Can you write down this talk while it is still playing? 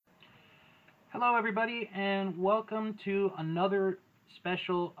Hello, everybody, and welcome to another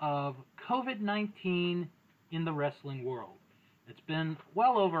special of COVID 19 in the wrestling world. It's been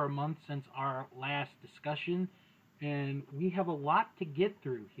well over a month since our last discussion, and we have a lot to get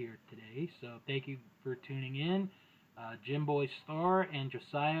through here today. So, thank you for tuning in. Jim Boy Star and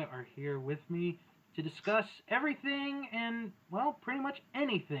Josiah are here with me to discuss everything and, well, pretty much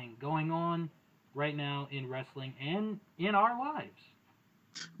anything going on right now in wrestling and in our lives.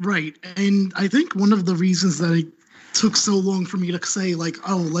 Right. And I think one of the reasons that it took so long for me to say, like,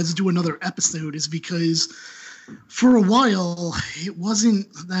 oh, let's do another episode is because for a while,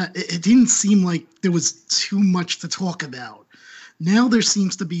 it didn't seem like there was too much to talk about. Now there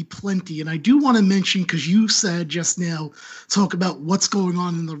seems to be plenty. And I do want to mention, because you said just now, talk about what's going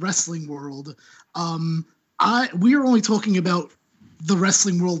on in the wrestling world. We are only talking about the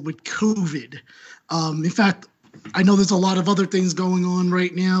wrestling world with COVID. In fact, I know there's a lot of other things going on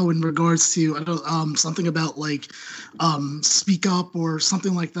right now in regards to something about Speak Up or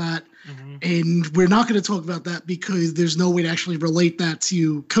something like that. Mm-hmm. And we're not going to talk about that because there's no way to actually relate that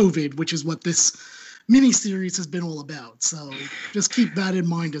to COVID, which is what this mini-series has been all about. So just keep that in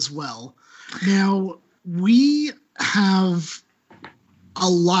mind as well. Now, we have a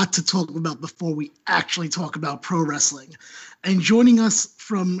lot to talk about before we actually talk about pro wrestling. And joining us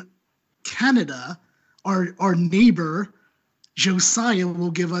from Canada, our neighbor Josiah will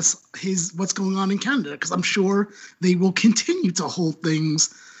give us his what's going on in Canada, because I'm sure they will continue to hold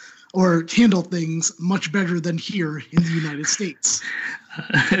things or handle things much better than here in the United States.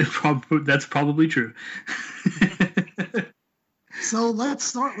 That's probably true. So let's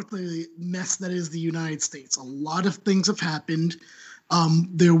start with the mess that is the United States. A lot of things have happened.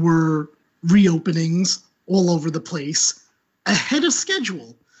 There were reopenings all over the place ahead of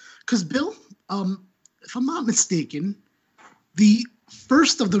schedule. Because Bill, if I'm not mistaken, the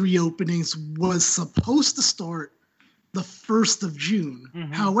first of the reopenings was supposed to start the 1st of June.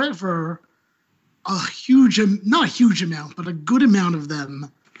 Mm-hmm. However, not a huge amount, but a good amount of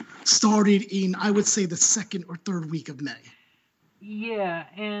them started in, I would say, the second or third week of May. Yeah,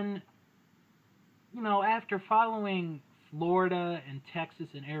 and, after following Florida and Texas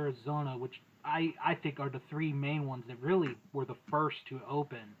and Arizona, which I think are the three main ones that really were the first to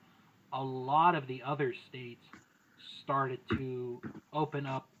open, a lot of the other states started to open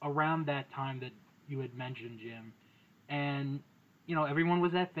up around that time that you had mentioned, Jim. And, everyone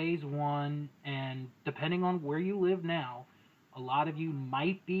was at phase one, and depending on where you live now, a lot of you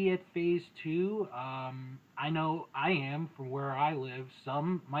might be at phase two. I know I am from where I live.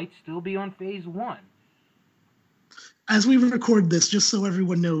 Some might still be on phase one. As we record this, just so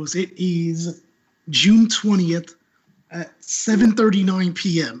everyone knows, it is June 20th at 7:39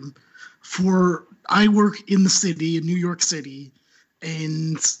 p.m. I work in the city, in New York City,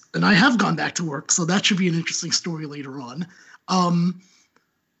 and I have gone back to work, so that should be an interesting story later on.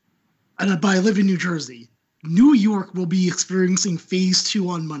 But I live in New Jersey. New York will be experiencing phase two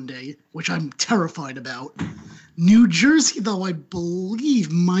on Monday, which I'm terrified about. New Jersey, though, I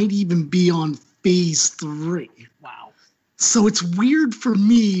believe might even be on phase three. Wow. So it's weird for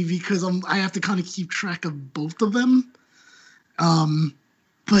me because I have to kind of keep track of both of them.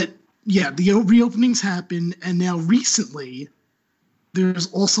 But yeah, the reopenings happen, and now recently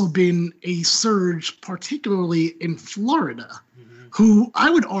there's also been a surge, particularly in Florida, who I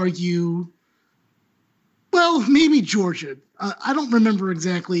would argue, well, maybe Georgia. I don't remember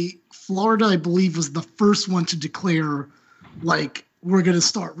exactly. Florida, I believe, was the first one to declare, we're going to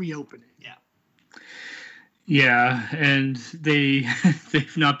start reopening. Yeah, and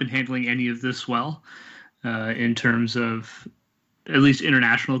they've not been handling any of this well in terms of at least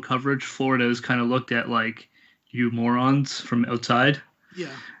international coverage. Florida is kind of looked at like you morons from outside. Yeah.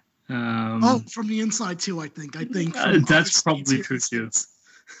 From the inside too, I think. That's probably true too.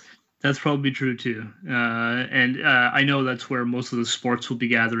 That's probably true too. And I know that's where most of the sports will be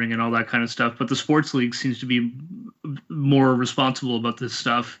gathering and all that kind of stuff. But the sports league seems to be more responsible about this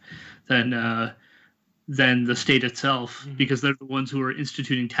stuff than the state itself, because they're the ones who are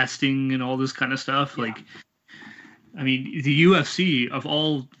instituting testing and all this kind of stuff. Yeah. The UFC of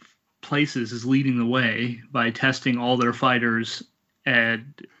all places is leading the way by testing all their fighters, and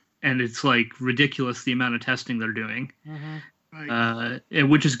it's ridiculous the amount of testing they're doing. Mm-hmm.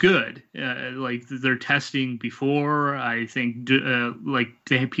 Which is good. They're testing before. I think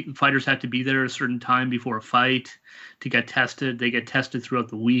fighters have to be there a certain time before a fight to get tested. They get tested throughout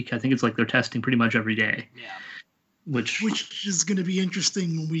the week. I think it's they're testing pretty much every day. Yeah. Which is going to be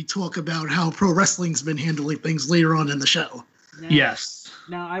interesting when we talk about how pro wrestling's been handling things later on in the show. Yes.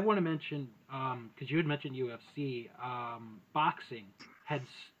 Now I want to mention, because you had mentioned UFC, boxing had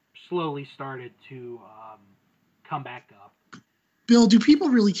slowly started to come back up. Bill, do people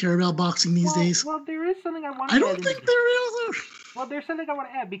really care about boxing these days? Well, there is something I want to I add. don't think there is. Well, there's something I want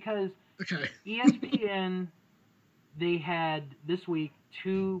to add because Okay. ESPN, they had this week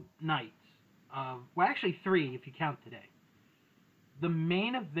 2 nights well, actually 3 if you count today. The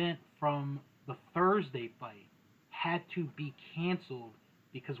main event from the Thursday fight had to be canceled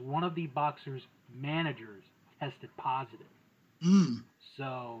because one of the boxers' managers tested positive.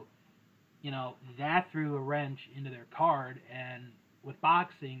 So, that threw a wrench into their card. And with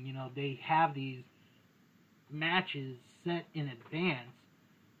boxing, they have these matches set in advance,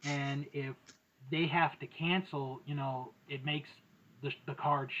 and if they have to cancel, it makes the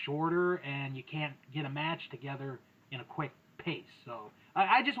card shorter, and you can't get a match together in a quick pace. So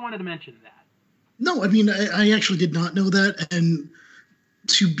I just wanted to mention that. No, I mean, I actually did not know that. And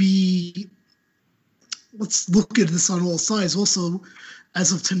let's look at this on all sides. Also,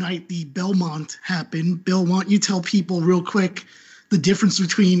 as of tonight, the Belmont happened. Bill, why don't you tell people real quick the difference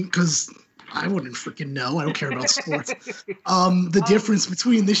between, because I wouldn't freaking know. I don't care about sports. The difference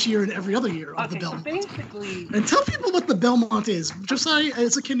between this year and every other year of the Belmont. Basically, and tell people what the Belmont is. Just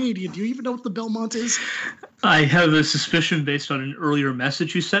as a Canadian, do you even know what the Belmont is? I have a suspicion based on an earlier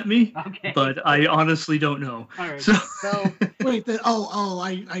message you sent me, but I honestly don't know. All right. So wait.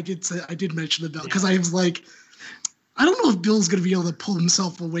 I did mention the Bell because I was like, I don't know if Bill's going to be able to pull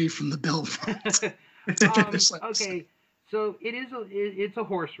himself away from the Belmont. Okay, so it's a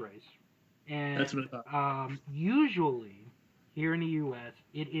horse race. And that's what I thought. Usually, here in the U.S.,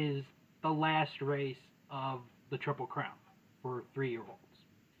 it is the last race of the Triple Crown for 3-year-olds.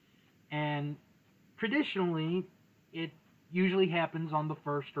 And traditionally, it usually happens on the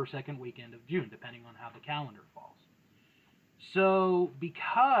first or second weekend of June, depending on how the calendar falls. So,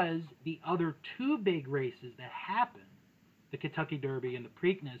 because the other 2 big races that happened, the Kentucky Derby and the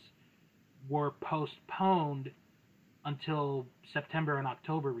Preakness, were postponed until September and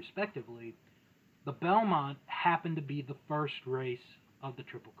October, respectively, the Belmont happened to be the first race of the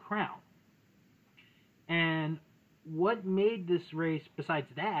Triple Crown. And what made this race, besides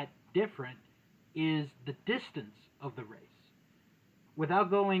that, different is the distance of the race.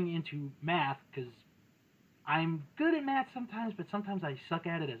 Without going into math, because I'm good at math sometimes, but sometimes I suck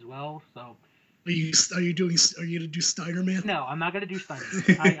at it as well, so... Are you going to do Steiner math? No, I'm not going to do Steiner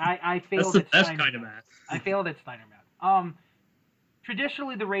math. I failed at Steiner math. That's the best kind of math. I failed at Steiner math.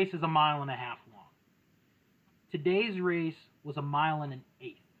 Traditionally, the race is 1.5 miles long. Today's race was 1.1 miles.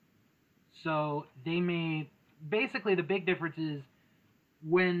 So they made... Basically, the big difference is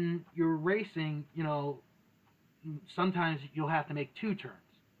when you're racing, sometimes you'll have to make 2 turns.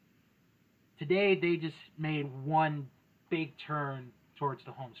 Today, they just made 1 big turn towards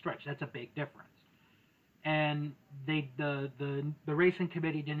the home stretch. That's a big difference. And the racing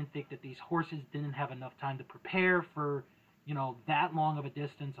committee didn't think that these horses didn't have enough time to prepare for, that long of a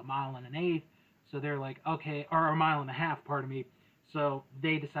distance, 1.1 miles. So they're like, okay, or 1.5 miles, pardon me. So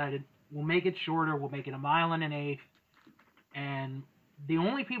they decided, we'll make it shorter, we'll make it 1.1 miles. And the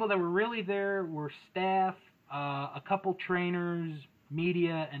only people that were really there were staff, a couple trainers,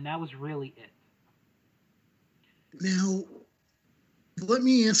 media, and that was really it. Now, let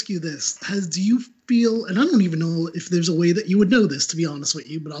me ask you this. Do you feel, and I don't even know if there's a way that you would know this, to be honest with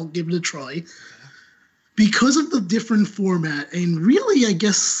you, but I'll give it a try. Because of the different format, and really, I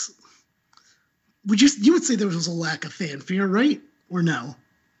guess, you would say there was a lack of fanfare, right? Or no?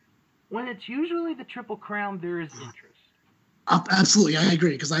 When it's usually the Triple Crown, there is interest. Absolutely, I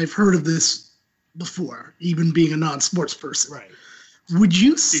agree, because I've heard of this before, even being a non-sports person. Right. Would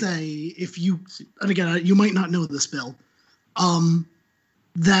you say, if you, and again, you might not know this, Bill,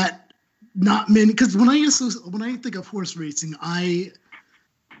 that not many, because when I think of horse racing, I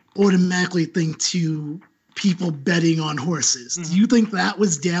automatically think to people betting on horses. Mm-hmm. Do you think that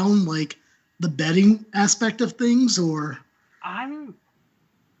was down, like the betting aspect of things, or?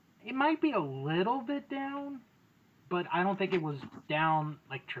 It might be a little bit down, but I don't think it was down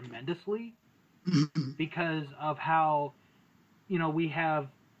like tremendously, mm-hmm. because of how, we have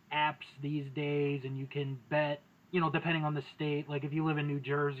apps these days, and you can bet, depending on the state, like if you live in New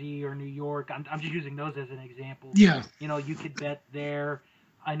Jersey or New York, I'm just using those as an example. Yeah. You could bet there.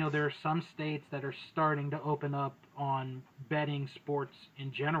 I know there are some states that are starting to open up on betting sports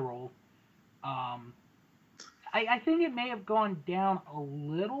in general. I think it may have gone down a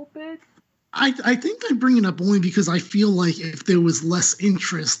little bit. I think I bring it up only because I feel like if there was less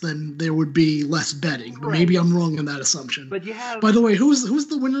interest, then there would be less betting. But maybe I'm wrong in that assumption. But you have. By the way, who's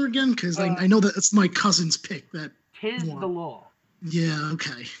the winner again? Because I know that it's my cousin's pick. That Tiz the Law. Yeah.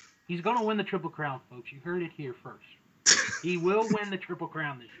 Okay. He's going to win the Triple Crown, folks. You heard it here first. He will win the Triple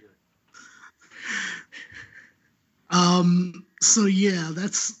Crown this year. So yeah,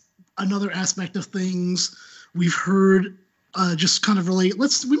 that's another aspect of things we've heard. Just kind of relate. We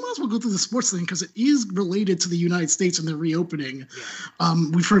might as well go through the sports thing because it is related to the United States and the reopening. Yeah.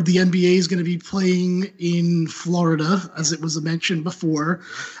 We've heard the NBA is going to be playing in Florida, as it was mentioned before.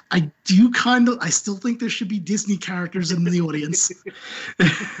 I still think there should be Disney characters in the audience.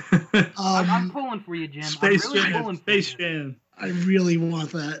 I'm pulling for you, Jim. Space Jam. I really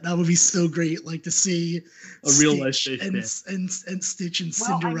want that. That would be so great. Like to see a real life Space Jam and Stitch and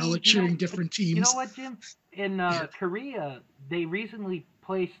Cinderella cheering different teams. You know what, Jim? In Korea, they recently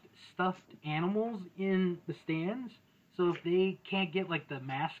placed stuffed animals in the stands. So if they can't get like the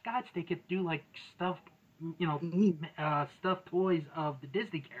mascots, they could do like stuffed toys of the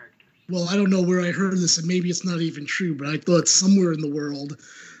Disney characters. Well, I don't know where I heard this, and maybe it's not even true, but I thought somewhere in the world,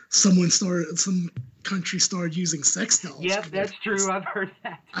 some country started using sex dolls. Yep, that's true. I've heard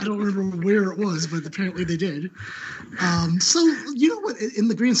that. I don't remember where it was, but apparently they did. So you know what? In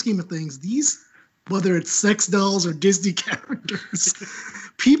the grand scheme of things, whether it's sex dolls or Disney characters,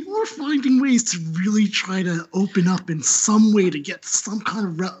 people are finding ways to really try to open up in some way to get some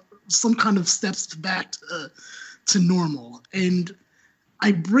kind of steps back to normal. And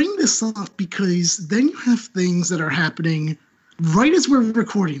I bring this up because then you have things that are happening right as we're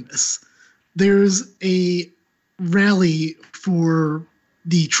recording this. There's a rally for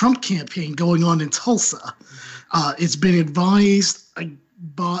the Trump campaign going on in Tulsa. It's been advised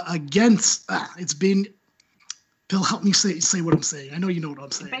against. Bill, help me say what I'm saying. I know you know what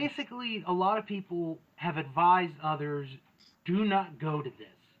I'm saying. Basically, a lot of people have advised others, do not go to this.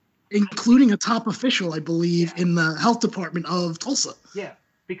 Including a top official, I believe, in the health department of Tulsa. Yeah,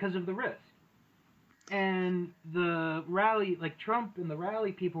 because of the risk. And the rally, like Trump and the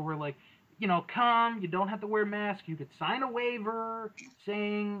rally people were like, come, you don't have to wear a mask. You could sign a waiver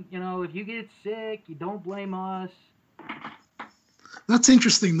saying, if you get sick, you don't blame us. That's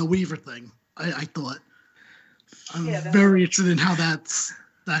interesting, the waiver thing. I thought. I'm very interested in how that's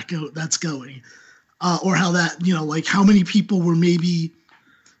going. Or how that, like how many people were maybe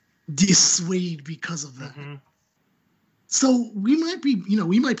dissuaded because of that. Mm-hmm. So we might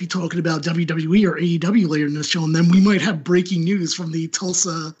be talking about WWE or AEW later in this show, and then we might have breaking news from the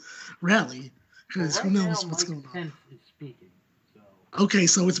Tulsa rally. Because who knows what's going on. Pence is speaking, so. Okay,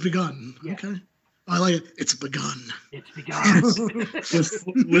 so it's begun. Yeah. Okay. I like it. It's begun. It's begun.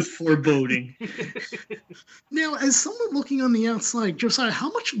 with foreboding. Now, as someone looking on the outside, Josiah, how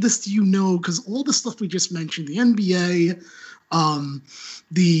much of this do you know? Because all the stuff we just mentioned, the NBA,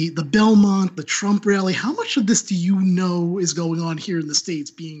 the Belmont, the Trump rally, how much of this do you know is going on here in the States,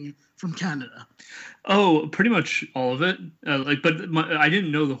 being from Canada? Oh, pretty much all of it. I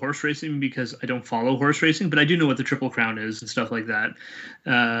didn't know the horse racing because I don't follow horse racing, but I do know what the Triple Crown is and stuff like that.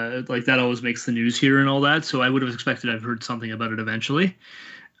 That always makes the news here and all that. So I would have expected I've heard something about it eventually.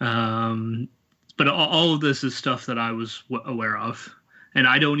 But all of this is stuff that I was aware of, and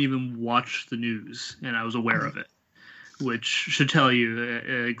I don't even watch the news, and I was aware of it, which should tell you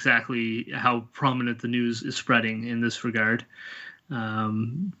exactly how prominent the news is spreading in this regard.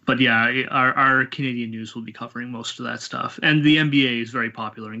 But yeah, our Canadian news will be covering most of that stuff. And the NBA is very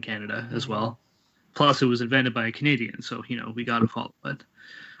popular in Canada as well. Plus, it was invented by a Canadian, so, we got to follow it.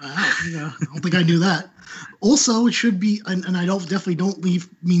 I don't think I knew that. Also, it should be, and I definitely don't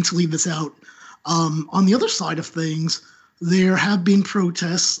mean to leave this out, on the other side of things, there have been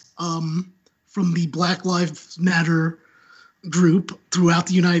protests from the Black Lives Matter group throughout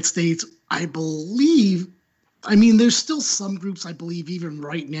the United States. I believe, there's still some groups, I believe, even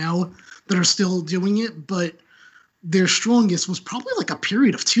right now, that are still doing it, but their strongest was probably like a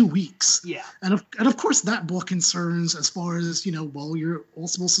period of 2 weeks. Yeah. And of course, that brought concerns as far as, you're all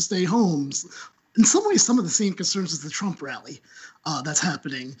supposed to stay home. In some ways, some of the same concerns as the Trump rally that's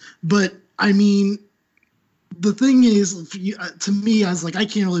happening. But, the thing is, to me, I was like, I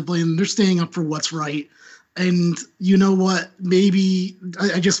can't really blame them. They're staying up for what's right. And you know what? Maybe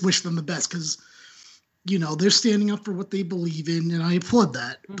I just wish them the best because, they're standing up for what they believe in, and I applaud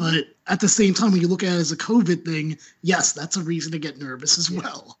that. Mm-hmm. But at the same time, when you look at it as a COVID thing, yes, that's a reason to get nervous as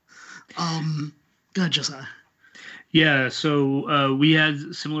well. Go ahead, Josiah. Yeah, so we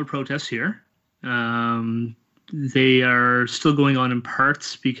had similar protests here. They are still going on in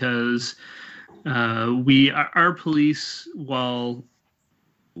parts because our police, while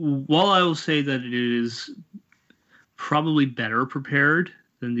I will say that it is probably better prepared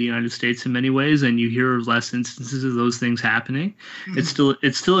than the United States in many ways, and you hear less instances of those things happening. Mm-hmm.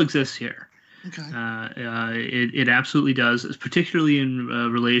 It still exists here. Okay. It absolutely does, particularly in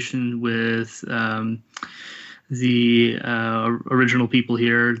relation with the original people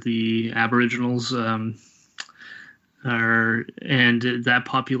here, the Aboriginals. and that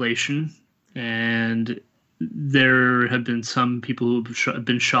population, and there have been some people who've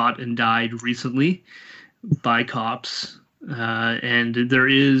been shot and died recently by cops. And there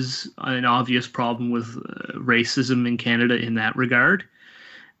is an obvious problem with racism in Canada in that regard.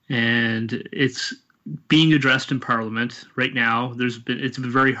 And it's being addressed in Parliament right now. It's a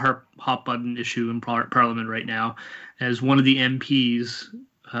very hot button issue in Parliament right now, as one of the MPs,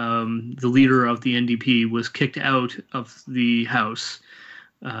 the leader of the NDP, was kicked out of the House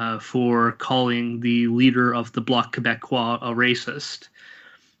for calling the leader of the Bloc Québécois a racist.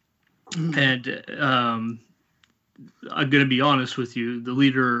 And I'm going to be honest with you, the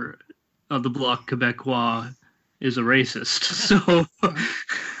leader of the Bloc Québécois is a racist. So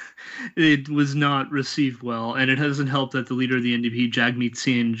it was not received well. And it hasn't helped that the leader of the NDP, Jagmeet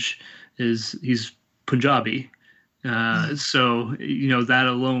Singh, he's Punjabi. So, that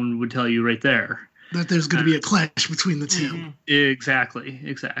alone would tell you right there that there's going to be a clash between the two. Exactly.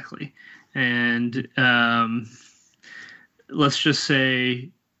 And let's just say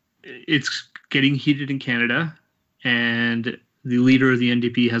it's getting heated in Canada, and the leader of the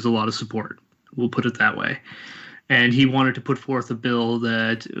NDP has a lot of support. We'll put it that way. And he wanted to put forth a bill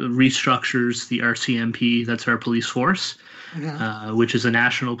that restructures the RCMP, that's our police force, which is a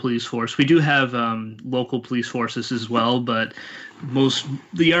national police force. We do have local police forces as well, but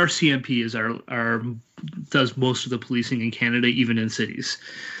the RCMP is does most of the policing in Canada, even in cities.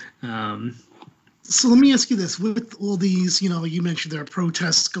 So let me ask you this: with all these, you mentioned there are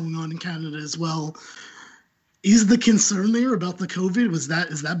protests going on in Canada as well. Is the concern there about the COVID? Is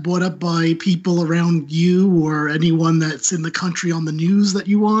that brought up by people around you or anyone that's in the country on the news that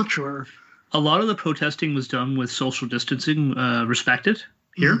you watch? Or a lot of the protesting was done with social distancing respected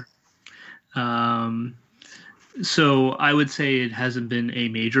here. So I would say it hasn't been a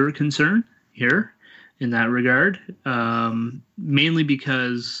major concern here in that regard, mainly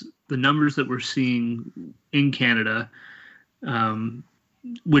because the numbers that we're seeing in Canada,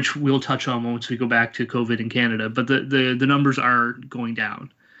 which we'll touch on once we go back to COVID in Canada, but the numbers are going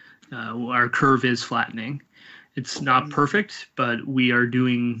down. Our curve is flattening. It's not perfect, but we're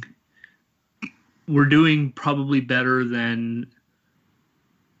doing probably better than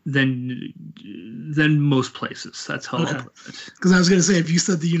most places. That's how I'll put it. Because I was going to say, if you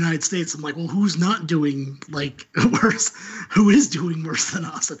said the United States, I'm like, well, who's not doing worse? Who is doing worse than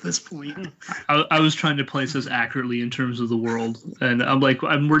us at this point? I was trying to place us accurately in terms of the world, and I'm like,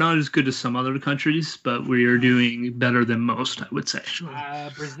 we're not as good as some other countries, but we are doing better than most, I would say.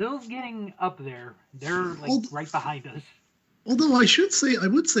 Brazil's getting up there. They're right behind us. Although I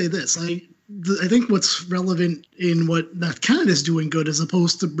would say this, I think what's relevant in that Canada's doing good as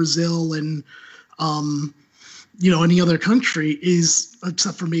opposed to Brazil and, any other country is,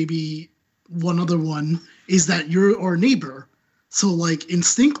 except for maybe one other one, is that you're our neighbor. So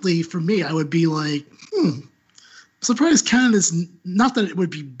instinctively for me, I would be like, I'm surprised Canada's, not that it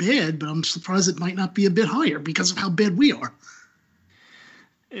would be bad, but I'm surprised it might not be a bit higher because of how bad we are.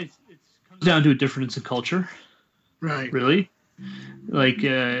 It comes down to a difference in culture. Right. Really?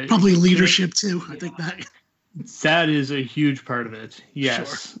 Probably leadership too. I think that is a huge part of it.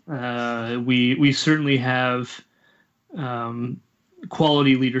 Yes. Sure. We certainly have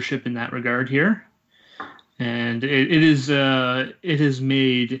quality leadership in that regard here. And it has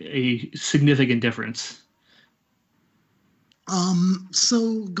made a significant difference.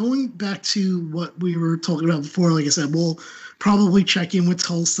 So going back to what we were talking about before, like I said, we'll probably check in with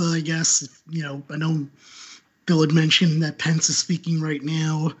Tulsa, I guess. I know Bill had mentioned that Pence is speaking right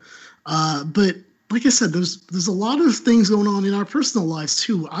now. But like I said, there's a lot of things going on in our personal lives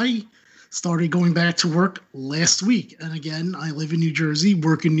too. I started going back to work last week. And again, I live in New Jersey,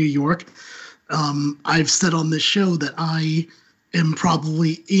 work in New York. I've said on this show that I am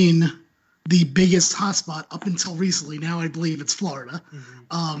probably in the biggest hotspot up until recently. Now I believe it's Florida,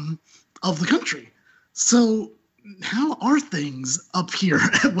 of the country. So how are things up here?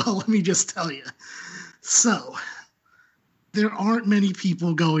 Well, let me just tell you. So there aren't many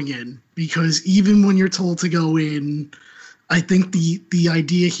people going in because even when you're told to go in, I think the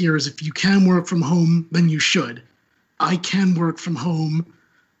idea here is if you can work from home, then you should. I can work from home.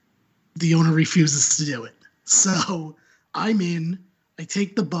 The owner refuses to do it. So I'm in. I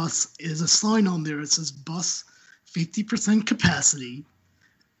take the bus. There's a sign on there. It says bus 50% capacity,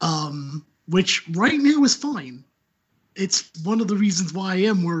 which right now is fine. It's one of the reasons why I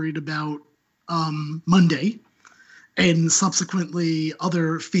am worried about Monday and subsequently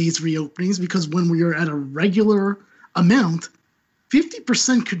other phase reopenings, because when we are at a regular amount,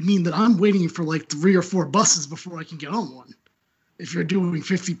 50% could mean that I'm waiting for 3 or 4 buses before I can get on one. If you're doing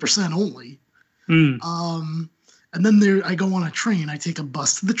 50% only. And then I go on a train. I take a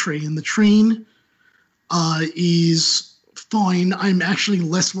bus to the train. The train is fine. I'm actually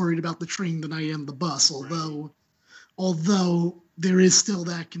less worried about the train than I am the bus, although there is still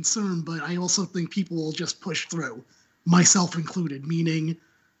that concern. But I also think people will just push through, myself included, meaning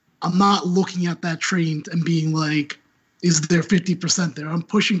I'm not looking at that train and being like, is there 50% there? I'm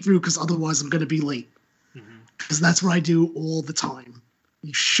pushing through because otherwise I'm going to be late. Because that's what I do all the time.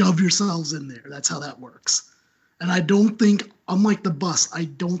 You shove yourselves in there. That's how that works. And I don't think, unlike the bus, I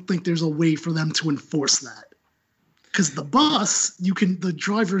don't think there's a way for them to enforce that. Because the bus, the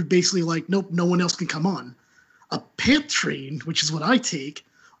driver is basically like, nope, no one else can come on. A PATH train, which is what I take,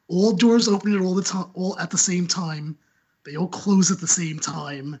 all doors open at all at the same time. They all close at the same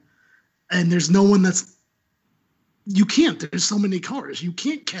time. And there's no one you can't. There's so many cars. You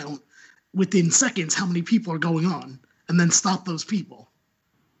can't count within seconds how many people are going on and then stop those people.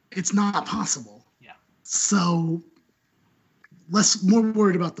 It's not possible. Yeah. So more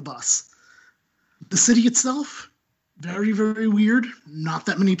worried about the bus. The city itself, very, very weird. Not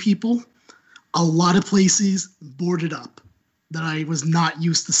that many people. A lot of places boarded up that I was not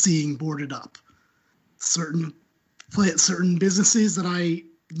used to seeing boarded up. Certain businesses that I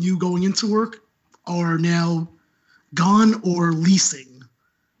knew going into work are now gone or leasing.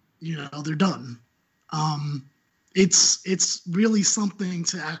 They're done. It's really something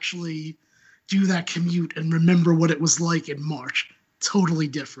to actually do that commute and remember what it was like in March. Totally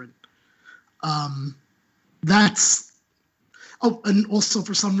different. And also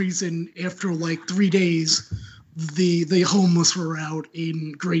for some reason, after like 3 days, the homeless were out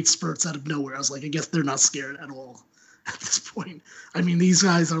in great spurts out of nowhere. I was like, I guess they're not scared at all at this point. I mean, these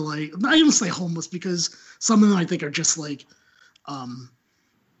guys are like, I don't say homeless because some of them I think are just like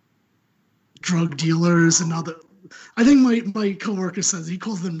drug dealers and other. I think my coworker says he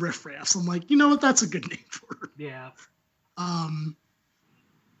calls them riffraffs. I'm like, you know what? That's a good name for it. Yeah.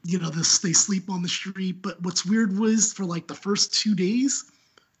 They sleep on the street. But what's weird was for like the first 2 days,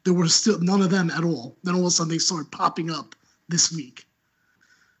 there were still none of them at all. Then all of a sudden they started popping up this week.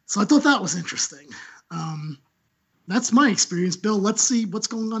 So I thought that was interesting. That's my experience. Bill, let's see what's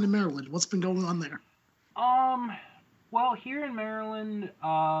going on in Maryland. What's been going on there? Well, here in Maryland,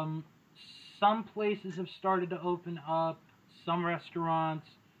 some places have started to open up. Some restaurants,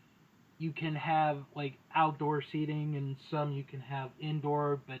 you can have like outdoor seating, and some you can have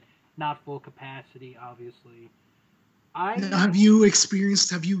indoor, but not full capacity, obviously. Have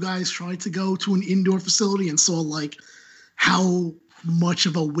you guys tried to go to an indoor facility and saw like how much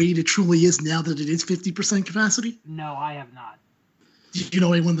of a wait it truly is now that it is 50% capacity? No, I have not. Do you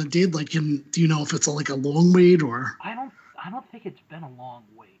know anyone that did? Like, do you know if it's like a long wait or? I don't think it's been a long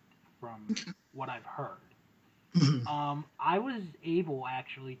wait from what I've heard. Mm-hmm. I was able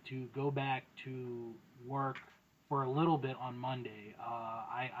actually to go back to work for a little bit on Monday.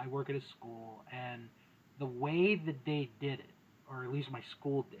 I work at a school, and the way that they did it, or at least my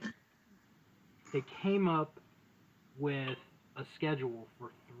school did, they came up with a schedule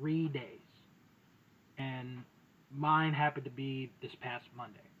for 3 days, and mine happened to be this past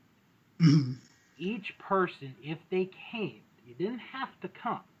Monday. Mm-hmm. Each person, if they came, you didn't have to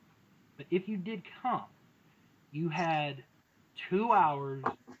come, but if you did come, you had 2 hours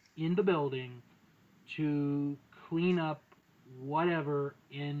in the building to clean up whatever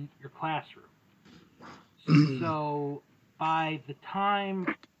in your classroom. Mm-hmm. So by the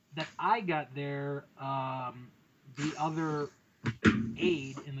time that I got there, the other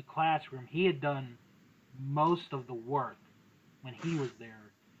aide in the classroom, he had done most of the work when he was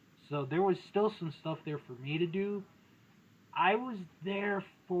there. So there was still some stuff there for me to do. I was there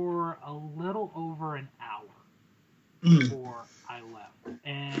for a little over an hour before I left.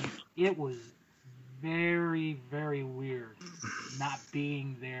 And it was very, very weird not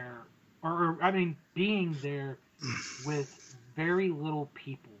being there, being there with very little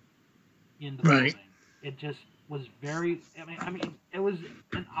people in the building. It just was very, it was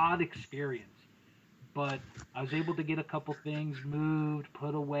an odd experience. But I was able to get a couple things moved,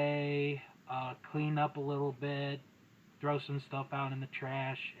 put away, clean up a little bit, throw some stuff out in the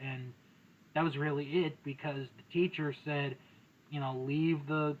trash, and that was really it, because the teacher said, leave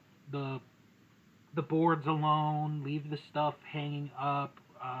the boards alone, leave the stuff hanging up,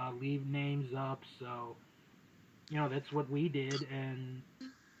 leave names up. So, that's what we did, and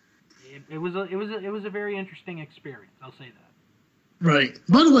it was a very interesting experience. I'll say that. Right.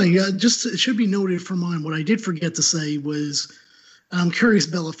 By the way, it should be noted for mine, what I did forget to say was, and I'm curious,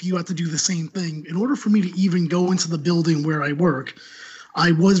 Bill, if you have to do the same thing. In order for me to even go into the building where I work,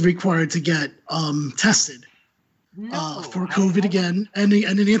 I was required to get tested for COVID again and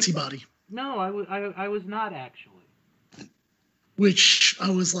an antibody. No, I was not actually. which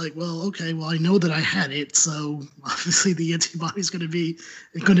I was like, well, okay, well, I know that I had it, so obviously the antibody's going to be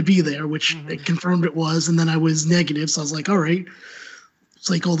there, which it confirmed it was, and then I was negative, so I was like, all right,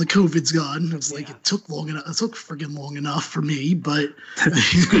 it's like all the COVID's gone. I was like, it took long enough. It took friggin' long enough for me, but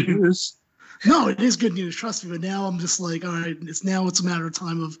good news. No, it is good news, trust me. But now I'm just like, all right, it's a matter of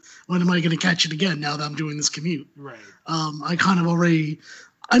time of when am I going to catch it again? Now that I'm doing this commute, Right. I kind of already.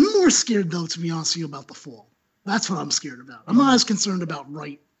 I'm more scared though, to be honest with you, about the fall. That's what I'm scared about. I'm not as concerned about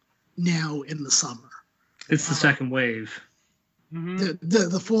right now in the summer. It's the second wave.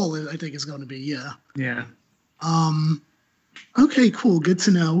 The fall, I think, is going to be Yeah. Okay, cool. Good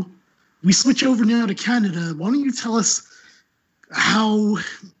to know. We switch over now to Canada. Why don't you tell us how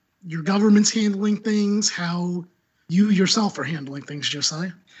your government's handling things, how you yourself are handling things,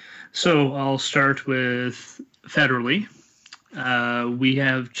 Josiah? So I'll start with federally. We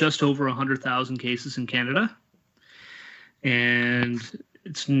have just over 100,000 cases in Canada, and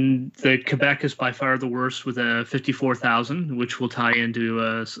Quebec is by far the worst with 54,000, which will tie into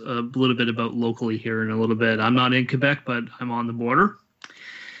a little bit about locally here in a little bit. I'm not in Quebec, but I'm on the border.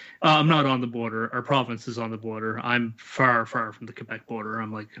 I'm not on the border. Our province is on the border. I'm far, far from the Quebec border.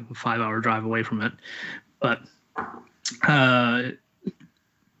 I'm like a 5-hour drive away from it. But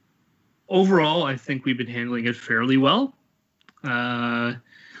overall, I think we've been handling it fairly well.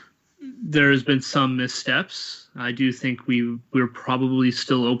 There's been some missteps. I do think we're probably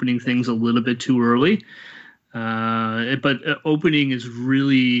still opening things a little bit too early. But opening is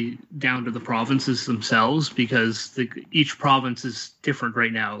really down to the provinces themselves, because each province is different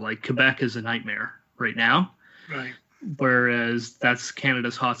right now. Like Quebec is a nightmare right now, Right. whereas that's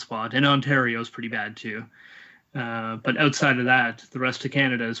Canada's hotspot, and Ontario is pretty bad too. But outside of that, the rest of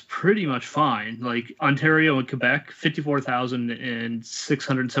Canada is pretty much fine. Like Ontario and Quebec,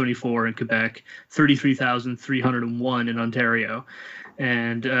 54,674 in Quebec, 33,301 in Ontario.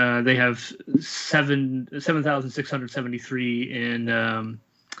 And they have 7,673 in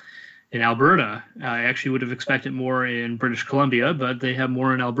Alberta. I actually would have expected more in British Columbia, but they have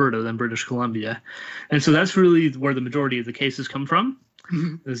more in Alberta than British Columbia. And so that's really where the majority of the cases come from,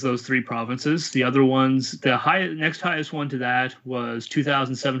 is those three provinces. The other ones, the next highest one to that was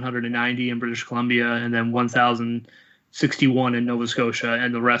 2,790 in British Columbia, and then 1,061 in Nova Scotia,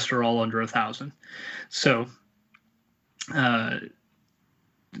 and the rest are all under 1,000. So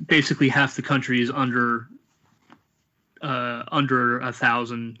basically half the country is under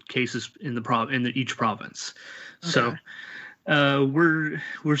 1,000 cases in each province. Okay. So we're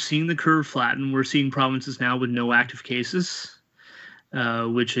seeing the curve flatten. We're seeing provinces now with no active cases,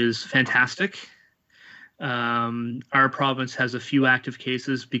 which is fantastic. Our province has a few active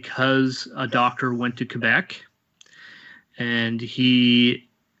cases because a doctor went to Quebec and he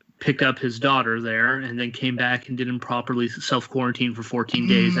picked up his daughter there and then came back and didn't properly self-quarantine for 14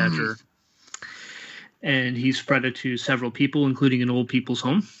 days after. And he spread it to several people, including an old people's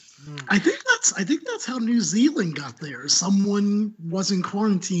home. I think that's how New Zealand got there. Someone wasn't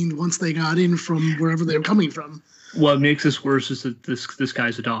quarantined once they got in from wherever they were coming from. What makes this worse is that this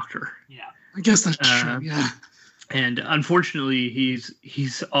guy's a doctor. Yeah. I guess that's true, yeah. And unfortunately,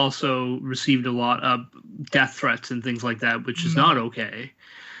 he's also received a lot of death threats and things like that, which is not okay.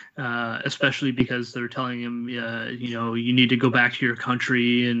 Especially because they're telling him, you need to go back to your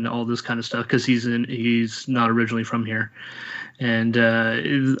country and all this kind of stuff, because he's not originally from here, and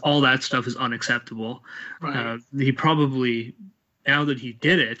all that stuff is unacceptable. Right. He probably, now that he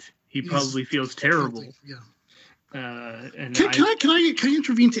did it, he probably feels terrible. Yeah. And can I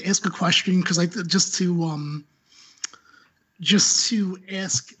intervene to ask a question? Because just to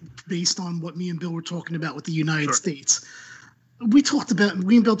ask based on what me and Bill were talking about with the United States. We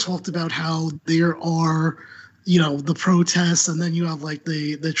and Bill talked about how there are, the protests, and then you have like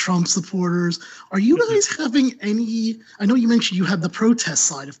the Trump supporters. Are you guys having any? I know you mentioned you had the protest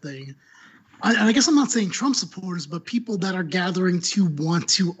side of thing. I guess I'm not saying Trump supporters, but people that are gathering to want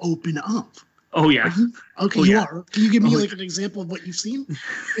to open up. Oh yeah. Are. Can you give me like an example of what you've seen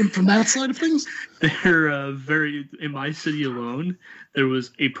from that side of things? They're in my city alone, there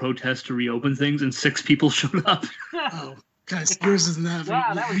was a protest to reopen things, and 6 people showed up. Oh. Guys, yours isn't that.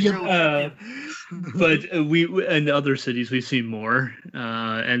 Wow, that was really but in other cities we've seen more,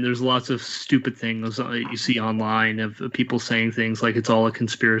 and there's lots of stupid things you see online of people saying things like it's all a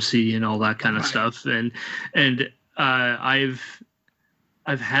conspiracy and all that kind of stuff, and I've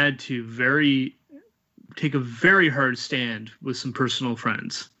had to take a very hard stand with some personal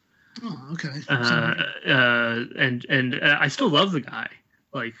friends. Oh, okay. And I still love the guy.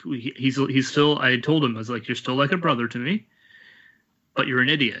 Like he's still. I told him, I was like, you're still like a brother to me, but you're an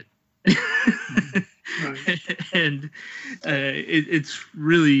idiot. And it's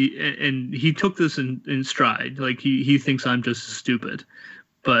really, and he took this in stride. Like he thinks I'm just stupid,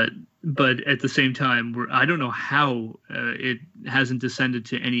 but at the same time, I don't know how it hasn't descended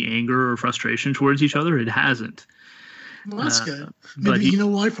to any anger or frustration towards each other. It hasn't. Well, that's good. Maybe you know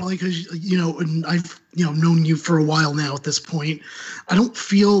why? Probably because and I've known you for a while now. At this point, I don't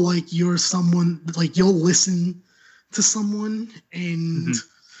feel like you're someone like you'll listen to someone and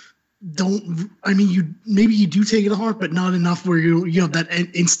don't. I mean, you do take it to heart, but not enough where you have that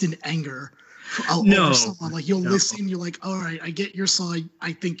instant anger. Over someone. Like you'll listen. You're like, all right, I get your side.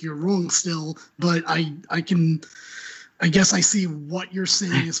 I think you're wrong still, but I guess I see what you're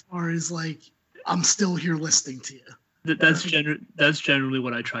saying as far as like I'm still here listening to you. That's generally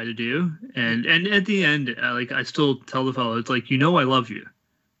what I try to do, and at the end, like I still tell the fellow, it's like I love you,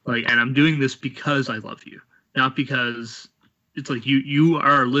 like, and I'm doing this because I love you, not because it's like you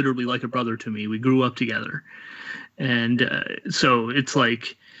are literally like a brother to me. We grew up together, and so it's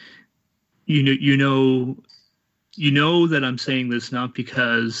like you know that I'm saying this not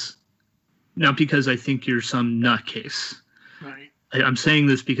because I think you're some nutcase. Right. I'm saying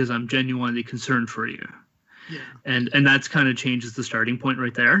this because I'm genuinely concerned for you. Yeah. And that's kind of changes the starting point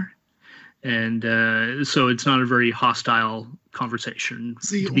right there. And so it's not a very hostile converstion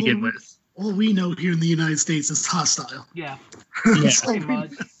to begin with. All we know here in the United States is hostile. Yeah. So, pretty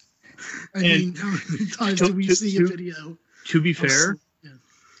much. I mean, how many times do we see a video? To be fair,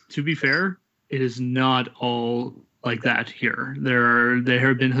 it is not all like that here. There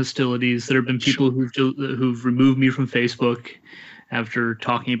have been hostilities. There have been people who've removed me from Facebook after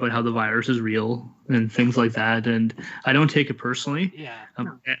talking about how the virus is real and things like that. And I don't take it personally. Yeah.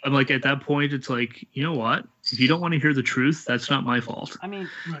 I'm like, at that point, it's like, you know what? If you don't want to hear the truth, that's not my fault. I mean,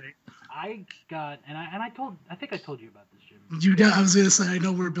 right. I got, and I think I told you about this, Jim. I was going to say, I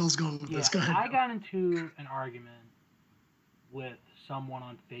know where Bill's going with this. Go ahead. I got into an argument with someone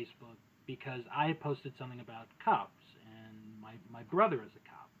on Facebook because I posted something about cops, and my brother is a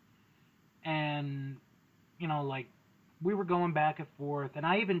cop. And, like, we were going back and forth, and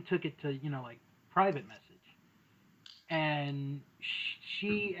I even took it to, like, private message. And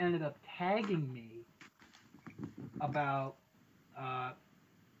she ended up tagging me about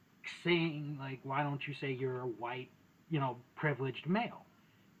saying, like, why don't you say you're a white, privileged male?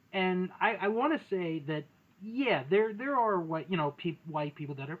 And I want to say that, yeah, there are white, white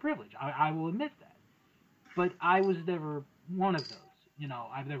people that are privileged. I will admit that. But I was never one of those.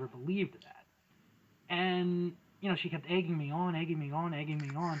 I've never believed that. And she kept egging me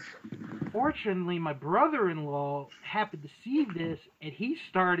on. Fortunately, my brother-in-law happened to see this, and he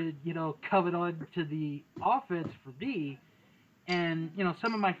started, coming on to the offense for me. And,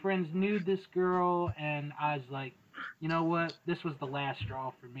 some of my friends knew this girl, and I was like, you know what? This was the last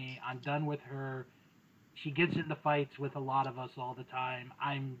straw for me. I'm done with her. She gets into fights with a lot of us all the time.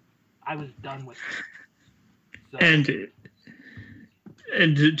 I was done with her. So.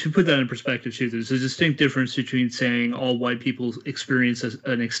 And to put that in perspective, too, there's a distinct difference between saying all white people experience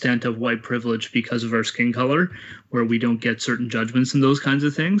an extent of white privilege because of our skin color, where we don't get certain judgments and those kinds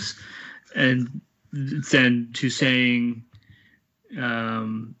of things, and then to saying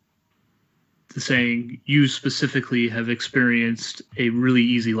you specifically have experienced a really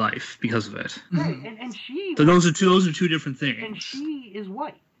easy life because of it. Right, and she. So those are two different things. And she is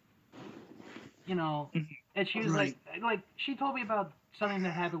white. And she was like she told me about something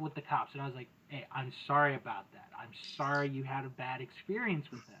that happened with the cops, and I was like, hey, I'm sorry about that. I'm sorry you had a bad experience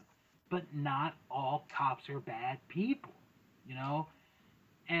with them. But not all cops are bad people,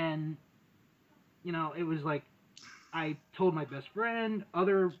 And, it was like, I told my best friend,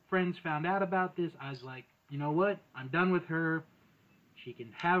 other friends found out about this. I was like, you know what? I'm done with her. She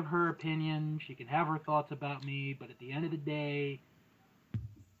can have her opinion. She can have her thoughts about me. But at the end of the day,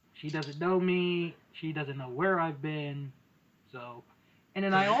 she doesn't know me. She doesn't know where I've been. So, and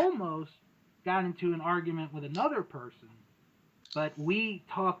then I almost got into an argument with another person, but we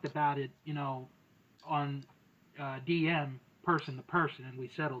talked about it, on DM, person to person, and we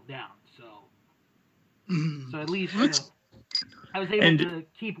settled down. So at least I was able to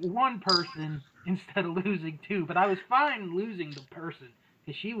keep one person instead of losing two. But I was fine losing the person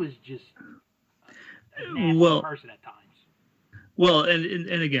because she was just a nasty person at times. Well,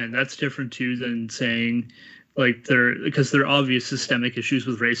 and again, that's different too than saying like there are obvious systemic issues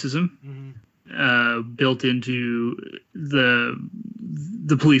with racism. Mm-hmm. built into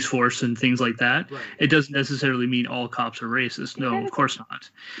the police force and things like that. Right. It doesn't necessarily mean all cops are racist. No, of course not.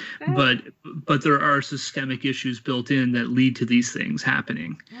 Exactly. But there are systemic issues built in that lead to these things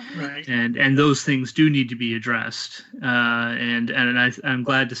happening. Right. And those things do need to be addressed. And I'm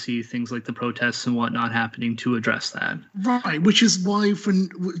glad to see things like the protests and whatnot happening to address that. Right, which is why, when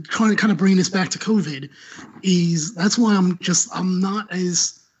kind of bringing this back to COVID, that's why I'm not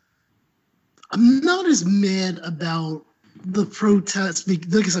as mad about the protests,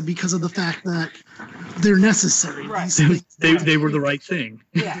 like I said, because of the fact that they're necessary. Right. They were the right thing.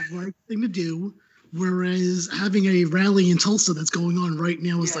 Yeah. The right thing to do. Whereas having a rally in Tulsa that's going on right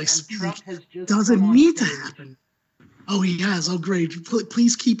now is and Trump has just doesn't come on need to stage. happen. Oh, he has. Oh, great.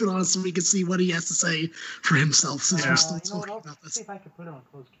 Please keep it on so we can see what he has to say for himself since we're still talking about Let's this. see if I can put it on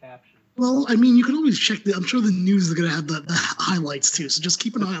closed caption. Well, I mean, you can always check I'm sure the news is going to have the highlights too, so just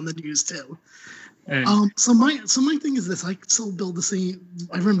keep an eye on the news too. And So my thing is this: I still build the same.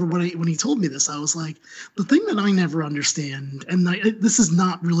 I remember when he told me this, I was like, the thing that I never understand, and this is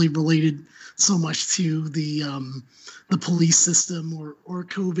not really related so much to the police system or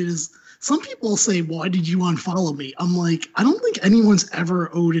COVID, is some people say, "Why did you unfollow me?" I'm like, I don't think anyone's ever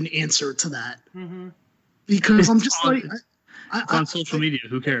owed an answer to that, because I'm just like, it's on social media.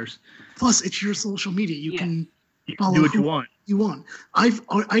 Who cares? Plus, it's your social media. You can You follow do what you who want. you want. I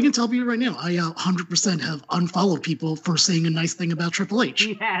can tell you right now, I 100% have unfollowed people for saying a nice thing about Triple H.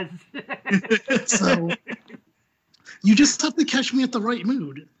 He has. So you just have to catch me at the right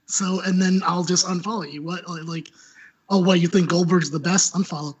mood. So, and then I'll just unfollow you. What, like, oh, what, you think Goldberg's the best?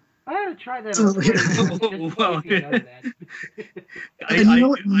 Unfollow. I gotta try that. So, on Twitter, just well, so he does that. And you know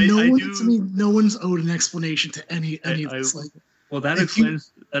what? do- No one's owed an explanation to any of this. Like, Well, that If you-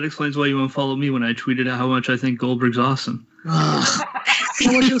 explains why you unfollowed me when I tweeted out how much I think Goldberg's awesome.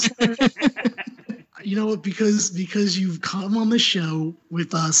 you know what? Because you've come on the show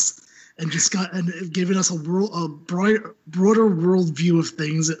with us and just given us a broader world view of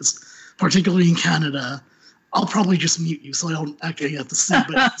things, particularly in Canada. I'll probably just mute you so I don't actually have to see,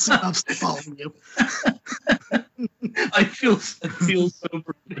 but I'm still following you. I feel so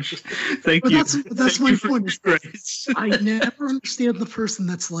privileged. Thank But you. that's Thank my you for point. your grace. I never understand the person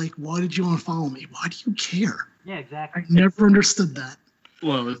that's like, why did you unfollow me? Why do you care? Yeah, exactly. I never understood that.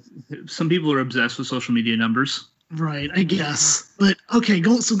 Well, some people are obsessed with social media numbers. Right, I guess. But okay,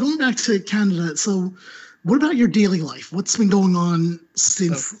 going back to Canada. So, what about your daily life? What's been going on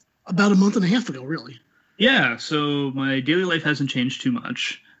since about a month and a half ago, really? Yeah, so my daily life hasn't changed too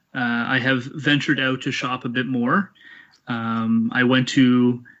much. I have ventured out to shop a bit more. I went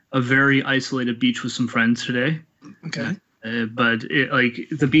to a very isolated beach with some friends today. Okay. But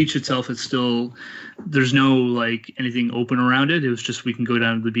the beach itself, it's still, there's no like anything open around it. It was just we can go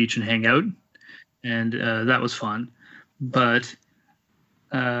down to the beach and hang out, and that was fun. But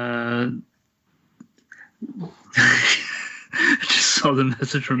I just saw the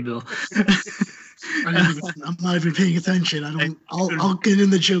message from Bill. I'm not even paying attention. I'll get in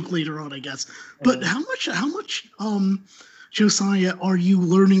the joke later on, I guess. But how much, Josiah, are you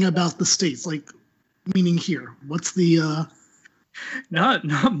learning about the States? Like, meaning here? What's the? Not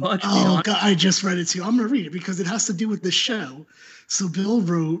much. Oh God, I just read it too. I'm gonna read it because it has to do with the show. So Bill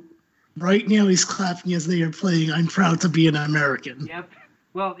wrote, right now he's clapping as they are playing "I'm Proud to Be an American." Yep.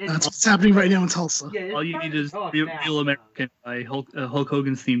 Well, That's what's happening right now in Tulsa. Yeah, it's All you starting need is to talk Real now. American by Hulk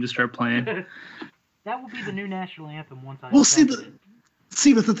Hogan's theme to start playing. That will be the new national anthem once I. Well, see, invent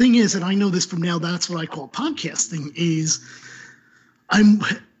it. but the thing is, and I know this from now, that's what I call podcasting, is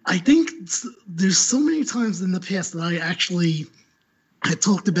I think there's so many times in the past that I actually had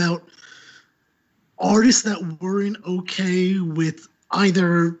talked about artists that weren't okay with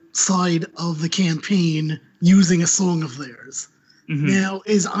either side of the campaign using a song of theirs. Mhm. Now,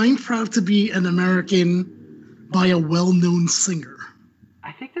 is "I'm Proud to Be an American" by a well-known singer?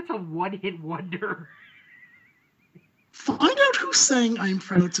 I think that's a one-hit wonder. Find out who sang "I'm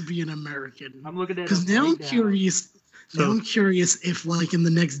Proud to Be an American." I'm looking at Because it now right I'm curious. So- Now I'm curious if, like, in the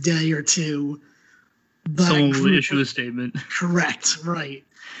next day or two, that Someone will group- issue a statement. correct, right?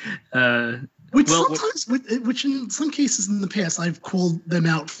 Uh, Which Well, sometimes, which in some cases in the past, I've called them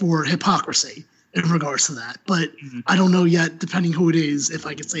out for hypocrisy in regards to that. But Mhm. I don't know yet, depending who it is, if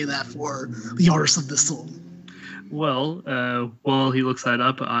I could say that for the artist of this song. while he looks that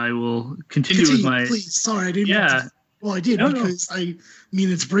up, I will continue with my. Please. Sorry, I didn't. Yeah. Well, I did No. because I mean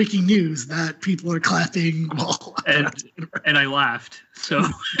it's breaking news that people are clapping. While And I laughed. So,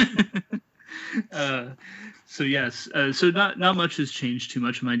 so yes. So not much has changed too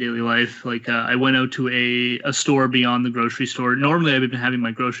much in my daily life. Like I went out to a store beyond the grocery store. Normally, I've been having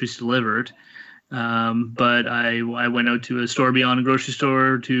my groceries delivered, But I went out to a store beyond a grocery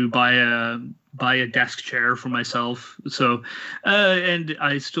store to buy a desk chair for myself. So, and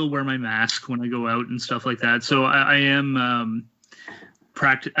I still wear my mask when I go out and stuff like that. So I am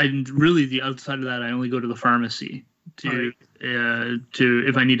I really, the outside of that, I only go to the pharmacy to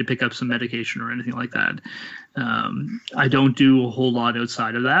if I need to pick up some medication or anything like that. I don't do a whole lot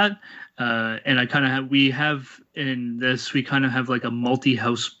outside of that. And I kind of we kind of have like a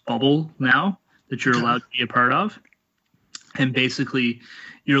multi-house bubble now that you're allowed to be a part of. And basically,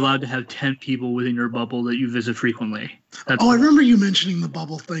 you're allowed to have 10 people within your bubble that you visit frequently. I remember you mentioning the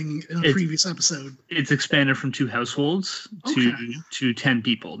bubble thing in a previous episode. It's expanded from 2 households to 10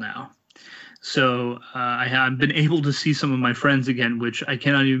 people now. So I have been able to see some of my friends again, which I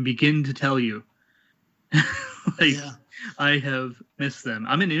cannot even begin to tell you. I have missed them.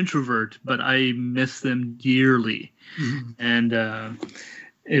 I'm an introvert, but I miss them dearly. Mm-hmm. And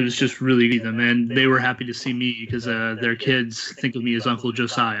it was just really them, and they were happy to see me because their kids think of me as Uncle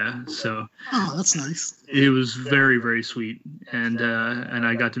Josiah. So, that's nice. It was very, very sweet, and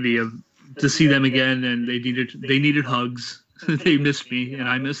I got to see them again, and they needed hugs. They missed me, and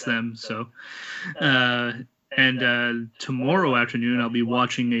I missed them. So, tomorrow afternoon I'll be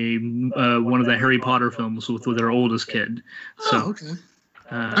watching one of the Harry Potter films with their oldest kid. So, okay.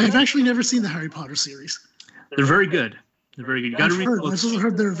 I've actually never seen the Harry Potter series. They're very good. They're very good. You got to read the books. I've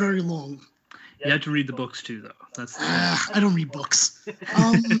heard they're very long. You have to read the books too, though. That's I don't read books.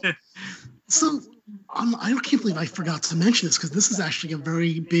 So I can't believe I forgot to mention this because this is actually a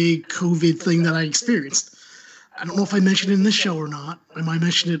very big COVID thing that I experienced. I don't know if I mentioned it in this show or not. I might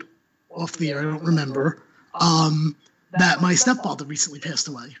mention it off the air. I don't remember. That my stepfather recently passed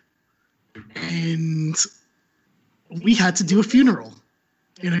away, and we had to do a funeral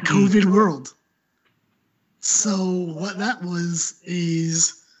in a COVID world. So what that was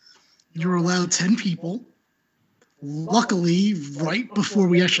is you're allowed 10 people. Luckily, right before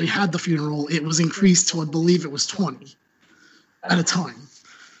we actually had the funeral, it was increased to, I believe it was 20 at a time.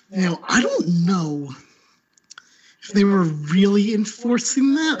 Now, I don't know if they were really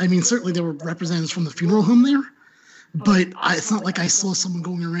enforcing that. I mean, certainly there were representatives from the funeral home there, but it's not like I saw someone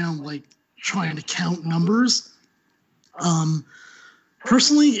going around like trying to count numbers.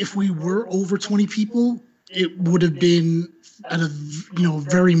 Personally, if we were over 20 people, it would have been at a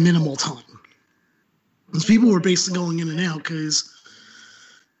very minimal time. Because people were basically going in and out because,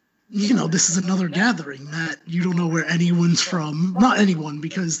 this is another gathering that you don't know where anyone's from. Not anyone,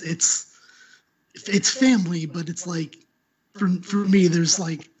 because it's family, but it's like, for me, there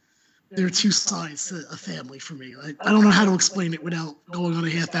are 2 sides to a family for me. I don't know how to explain it without going on a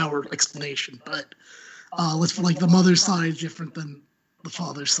half-hour explanation, but like the mother's side is different than the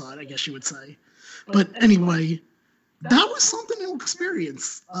father's side, I guess you would say. But anyway, that was something to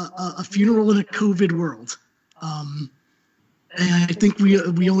experience, a funeral in a COVID world. And I think we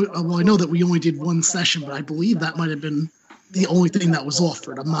only, I know that we only did 1 session, but I believe that might have been the only thing that was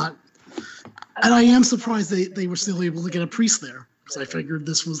offered. And I am surprised they were still able to get a priest there, because I figured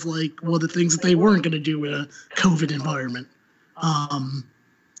this was like one of the things that they weren't going to do in a COVID environment.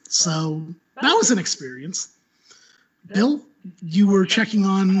 So that was an experience. Bill, you were checking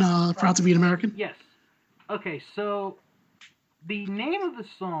on Proud to Be an American? Yes. Okay, so the name of the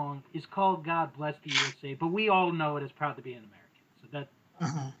song is called God Bless the USA, but we all know it as Proud to Be an American. So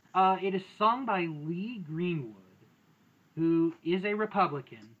that it is sung by Lee Greenwood, who is a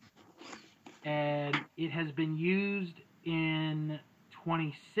Republican, and it has been used in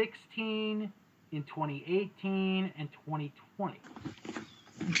 2016, in 2018, and 2020.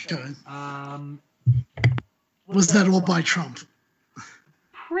 Okay. Was that all by Trump?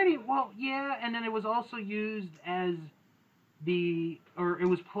 Pretty well, yeah. And then it was also used as it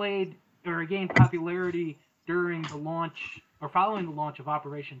was played or gained popularity during the launch or following the launch of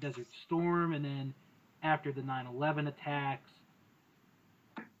Operation Desert Storm, and then after the 9/11 attacks.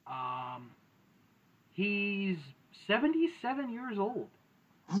 He's 77 years old.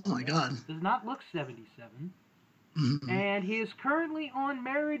 Oh my God! Does not look 77, mm-hmm. And he is currently on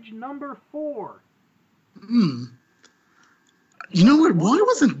marriage number 4. You know what? Why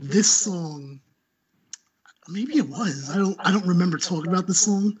wasn't this song? Maybe it was. I don't remember talking about this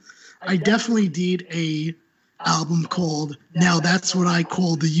song. I definitely did a album called "Now That's What I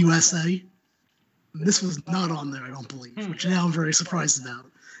Call the USA." This was not on there, I don't believe, which now I'm very surprised about.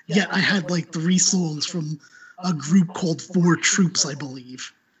 Yet I had like 3 songs from a group called Four Troops, I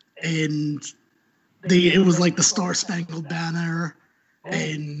believe, and it was like the Star Spangled Banner,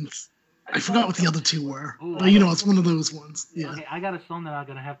 and I forgot what the other 2 were. Ooh, but it's one of those ones. Yeah. Okay, I got a song that I'm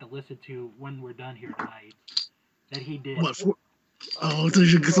gonna have to listen to when we're done here tonight. That he did. What? Oh,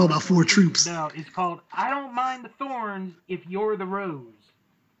 it's all about four troops. No, it's called "I Don't Mind the Thorns If You're the Rose."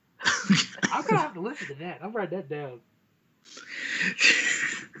 I'm gonna have to listen to that. I'll write that down.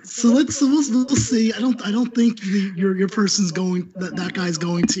 So we'll see. I don't think your person's going that guy's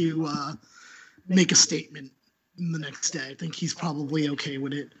going to make a statement the next day. I think he's probably okay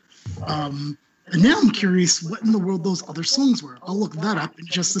with it. And now I'm curious what in the world those other songs were. I'll look that up in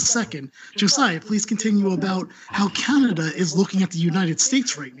just a second. Josiah, please continue about how Canada is looking at the United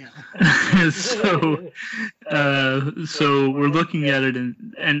States right now. So we're looking at it,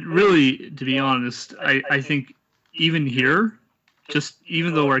 and really, to be honest, I think even here, just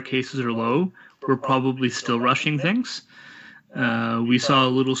even though our cases are low, we're probably still rushing things. We saw a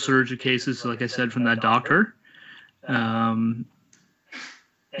little surge of cases, like I said, from that doctor.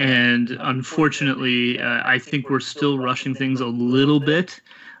 And unfortunately, I think we're still rushing things a little bit.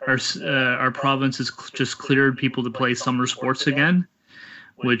 Our province has just cleared people to play summer sports again,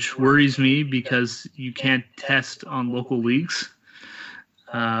 which worries me because you can't test on local leagues.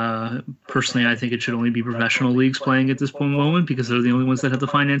 Personally, I think it should only be professional leagues playing at this moment because they're the only ones that have the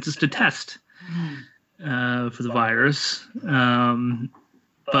finances to test for the virus.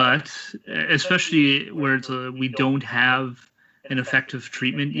 But especially where we don't have an effective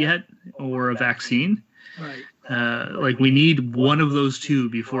treatment yet or a vaccine. Right. We need one of those two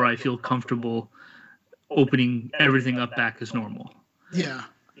before I feel comfortable opening everything up back as normal. Yeah.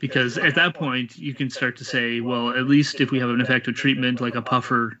 Because at that point, you can start to say, well, at least if we have an effective treatment like a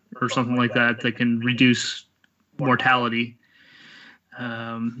puffer or something like that can reduce mortality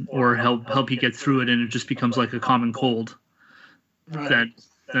or help you get through it and it just becomes like a common cold, right.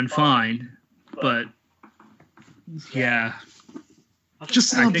 then fine. But, yeah.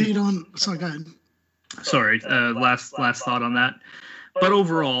 Just an update on... Sorry, go ahead. Sorry, last thought on that. But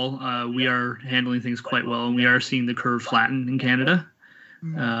overall, we are handling things quite well, and we are seeing the curve flatten in Canada.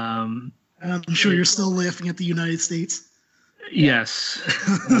 I'm sure you're still laughing at the United States. Yes.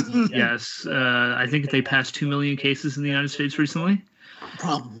 Yes. I think they passed 2 million cases in the United States recently.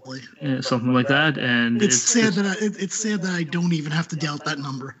 Probably. Something like that. And it's sad that I don't even have to doubt that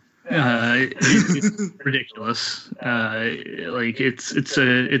number. It's ridiculous. It's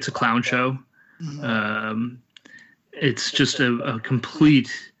a clown show. Mm-hmm. It's just a complete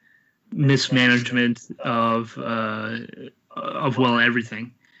mismanagement of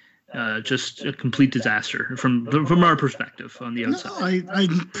everything. Just a complete disaster from our perspective on the outside. No,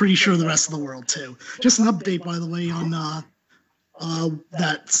 I'm pretty sure the rest of the world too. Just an update, by the way, on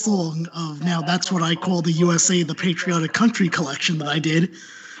that song of Now That's What I Call the USA, the Patriotic Country collection that I did.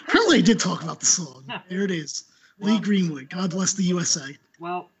 Apparently I did talk about the song. Here it is. Lee Greenwood, God Bless the USA.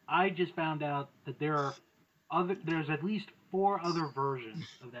 Well, I just found out that there's at least 4 other versions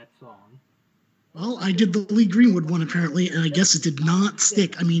of that song. Well, I did the Lee Greenwood one apparently, and I guess it did not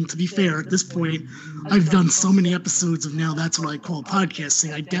stick. I mean, to be fair, at this point, I've done so many episodes of Now That's What I Call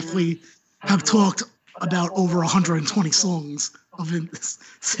Podcasting. I definitely have talked about over 120 songs of it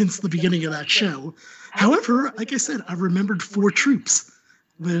since the beginning of that show. However, like I said, I remembered 4 Troops,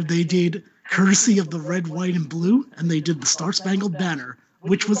 where they did Courtesy of the Red, White, and Blue, and they did the Star Spangled Banner,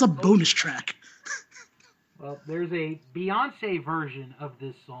 which was a bonus track. Well, there's a Beyonce version of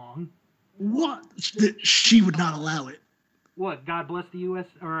this song. What? She would not allow it. What? God Bless the U.S.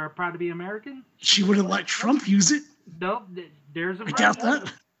 or Proud to be American? She wouldn't let Trump use it. Nope. There's a I doubt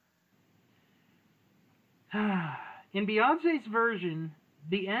that. In Beyonce's version,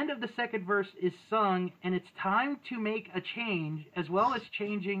 the end of the second verse is sung, and it's time to make a change, as well as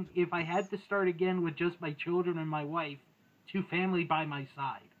changing if I had to start again with just my children and my wife, to family by my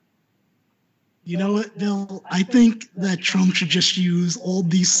side. You know what, Bill? I think that Trump should just use all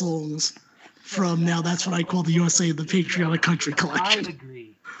these songs from Now That's What I Call the USA, the Patriotic Country collection. I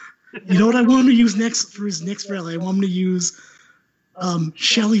agree. You know what I want him to use next for his next rally? I want him to use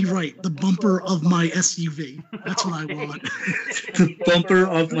Shelley Wright, The Bumper of My SUV. That's what I want. The Bumper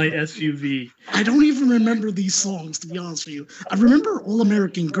of My SUV. I don't even remember these songs, to be honest with you. I remember All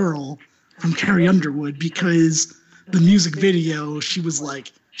American Girl from Carrie Underwood because the music video, she was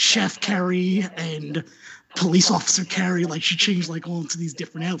like Chef Carrie and Police Officer Carrie. Like, she changed like all into these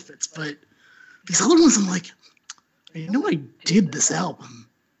different outfits. But these other ones, I'm like, I know I did this album.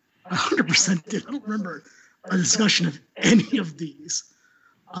 I 100% did. I don't remember a discussion of any of these.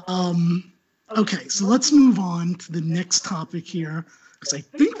 Okay, so let's move on to the next topic here, because I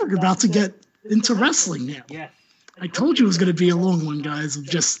think we're about to get into wrestling now. Yes. I told you it was going to be a long one, guys, of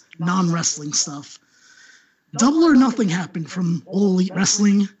just non-wrestling stuff. Double or Nothing happened from All Elite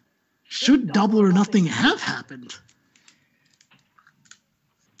Wrestling. Should Double or Nothing have happened?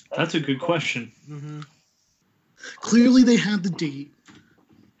 That's a good question. Mm-hmm. clearly they had the date,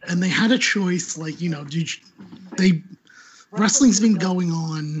 and they had a choice. Like, wrestling's been going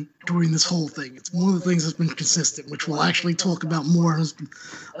on during this whole thing. It's one of the things that's been consistent, which we'll actually talk about more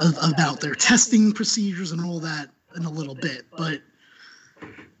about their testing procedures and all that in a little bit. But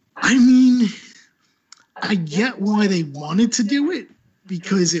I mean, I get why they wanted to do it,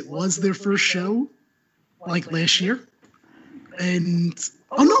 because it was their first show, like last year. And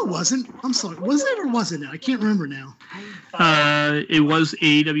oh no, it wasn't. I'm sorry. Was it or wasn't it? I can't remember now. It was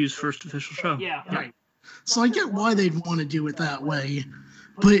AEW's first official show. Yeah. Right. So I get why they'd want to do it that way,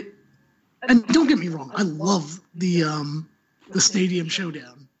 but, and don't get me wrong, I love the Stadium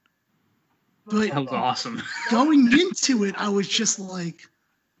Showdown. But That was awesome. going into it, I was just like,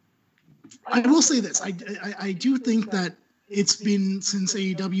 I will say this, I do think that it's been since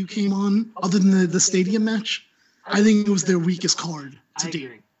AEW came on, other than the Stadium match, I think it was their weakest card to date.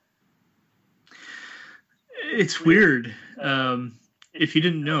 agree. It's weird. If you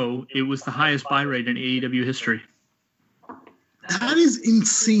didn't know, it was the highest buy rate in AEW history. That is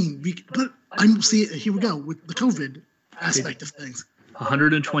insane. But here we go with the COVID aspect of things.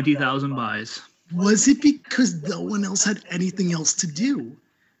 120,000 buys. Was it because no one else had anything else to do?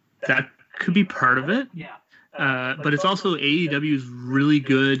 That could be part of it. Yeah. But it's also AEW is really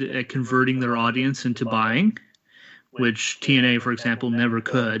good at converting their audience into buying, which TNA, for example, never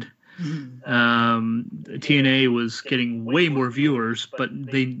could. TNA was getting way more viewers, but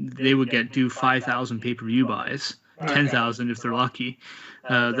they would do 5,000 pay-per-view buys, 10,000 if they're lucky.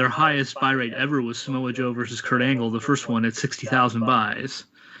 Their highest buy rate ever was Samoa Joe versus Kurt Angle, the first one at 60,000 buys.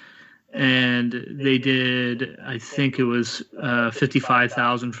 And they did, I think it was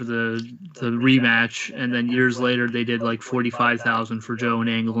 55,000 for the rematch, and then years later they did like 45,000 for Joe and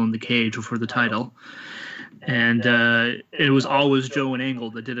Angle in the cage for the title. And it was always Joe and Angle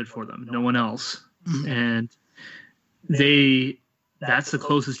that did it for them, no one else. And that's the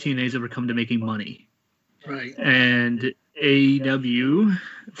closest TNA's ever come to making money. Right. And AEW,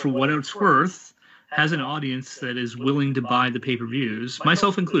 for what it's worth, has an audience that is willing to buy the pay-per-views,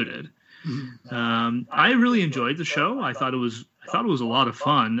 myself included. I really enjoyed the show. I thought it was a lot of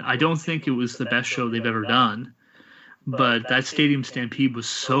fun. I don't think it was the best show they've ever done, but that Stadium Stampede was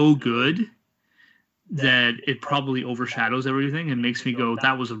so good that it probably overshadows everything and makes me go,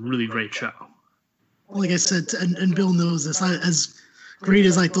 that was a really great show. Like I said, and Bill knows this, as great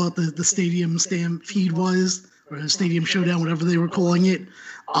as I thought the Stadium Stampede was, or the Stadium Showdown, whatever they were calling it,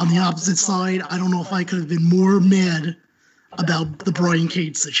 on the opposite side, I don't know if I could have been more mad about the Brian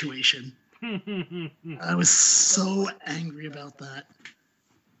Cage situation. I was so angry about that.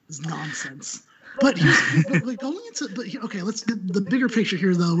 It's nonsense. But let's get the bigger picture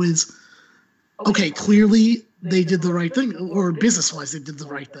here, though, is, okay, clearly they did the right thing, or business-wise they did the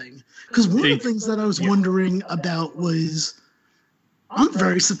right thing. Because one of the things that I was wondering about was, I'm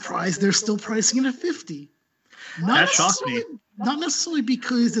very surprised they're still pricing it at $50. That shocked me. Not necessarily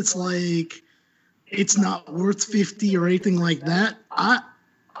because it's like it's not worth $50 or anything like that.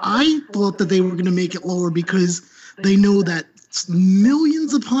 I thought that they were going to make it lower because they know that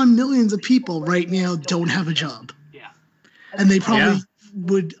millions upon millions of people right now don't have a job. Yeah. And they probably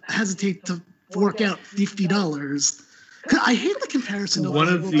would hesitate to fork out $50. I hate the comparison of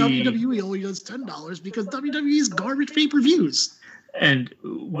WWE only does $10 because WWE is garbage pay-per-views. And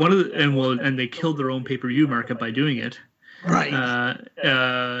and they killed their own pay-per-view market by doing it. Right.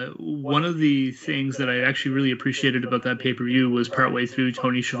 One of the things that I actually really appreciated about that pay-per-view was partway through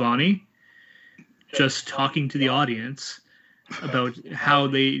Tony Schiavone just talking to the audience about how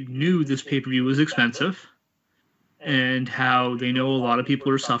they knew this pay-per-view was expensive and how they know a lot of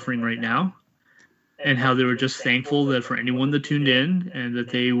people are suffering right now, and how they were just thankful that for anyone that tuned in, and that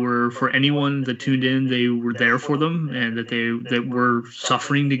they were there for them, and that we're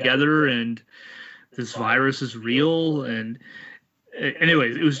suffering together, and this virus is real. And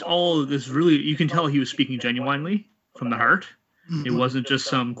anyways, it was all this really, you can tell he was speaking genuinely from the heart. It wasn't just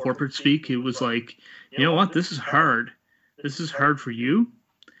some corporate speak. It was like, you know what, this is hard. This is hard for you.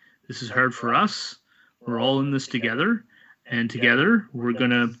 This is hard for us. We're all in this together, and together we're going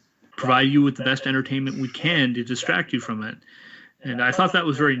to provide you with the best entertainment we can to distract you from it. And I thought that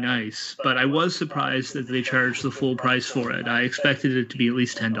was very nice, but I was surprised that they charged the full price for it. I expected it to be at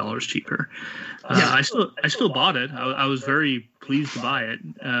least $10 cheaper. I still bought it. I was very pleased to buy it,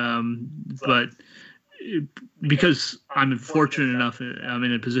 but because I'm fortunate enough, I'm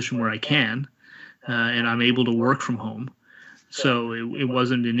in a position where I can, and I'm able to work from home, so it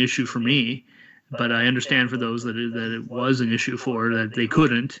wasn't an issue for me. But I understand for those that it was an issue for, that they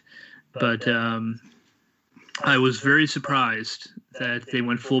couldn't. But I was very surprised that they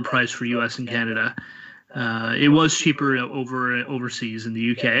went full price for U.S. and Canada. It was cheaper overseas in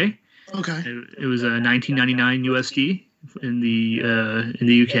the UK. Okay. It was $19.99 USD in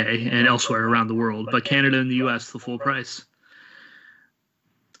the UK and elsewhere around the world, but Canada and the US the full price.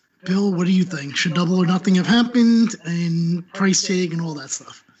 Bill, what do you think? Should Double or Nothing have happened, and price tag and all that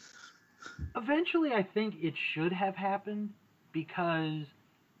stuff? Eventually, I think it should have happened, because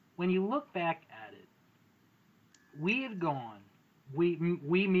when you look back at it, we had gone, we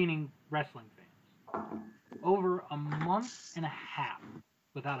meaning wrestling fans, over a month and a half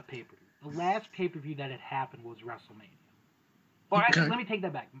without a pay-per-view. The last pay-per-view that had happened was WrestleMania. Or actually, let me take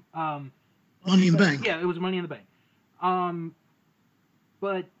that back. Money in the Bank. Yeah, it was Money in the Bank.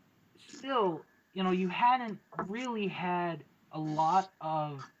 But still, you hadn't really had a lot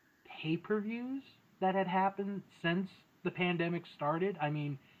of pay-per-views that had happened since the pandemic started. I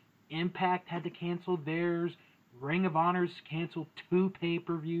mean, Impact had to cancel theirs. Ring of Honor's canceled 2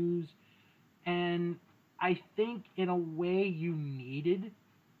 pay-per-views. And I think in a way you needed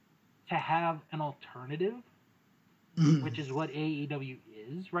to have an alternative, which is what AEW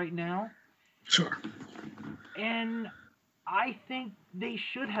is right now. Sure. And I think they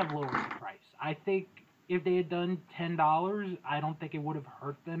should have lowered the price. I think if they had done $10, I don't think it would have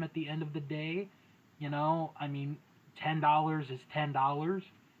hurt them at the end of the day. I mean, $10 is $10.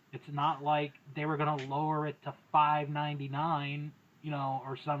 It's not like they were going to lower it to $5.99,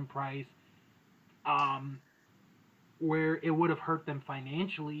 or some price, where it would have hurt them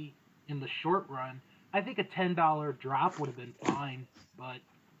financially in the short run. I think a $10 drop would have been fine, but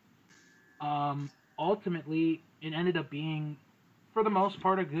ultimately it ended up being, for the most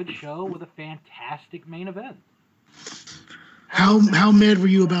part, a good show with a fantastic main event. How mad were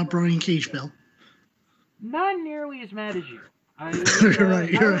you about Brian Cage, Bill? Not nearly as mad as you. I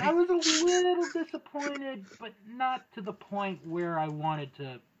was a little disappointed, but not to the point where I wanted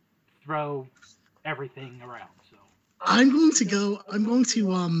to throw everything around. So I'm going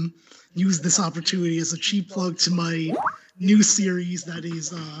to use this opportunity as a cheap plug to my new series that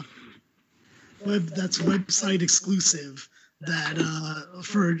is that's website exclusive, that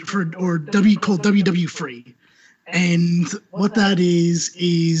called WW Free. And what that is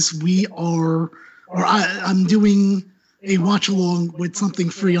I'm doing a watch along with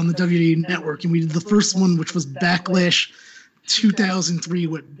something free on the WWE Network, and we did the first one, which was Backlash 2003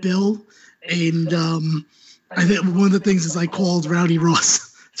 with Bill, and I think one of the things is I called Rowdy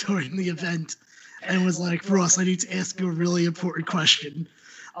Ross during the event and was like, Ross, I need to ask you a really important question.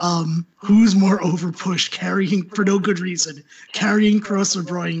 Who's more overpushed, carrying, for no good reason, carrying Cross or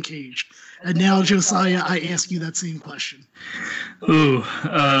Brian Cage? And now, Josiah, I ask you that same question. Ooh,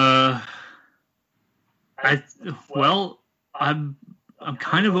 I'm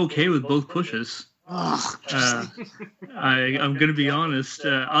kind of okay with both pushes. Oh, I'm going to be honest.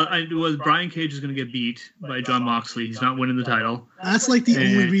 Brian Cage is going to get beat by Jon Moxley. He's not winning the title. That's like the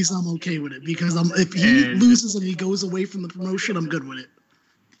only reason I'm okay with it, because if he loses and he goes away from the promotion, I'm good with it.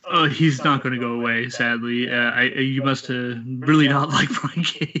 Oh, he's not going to go away, sadly. You must really not like Brian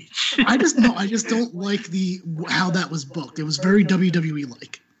Cage. I just don't like how that was booked. It was very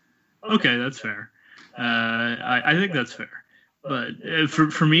WWE-like. Okay, that's fair. I think that's fair. But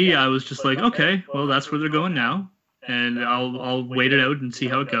for me, I was just like, okay, well, that's where they're going now, and I'll wait it out and see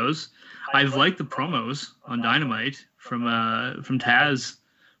how it goes. I've liked the promos on Dynamite from Taz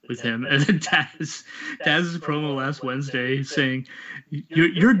with him, and then Taz's promo last Wednesday saying,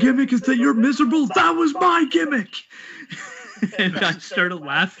 "Your gimmick is that you're miserable. That was my gimmick," and I started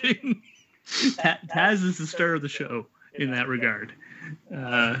laughing. Taz is the star of the show in that regard.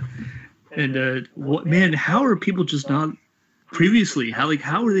 Man, how are people just not? Previously, how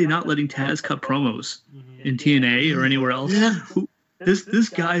are they not letting Taz cut promos in TNA or anywhere else? Yeah. This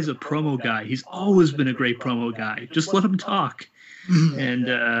guy's a promo guy. He's always been a great promo guy. Just let him talk.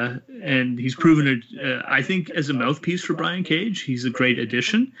 And he's proven it. I think as a mouthpiece for Brian Cage, he's a great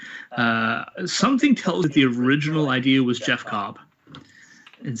addition. Something tells that the original idea was Jeff Cobb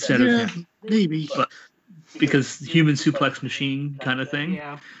instead of him. Maybe. But because human suplex machine kind of thing.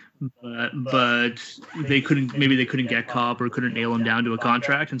 Yeah. But they couldn't get Cobb or couldn't nail him down to a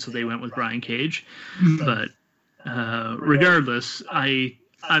contract, and so they went with Brian Cage. But regardless, I'm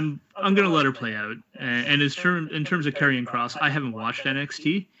gonna let her play out. And in terms of Karrion Kross, I haven't watched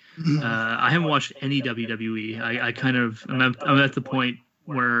NXT. I haven't watched any WWE. I'm at the point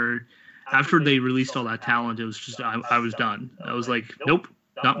where after they released all that talent, it was just I was done. I was like, nope,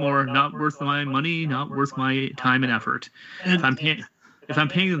 not more, not worth my money, not worth my time and effort. If I'm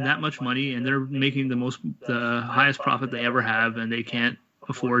paying them that much money and they're making the highest profit they ever have, and they can't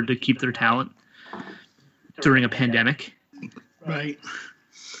afford to keep their talent during a pandemic, right?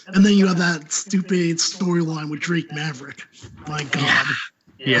 And then you have that stupid storyline with Drake Maverick. My God.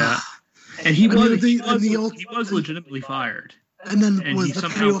 Yeah. And he was legitimately fired. And then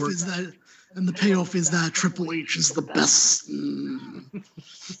the payoff is that Triple H is the best.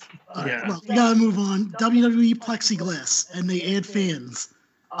 Yeah. Well, we gotta move on. WWE plexiglass, and they add fans.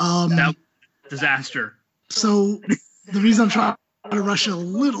 That disaster. So the reason I'm trying to rush it a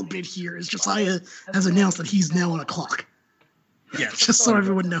little bit here is Josiah has announced that he's now on a clock. Yes. Just so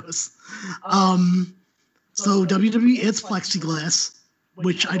everyone knows. So WWE adds plexiglass,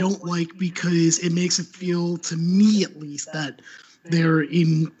 which I don't like because it makes it feel, to me at least, that they're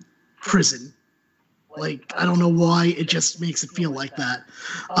in prison. Like, I don't know why, it just makes it feel like that.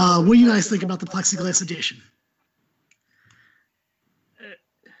 What do you guys think about the plexiglass edition?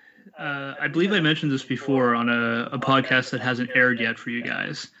 I believe I mentioned this before on a podcast that hasn't aired yet for you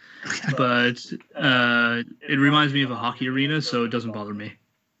guys. Okay. But it reminds me of a hockey arena, so it doesn't bother me.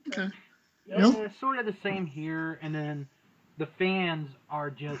 Okay. Yeah, sort of the same here, and then the fans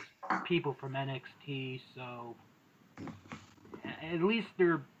are just people from NXT, so at least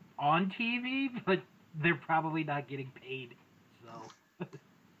they're on TV, but they're probably not getting paid. So.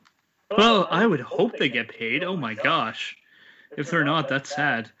 Well, I would hope they get paid. Oh my gosh. If they're not, that's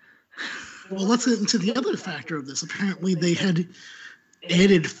sad. Well, let's get into the other factor of this. Apparently, they had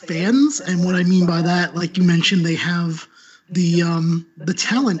added fans, and what I mean by that, like you mentioned, they have the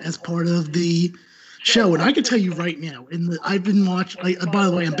talent as part of the show. And I can tell you right now, I've been watching. By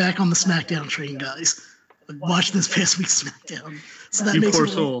the way, I'm back on the SmackDown train, guys. I watched this past week's SmackDown. So that you makes poor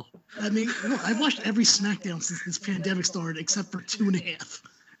soul. I've watched every SmackDown since this pandemic started, except for 2.5.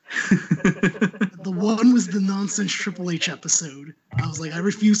 The one was the nonsense Triple H episode. I was like, I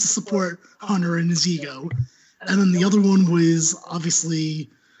refuse to support Hunter and his ego. And then the other one was obviously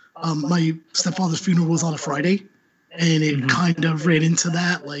my stepfather's funeral was on a Friday, and it kind of ran into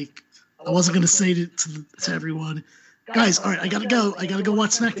that. Like, I wasn't going to say to everyone, guys, all right, I got to go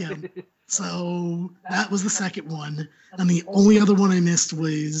watch SmackDown. So that was the second one. And the only other one I missed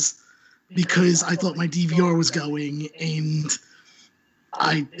was because I thought my DVR was going and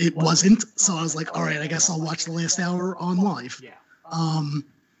it wasn't. So I was like, all right, I guess I'll watch the last hour on live. Yeah.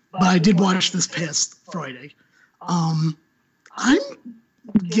 But I did watch this past Friday. I'm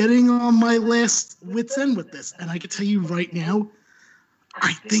getting on my last wit's end with this. And I can tell you right now,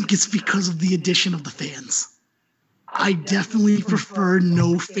 I think it's because of the addition of the fans. I definitely prefer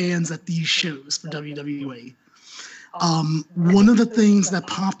no fans at these shows for WWE. One of the things that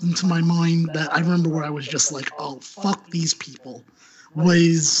popped into my mind that I remember where I was just like, oh, fuck these people,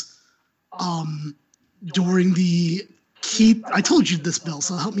 was during the I told you this, Bill,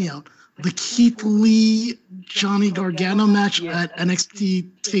 so help me out. The Keith Lee Johnny Gargano match at NXT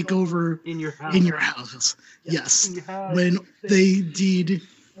TakeOver in your house. Yes. When they did,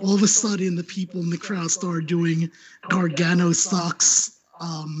 all of a sudden the people in the crowd started doing Gargano sucks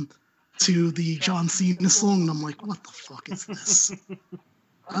to the John Cena song, and I'm like, what the fuck is this?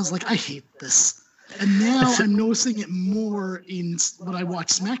 I was like, I hate this. And now I'm noticing it more in when I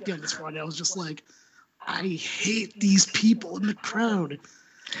watched SmackDown this Friday. I was just like, I hate these people in the crowd.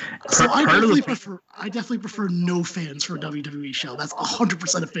 So I definitely prefer no fans for a WWE show. That's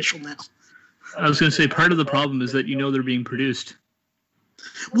 100% official now. I was going to say, part of the problem is that they're being produced.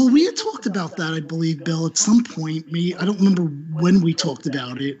 Well, we had talked about that, I believe, Bill, at some point. I don't remember when we talked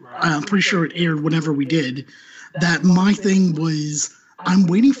about it. I'm pretty sure it aired whenever we did. That my thing was, I'm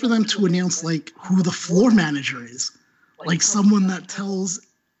waiting for them to announce, like, who the floor manager is. Like, someone that tells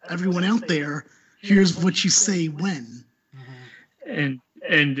everyone out there, here's what you say when.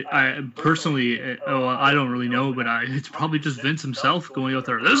 And I personally, I don't really know, but it's probably just Vince himself going out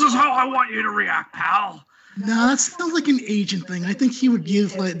there, this is how I want you to react, pal. No, that sounds like an agent thing. I think he would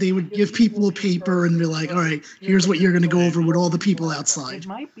they would give people a paper and be like, all right, here's what you're going to go over with all the people outside. It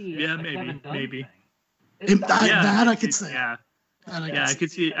might be. Yeah, maybe. That I could say. Yeah. I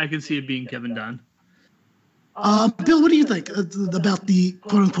could see it being Kevin Dunn. Bill, what do you think about the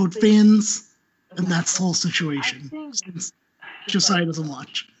quote unquote fans and that whole situation? I think, Josiah doesn't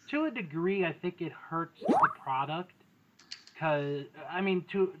watch. To a degree, I think it hurts the product, to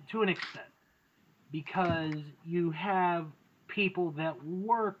an extent, because you have people that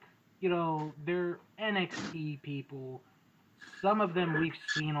work, they're NXT people. Some of them we've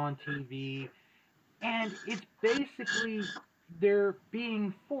seen on TV, and it's basically they're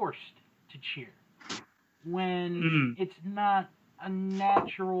being forced to cheer when it's not a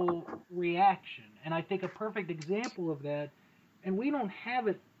natural reaction. And I think a perfect example of that, and we don't have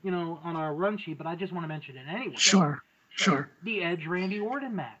it, on our run sheet, but I just want to mention it anyway. Sure. The Edge-Randy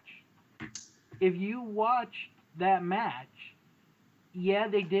Orton match. If you watch that match, yeah,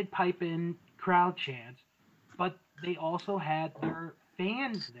 they did pipe in crowd chants, but they also had their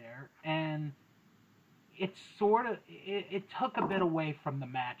fans there, and it took a bit away from the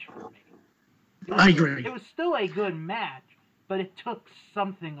match for me. I agree. It was still a good match, but it took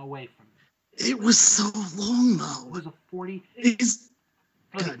something away from it. It was so long It though. was a 40. It's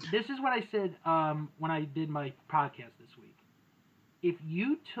Okay, good. this is what I said when I did my podcast this week. If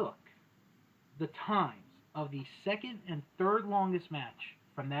you took the times of the second and third longest match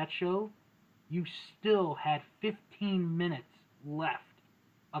from that show, you still had 15 minutes left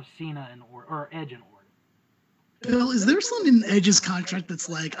of Cena and or Edge and Orton. Bill, is there something in Edge's contract that's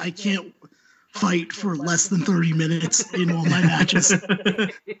like I can't fight for less than 30 minutes in all my matches?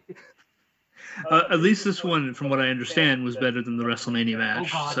 At least this one, from what I understand, was better than the WrestleMania match.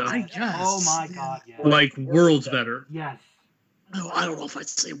 Oh God! So, I guess. Oh my God! Yes. like worlds better. Yes. No, I don't know if I'd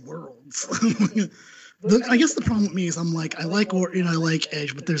say worlds. I guess the problem with me is I'm like, I like Orton, I like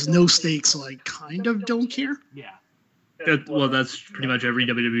Edge, but there's no stakes, so I kind of don't care. Yeah. Well, that's pretty much every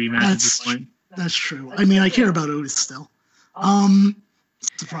WWE match at this point. That's true. I mean, I care about Otis still.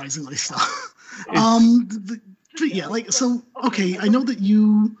 Surprisingly so. But yeah, like, so, okay, I know that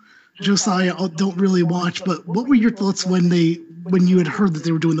you, Josiah, don't really watch, but what were your thoughts when you had heard that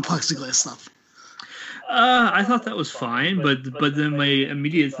they were doing the plexiglass stuff? I thought that was fine, but then my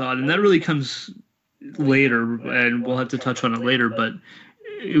immediate thought, and that really comes later, and we'll have to touch on it later, but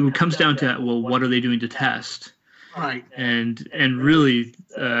it comes down to, well, what are they doing to test? Right. And really,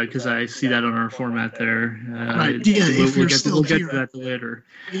 because I see that on our format there. Right. Yeah, if you're still we'll get here. to that later.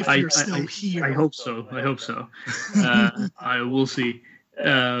 If you're still here. I hope so. I will see.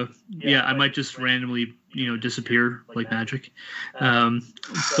 Yeah, I might just randomly, disappear like magic.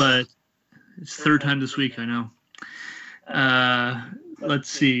 But it's third time this week, I know. Let's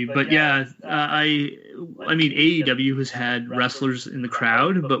see. But yeah, I mean, AEW has had wrestlers in the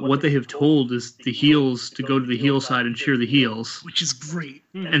crowd, but what they have told is the heels to go to the heel side and cheer the heels, Which is great.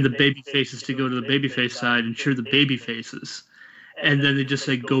 and the baby faces to go to the babyface side and cheer the baby faces. And then they just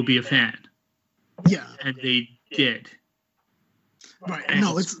say, go be a fan. Yeah. And they did. Right. And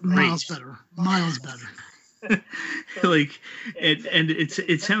No, it's miles great. better. Miles better. Like, and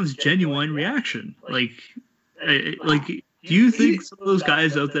it sounds genuine reaction. Like, do you think some of those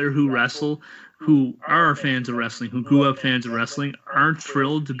guys out there who wrestle, who are fans of wrestling, who grew up fans of wrestling, aren't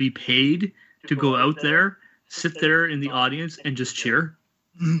thrilled to be paid to go out there, sit there in the audience, and just cheer?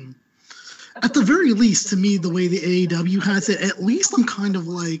 Mhm. At the very least, to me, the way the AEW has it, at least I'm kind of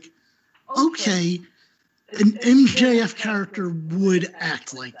like, okay, an MJF character would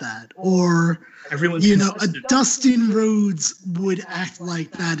act like that, or Everyone's a consistent. Dustin Rhodes would act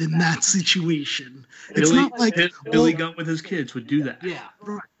like that in that situation. It's Billy, not like Billy Gunn with his kids would do that. Yeah.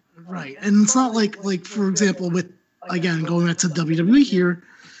 right, and it's not like for example, with again going back to WWE here,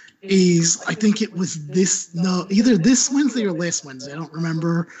 is I think it was either this Wednesday or last Wednesday, I don't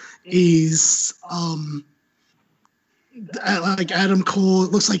remember, is like Adam Cole,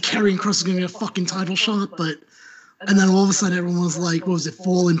 it looks like Karrion Kross is gonna be a fucking title shot, and then all of a sudden everyone was like, what was it,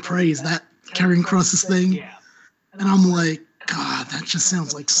 Fall and Pray, is that Karrion Kross's thing? Yeah. And I'm like, God, that just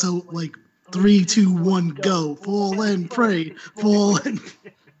sounds like so like 3, 2, 1, go, fall and pray, fall and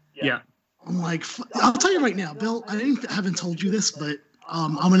Yeah. I'm like, I'll tell you right now, Bill, haven't told you this, but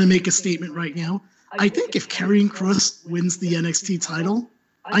I'm going to make a statement right now. I think if Karrion Kross wins the NXT title,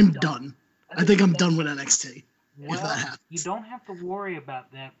 I'm done. I think I'm done with NXT. Well, that happens. you don't have to worry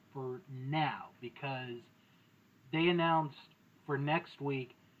about that for now because they announced for next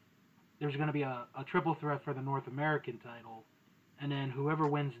week there's going to be a triple threat for the North American title, and then whoever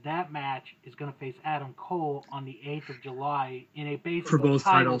wins that match is going to face Adam Cole on the 8th of July in a basically For both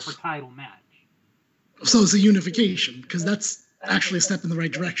titles. for title match. So it's a unification, because that's actually a step in the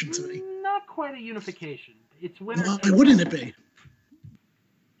right direction to me. Not quite a unification. It's winner. Why wouldn't it be?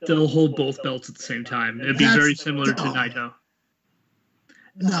 They'll hold both belts at the same time. It'd be very similar to Naito.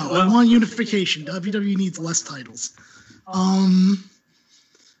 No, I want unification. WWE needs less titles.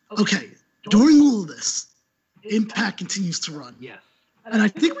 Okay, during all of this, Impact continues to run. Yes. And I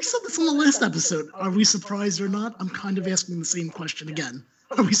think we said this on the last episode. Are we surprised or not? I'm kind of asking the same question again.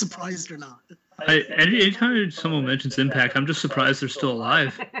 Are we surprised or not? Anytime someone mentions Impact, I'm just surprised they're still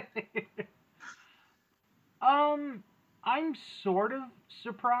alive. I'm sort of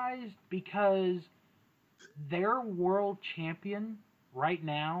surprised because their world champion right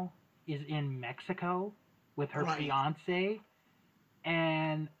now is in Mexico with her Right. fiance,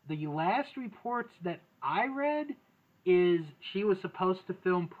 and the last reports that I read is she was supposed to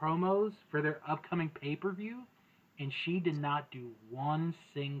film promos for their upcoming pay-per-view, and she did not do one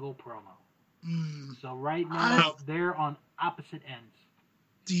single promo. So right now, they're on opposite ends.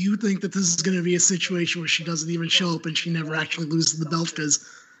 Do you think that this is going to be a situation where she doesn't even show up and she never actually loses the belt? Because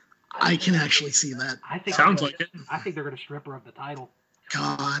I can actually see that. I think Sounds like it. I think they're going to strip her of the title.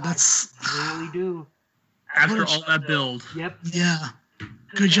 God, that's... I really do. After all that build. Yep. Yeah.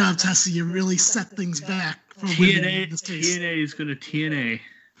 Good job, Tessa. You really set things back for women in this case. TNA is going to TNA.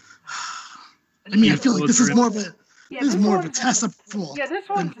 I mean, I feel like this is more of a... Yeah, this is more of a Tessa fault. Yeah, this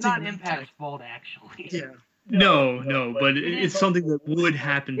one's not Impact's fault, actually. Yeah. No, but it's something that would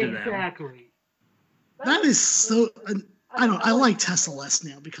happen to them. Exactly. That is so... I like Tessa less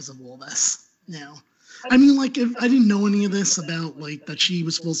now because of all this now. I mean, like, if I didn't know any of this about, like, that she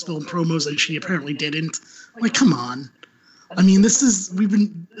was supposed to film promos and she apparently didn't. Like, come on. I mean,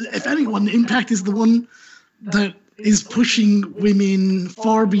 if anyone, Impact is the one that is pushing women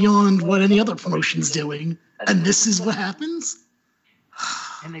far beyond what any other promotion's doing. And this is what happens?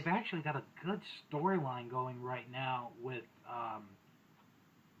 And they've actually got a good storyline going right now with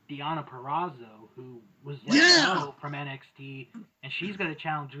Deonna Purrazzo, who was let go from NXT, and she's going to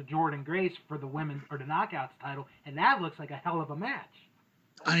challenge Jordynne Grace for the women or the Knockouts title, and that looks like a hell of a match.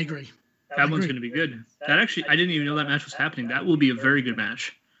 I agree. That one's going to be good. That actually, I didn't even know that match was happening. That will be a very good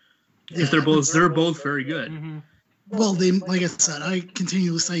match. Yeah. They're both very good. Mm-hmm. Well, like I said, I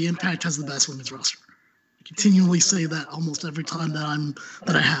continually say Impact has the best women's roster. I continually say that almost every time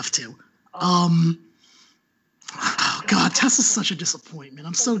that I have to. Oh God, Tessa's such a disappointment.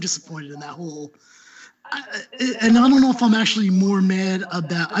 I'm so disappointed in that whole. And I don't know if I'm actually more mad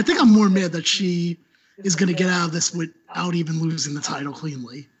about. I think I'm more mad that she is going to get out of this without even losing the title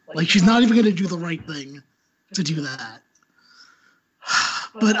cleanly. Like, she's not even going to do the right thing to do that.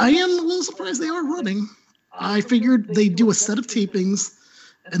 But I am a little surprised they are running. I figured they'd do a set of tapings,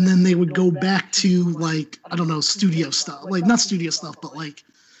 and then they would go back to, like, I don't know, studio stuff. Like, not studio stuff, but, like,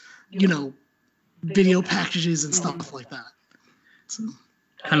 you know, video packages and stuff like that. So.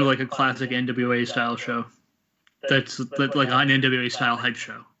 Kind of like a classic NWA style show. That's like an NWA style hype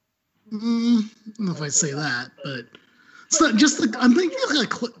show. I don't know if I'd say that, but it's not just like, I'm thinking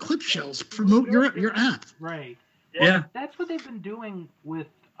like clip shows. Promote your app. Right. Yeah. That's what they've been doing with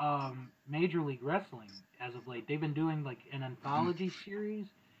Major League Wrestling as of late. They've been doing like an anthology series,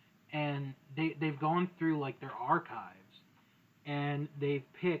 and they've gone through like their archives, and they've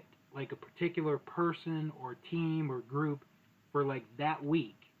picked like a particular person or team or group for like that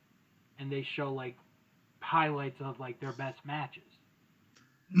week, and they show like highlights of like their best matches.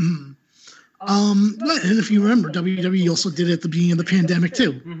 Mm-hmm. And if you remember, WWE also did it at the beginning of the pandemic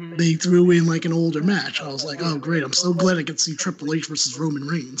too. Mm-hmm. They threw in like an older match. I was like, oh great, I'm so glad I could see Triple H versus Roman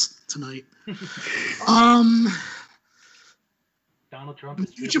Reigns tonight. Donald Trump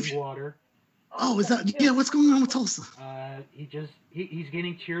is drinking water. Oh, is that? Yeah, what's going on with Tulsa? He's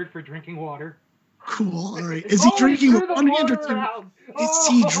getting cheered for drinking water. Cool. All right. Is he drinking with one hand or two? Is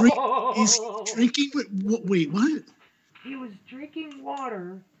he drinking with? Wait, what? He was drinking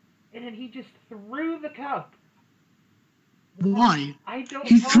water, and then he just threw the cup. Why? I don't.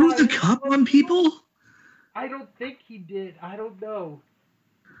 He threw the cup on people? I don't think he did. I don't know.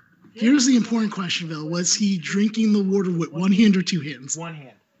 Here's the important question, though: was he drinking the water with one hand or two hands? One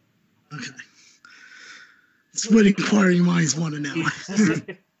hand. Okay. It's what inquiring minds want to know.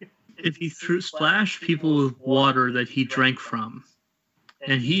 If he splashed people with water that he drank from,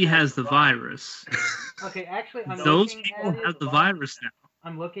 and he has the virus. Okay, actually, those people have the virus now.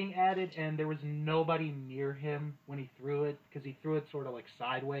 I'm looking at it, and there was nobody near him when he threw it, because he threw it sort of like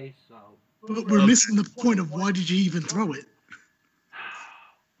sideways, so... But we're missing the point of why did you even throw it?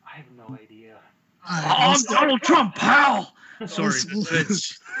 I have no idea. I'm Donald Trump, pal! Sorry.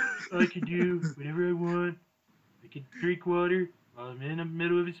 I can do whatever I want. I can drink water while I'm in the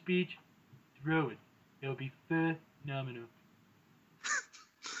middle of a speech. Throw it. It'll be phenomenal.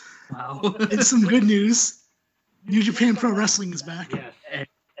 Wow. It's some good news. New Japan Pro Wrestling is back. Yes.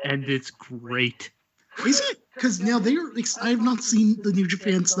 And it's great. Is it? Because now I have not seen the New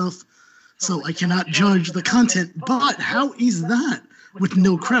Japan stuff, so I cannot judge the content. But how is that with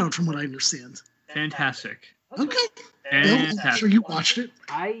no crowd, from what I understand? Fantastic. Okay. Fantastic. I'm sure you watched it.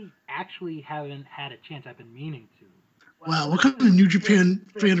 I actually haven't had a chance. I've been meaning to. Wow, what kind of New Japan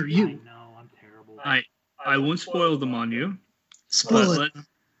fan are you? I know, I'm terrible. I won't spoil them on you. Spoil it.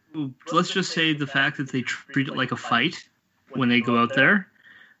 Let's just say the fact that they treat it like a fight when they go out there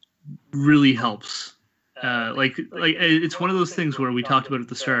really helps. Like it's one of those things where we talked about at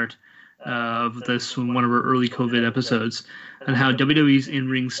the start of this in one of our early COVID episodes, and how WWE's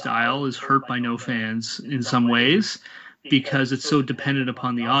in-ring style is hurt by no fans in some ways because it's so dependent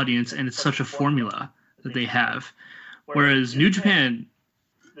upon the audience, and it's such a formula that they have. Whereas New Japan,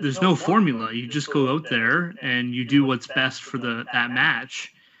 there's no formula. You just go out there and you do what's best for that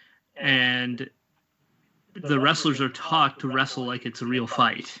match, and the wrestlers are taught to wrestle like it's a real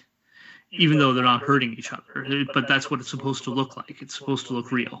fight, even though they're not hurting each other. But that's what it's supposed to look like. It's supposed to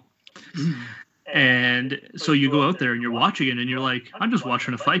look real. And so you go out there and you're watching it and you're like, I'm just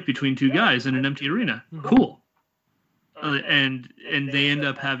watching a fight between two guys in an empty arena. Cool. And they end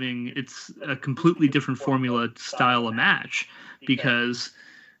up having, it's a completely different formula style of match, because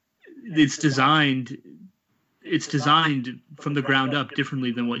it's designed from the ground up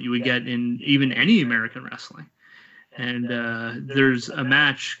differently than what you would get in even any American wrestling. And there's a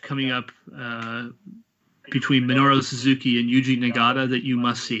match coming up between Minoru Suzuki and Yuji Nagata that you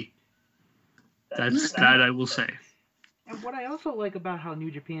must see. That I will say. And what I also like about how New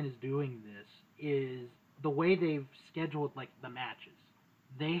Japan is doing this is the way they've scheduled like the matches.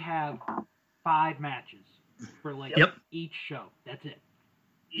 They have 5 matches for like each show. That's it.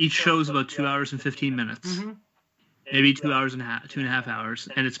 Each show is about 2 hours and 15 minutes. Mm-hmm. Maybe 2 hours and a half, 2.5 hours,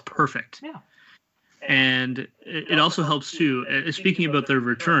 and it's perfect. Yeah. And it also helps too. Speaking about their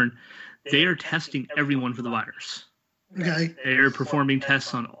return, they are testing everyone for the virus. Okay. They are performing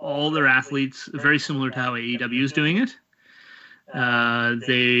tests on all their athletes, very similar to how AEW is doing it. When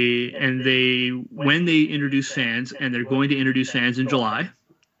they introduce fans, and they're going to introduce fans in July,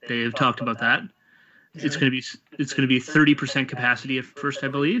 they have talked about that. It's going to be 30% capacity at first, I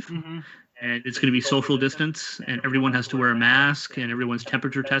believe. Mm-hmm. And it's going to be social distance, and everyone has to wear a mask, and everyone's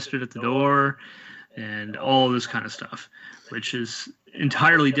temperature tested at the door, and all this kind of stuff, which is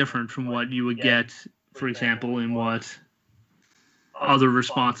entirely different from what you would get, for example, in what other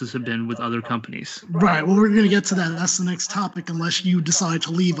responses have been with other companies. Right. Well, we're going to get to that. That's the next topic, unless you decide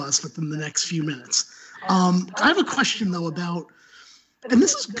to leave us within the next few minutes. I have a question, though, about, and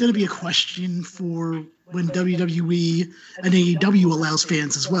this is going to be a question for when WWE and AEW allows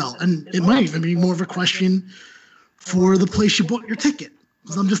fans as well. And it might even be more of a question for the place you bought your ticket.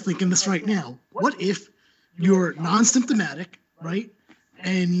 Because I'm just thinking this right now. What if you're non-symptomatic, right?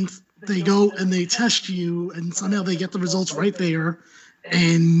 And they go and they test you, and somehow they get the results right there,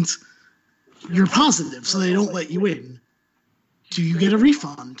 and you're positive, so they don't let you in. Do you get a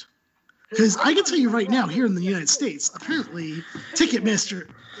refund? Because I can tell you right now, here in the United States, apparently Ticketmaster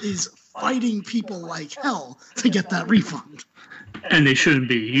is fighting people like hell to get that refund. And they shouldn't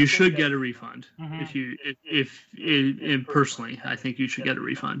be. You should get a refund. Mm-hmm. Personally, I think you should get a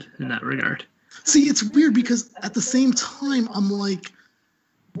refund in that regard. See, it's weird because at the same time, I'm like,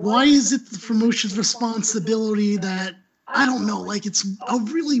 why is it the promotion's responsibility that, I don't know, like it's a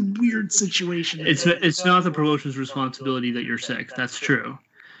really weird situation. It's not the promotion's responsibility that you're sick. That's true.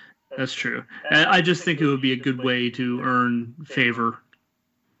 That's true. I just think it would be a good way to earn favor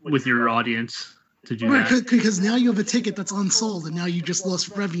with your audience to do that. Because now you have a ticket that's unsold, and now you just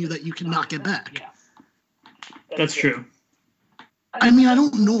lost revenue that you cannot get back. Yeah. That's true. I mean, I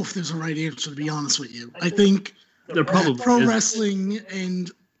don't know if there's a right answer, to be honest with you. I think there probably pro wrestling and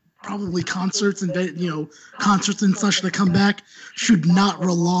probably concerts and concerts and such that come back should not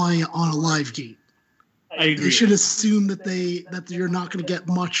rely on a live gate. I agree. They should assume that you're not going to get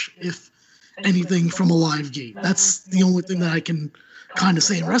much, if anything, from a live gate. That's the only thing that I can kind of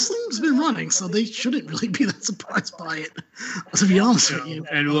say. Wrestling's been running, so they shouldn't really be that surprised by it, to be honest with you.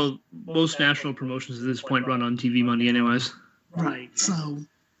 And well, most national promotions at this point run on TV money anyways. Right. So,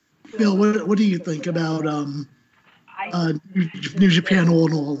 Bill, what do you think about New Japan all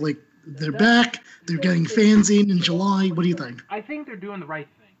in all? Like, they're back, they're getting fans in July. What do you think? I think they're doing the right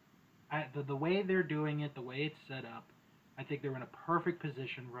thing. The way they're doing it, the way it's set up, I think they're in a perfect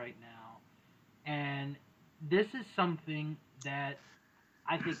position right now. And this is something that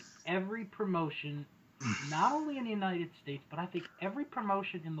I think every promotion, not only in the United States, but I think every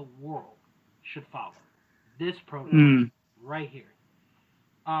promotion in the world should follow this program right here.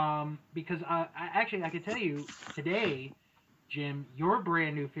 Because I can tell you today, Jim, your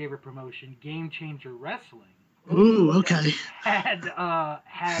brand new favorite promotion, Game Changer Wrestling, ooh, okay, had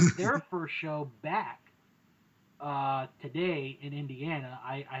their first show back today in Indiana.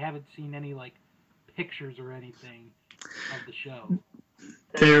 I haven't seen any like pictures or anything of the show.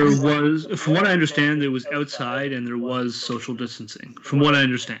 There was, from what I understand, there was outside and there was social distancing. From what I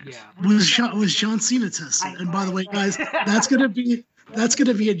understand, was John Cena tested? And by the way, guys, that's gonna be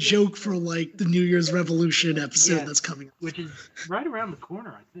a joke for like the New Year's Revolution episode that's coming up, which is right around the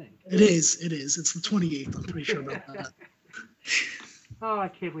corner, I think. It is. It's the 28th. I'm pretty sure about that. Oh, I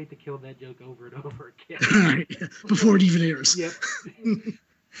can't wait to kill that joke over and over again. Right, before it even airs. Yep.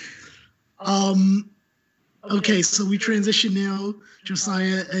 Okay, so we transition now.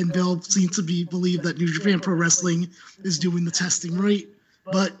 Josiah and Bill seem to believe that New Japan Pro Wrestling is doing the testing right.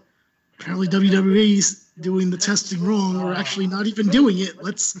 but apparently WWE's doing the testing wrong, or actually not even doing it.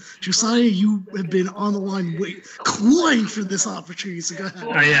 Josiah, you have been on the line clawing for this opportunity, so go ahead.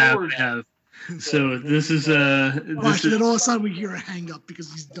 I have. So this is then all of a sudden we hear a hang up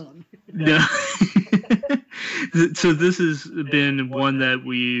because he's done. No. So this has been one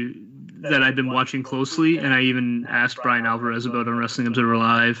that I've been watching closely, and I even asked Brian Alvarez about on Wrestling Observer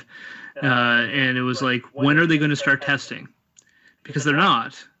Live, and it was like, when are they going to start testing? Because they're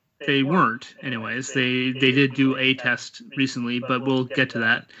not. They weren't, anyways. They did do a test recently, but we'll get to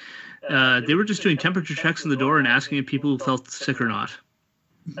that. They were just doing temperature checks in the door and asking if people felt sick or not.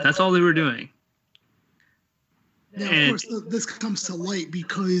 That's all they were doing. Now, of course, this comes to light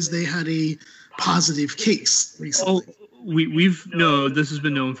because they had a positive case recently. Oh, this has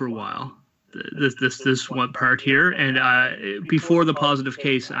been known for a while. This one part here, and before the positive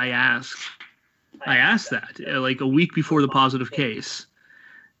case, I asked that like a week before the positive case,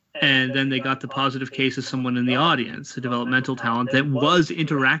 and then they got the positive case of someone in the audience, a developmental talent that was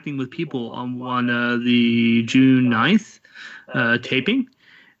interacting with people on the June 9th taping,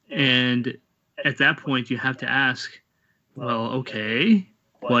 and at that point you have to ask, well, okay,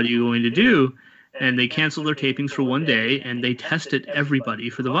 what are you going to do? And they canceled their tapings for one day, and they tested everybody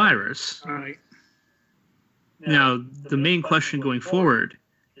for the virus. All right. Now, the main question going forward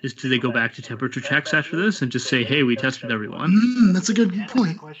is, do they go back to temperature checks after this and just say, hey, we tested everyone? That's a good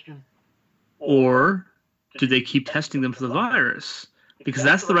point. Or do they keep testing them for the virus? Because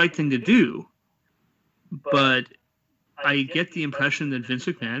that's the right thing to do. But I get the impression that Vince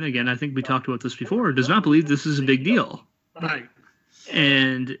McMahon, again, I think we talked about this before, does not believe this is a big deal. Right.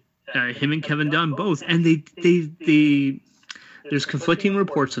 And him and Kevin Dunn both, and there's conflicting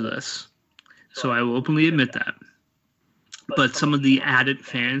reports of this, so I will openly admit that. But some of the added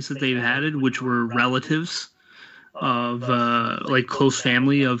fans that they've added, which were relatives of like close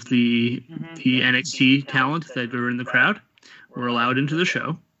family of the NXT talent that were in the crowd, were allowed into the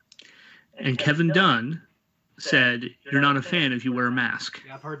show. And Kevin Dunn said, "You're not a fan if you wear a mask."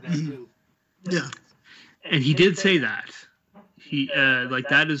 Yeah, I've heard that too. Yeah. And he did say that. He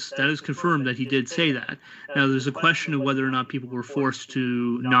that is confirmed that he did say that. Now there's a question of whether or not people were forced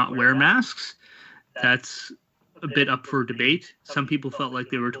to not wear masks. That's a bit up for debate. Some people felt like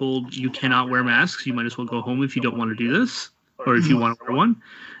they were told, you cannot wear masks, you might as well go home if you don't want to do this, or if you want to wear one.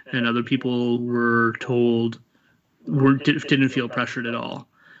 And other people were told, didn't feel pressured at all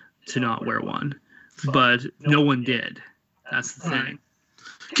to not wear one. But no one did. That's the thing.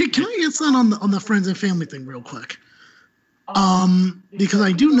 Can I get that on the friends and family thing real quick? Because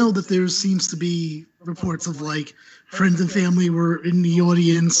I do know that there seems to be reports of like friends and family were in the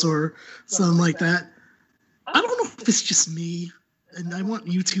audience or something like that. I don't know if it's just me, and I want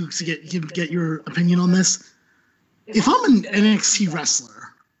you two to get your opinion on this. If I'm an NXT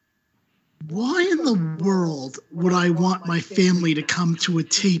wrestler, why in the world would I want my family to come to a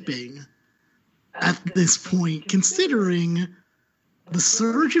taping at this point, considering the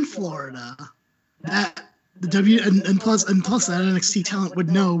surge in Florida, that the and plus that NXT talent would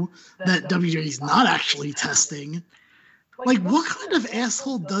know that WWE is not actually testing? Like, what kind of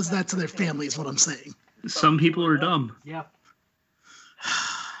asshole does that to their family is what I'm saying. Some people are dumb. Yeah.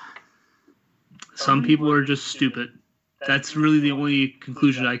 Some people are just stupid. That's really the only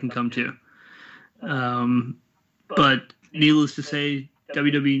conclusion I can come to. But needless to say,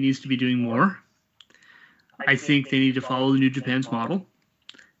 WWE needs to be doing more. I think they need to follow New Japan's model.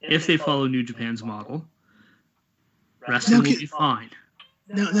 If they follow New Japan's model, wrestling will be fine.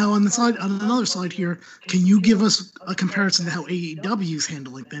 Now on another side here, can you give us a comparison to how AEW is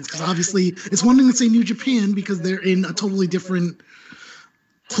handling things? Because obviously it's one thing to say New Japan because they're in a totally different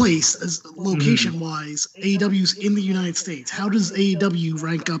place as location-wise. AEW's in the United States. How does AEW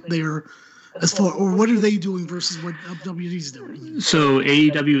rank up there as far, or what are they doing versus what WWE is doing? So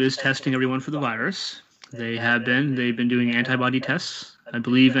AEW is testing everyone for the virus. They have been. They've been doing antibody tests, I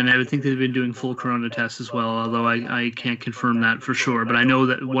believe, and I think they've been doing full corona tests as well, although I can't confirm that for sure. But I know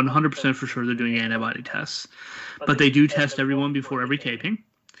that 100% for sure they're doing antibody tests. But they do test everyone before every taping.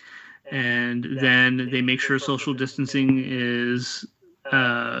 And then they make sure social distancing is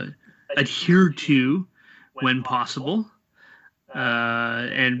adhered to when possible.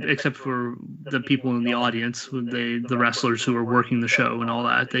 And except for the people in the audience, the wrestlers who are working the show and all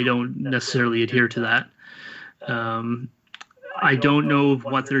that, they don't necessarily adhere to that. I don't know if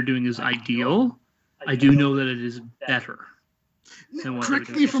what they're doing is ideal. I do know that it is better than what Correct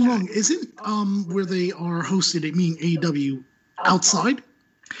me if I'm wrong. Isn't where they are hosted, it mean AEW outside?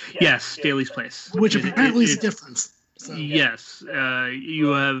 Yes, Daly's Place. Which apparently is a difference. So. Yes, you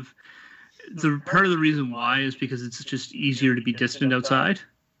have the part of the reason why is because it's just easier to be distant outside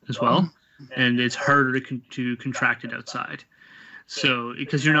as well, and it's harder to contract it outside. So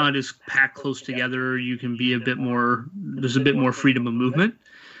because you're not as packed close together, you can be a bit more. There's a bit more freedom of movement.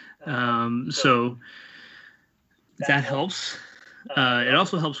 So that helps. It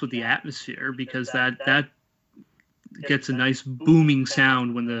also helps with the atmosphere because that gets a nice booming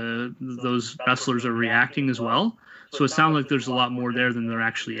sound when those wrestlers are reacting as well. So it sounds like there's a lot more there than there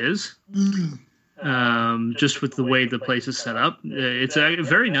actually is. Just with the way the place is set up, it's a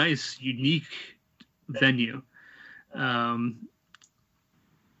very nice, unique venue.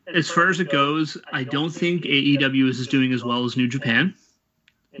 As far as it goes, I don't think AEW is doing as well as New Japan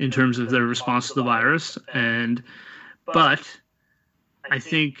in terms of their response to the virus, but I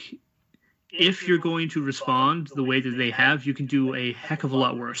think if you're going to respond the way that they have, you can do a heck of a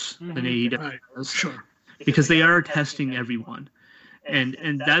lot worse than AEW does. Sure. Because they are testing everyone.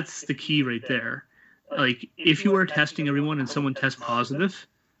 And that's the key right there. Like, if you are testing everyone and someone tests positive,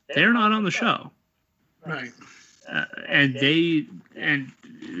 they're not on the show. Right. And they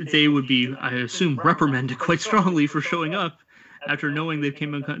would be, I assume, reprimanded quite strongly for showing up after knowing they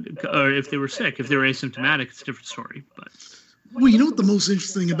came in, or if they were sick. If they were asymptomatic, it's a different story. But well, you know what the most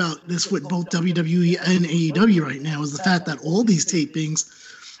interesting about this with both WWE and AEW right now is the fact that all these tapings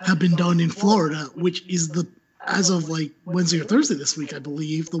have been done in Florida, which is as of like Wednesday or Thursday this week, I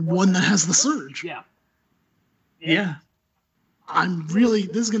believe, the one that has the surge. Yeah. Yeah.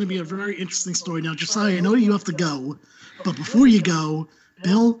 This is going to be a very interesting story. Now, Josiah, I know you have to go, but before you go,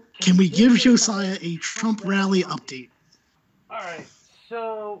 Bill, can we give Josiah a Trump rally update? All right.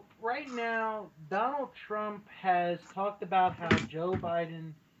 So right now, Donald Trump has talked about how Joe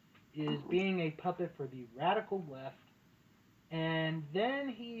Biden is being a puppet for the radical left. And then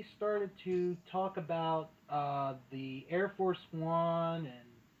he started to talk about the Air Force One and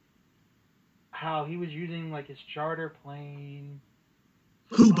how he was using like his charter plane.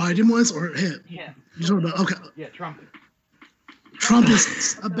 Who, Biden was or him? Yeah. You're talking about, okay. Yeah, Trump. Trump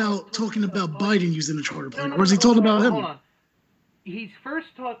is talking about Biden using the charter plane. Or is he talking about him? Hold on. He's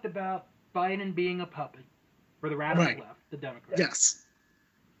first talked about Biden being a puppet for the radical left, the Democrats. Yes.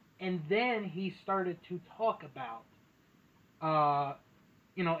 And then he started to talk about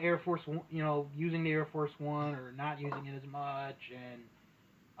Air Force One, using the Air Force One or not using it as much, and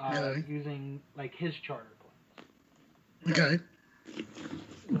using like his charter planes. Okay.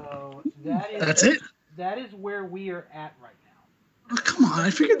 So that's it. That is where we are at right now. Oh, come on, I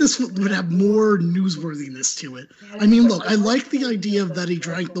figured this would have more newsworthiness to it. I mean, look, I like the idea of that he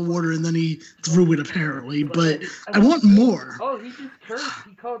drank the water and then he threw it apparently, but I want more. Oh, he just cursed.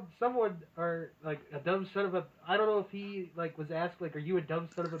 He called someone or like a dumb son of a. I don't know if he like was asked like, "Are you a dumb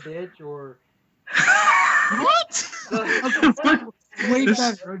son of a bitch?" or. What? Wait,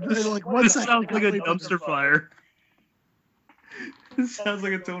 like 1 second. Sounds like a dumpster fire. It sounds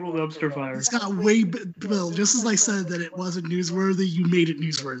like a total dumpster fire. It's got Bill, just as I said that it wasn't newsworthy, you made it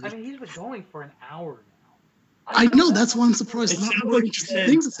newsworthy. I mean, he's been going for an hour now. I know, that's why I'm surprised. It's not more interesting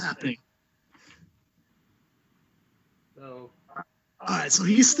things that's happening. So. Alright, so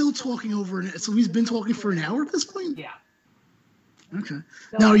he's still talking so he's been talking for an hour at this point? Yeah. Okay.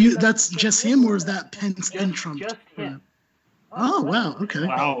 Now, that's just him, or is that Pence and Trump? Just him. Oh, wow, okay.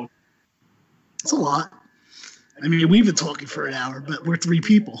 Wow. It's a lot. I mean, we've been talking for an hour, but we're 3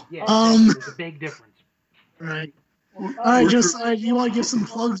 people. Yeah, there's a big difference. Right. All right, Josiah, you want to give some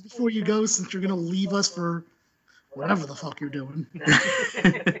plugs before you go, since you're going to leave us for whatever the fuck you're doing?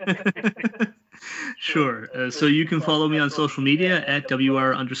 Sure. So you can follow me on social media at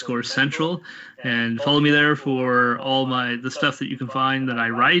WR_Central, and follow me there for all the stuff that you can find that I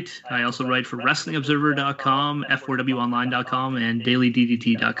write. I also write for WrestlingObserver.com, F4WOnline.com, and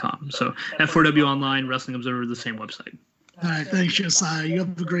DailyDDT.com. So F4W Online, Wrestling Observer, the same website. All right, thanks, Josiah. You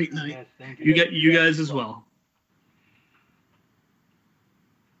have a great night. Yes, thank you. You guys as well.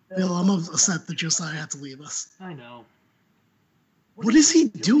 Bill, I'm upset that Josiah had to leave us. I know. What is he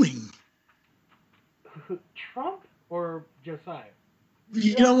doing? Trump or Josiah?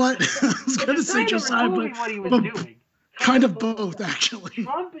 You know what? I was going to say Josiah, but what he was doing. Kind of both, actually.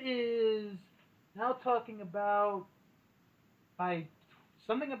 Trump is now talking about by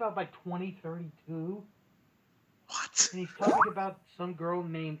 2032. What? And he's talking about some girl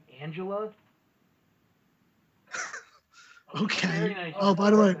named Angela. Okay. Very nice. Oh, by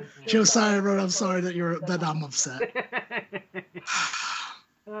the way, Josiah wrote, "I'm sorry that I'm upset."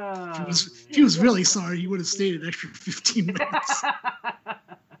 If he was really sorry, he would have stayed an extra 15 minutes. I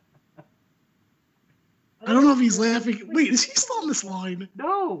don't know if he's laughing. Wait, is he still on this line?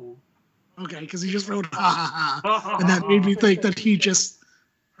 No. Okay, because he just wrote "ha ha ha," and that made me think that he just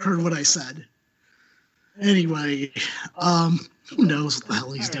heard what I said. Anyway, who knows what the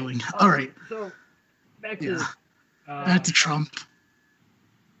hell he's doing? All right. So back to back to Trump.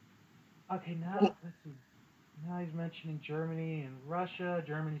 Okay, now let's see. Now he's mentioning Germany and Russia.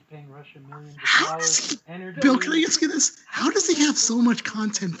 Germany's paying Russia millions of dollars for energy. Bill, can I ask you this? How does he have so much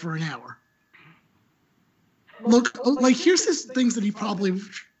content for an hour? Look, like, here's his things that he probably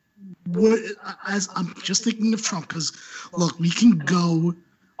would, as I'm just thinking of Trump, because, look, we can go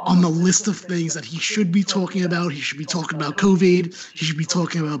on the list of things that he should be talking about. He should be talking about COVID. He should be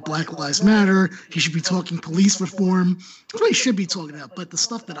talking about Black Lives Matter. He should be talking police reform. That's what he should be talking about. But the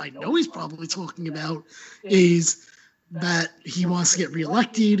stuff that I know he's probably talking about is that he wants to get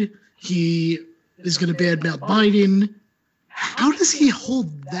reelected. He is going to badmouth Biden. How does he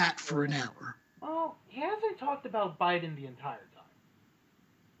hold that for an hour? Well, he hasn't talked about Biden the entire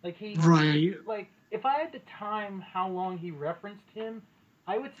time. Right. Like, if I had to time how long he referenced him,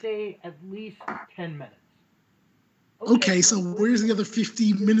 I would say at least 10 minutes. Okay, so where's the other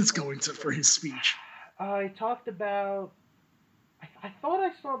 15 minutes going to for his speech? I talked about. I thought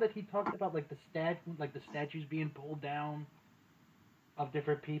I saw that he talked about the statues being pulled down of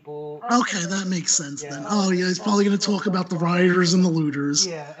different people. Okay, that makes sense then. Oh yeah, he's probably going to talk about the rioters and the looters.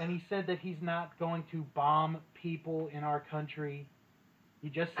 Yeah, and he said that he's not going to bomb people in our country. He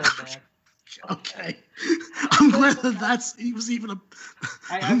just said that. Okay, I'm glad that that's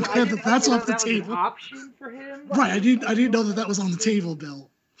I'm glad that that's off the table. Was an option for him. Right, I didn't know that was on the table, Bill.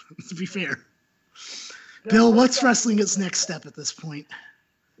 To be fair, Bill, what's wrestling its next step at this point?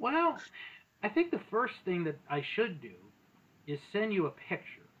 Well, I think the first thing that I should do is send you a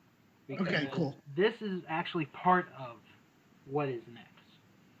picture. Okay, cool. This is actually part of what is next.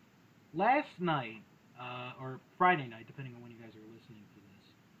 Last night, or Friday night, depending on when you guys are listening to this,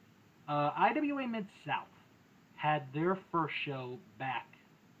 IWA Mid-South had their first show back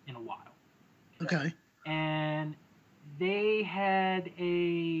in a while. Okay. And they had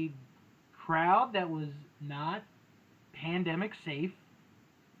a crowd that was not pandemic safe.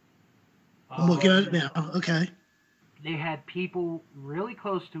 I'm looking at it now. Okay. They had people really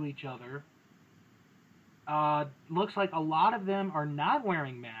close to each other. Looks like a lot of them are not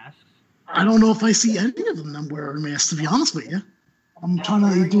wearing masks. I don't know if I see any of them wearing masks, to be honest with you. I'm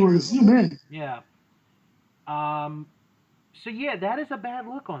trying to do a zoom in. Yeah. So yeah, that is a bad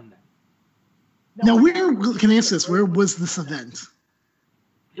look on them. Now, where can I ask this? Where was this event?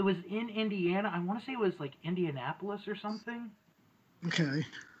 It was in Indiana. I want to say it was like Indianapolis or something. Okay.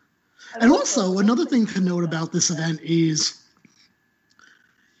 And also, another thing to note about this event is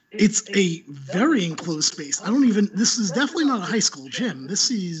it's a very enclosed space. This is definitely not a high school gym.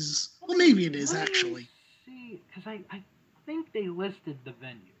 This is, well, maybe it is actually. See, because I think they listed the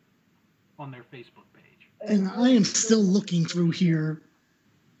venue on their Facebook page. And I am still looking through here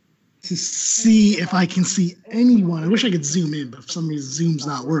to see if I can see anyone. I wish I could zoom in, but for some reason Zoom's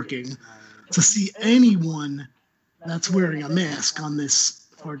not working. To see anyone that's wearing a mask on this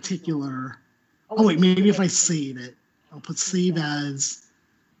particular. Oh wait, maybe if I save it, I'll put save as.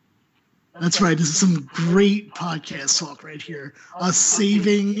 That's right. This is some great podcast talk right here. Us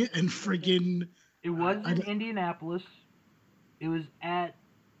saving and friggin'. It was in Indianapolis. It was at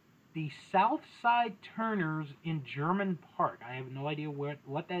the Southside Turners in German Park. I have no idea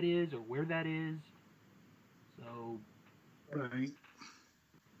what that is or where that is. So. Right.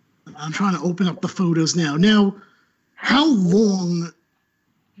 I'm trying to open up the photos now. Now, how long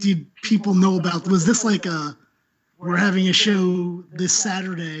did people know about? Was this like we're having a show this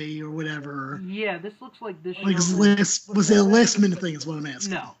Saturday or whatever? Yeah, this looks like this. Like was it a last minute thing? Is what I'm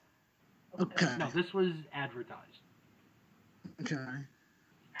asking. No. Okay. No, this was advertised. Okay.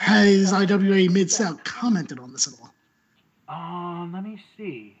 Has IWA Mid-South commented on this at all? Let me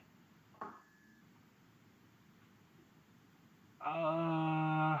see.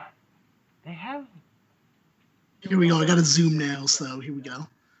 They have. Here we go. I got to zoom now, so here we go.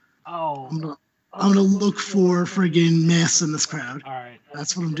 Oh. I'm gonna look for friggin' masks in this crowd. All right.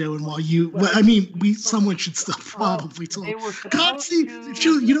 That's what I'm doing while you. Well, someone should still probably talk. God, see,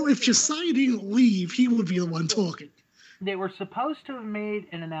 if Josiah didn't leave, he would be the one talking. They were supposed to have made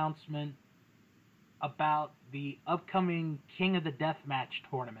an announcement about the upcoming King of the Deathmatch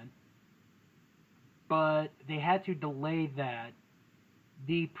tournament, but they had to delay that.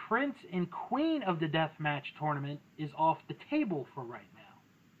 The Prince and Queen of the Deathmatch tournament is off the table for right now.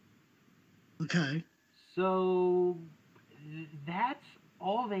 Okay. So that's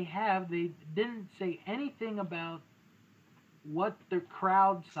all they have. They didn't say anything about what the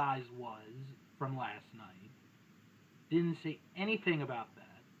crowd size was from last night. Didn't say anything about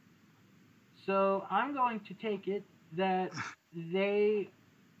that. So I'm going to take it that they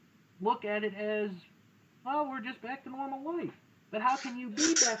look at it as, oh, we're just back to normal life. But how can you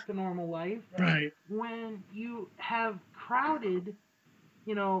be back to normal life Right. when you have crowded,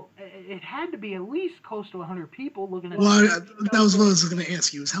 it had to be at least close to 100 people looking at Well, that was what I was going to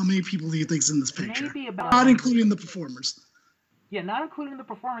ask you, is how many people do you think's in this picture? Maybe about Not including the performers. Yeah, not including the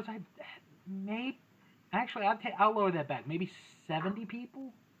performers. Actually, I'll lower that back. Maybe 70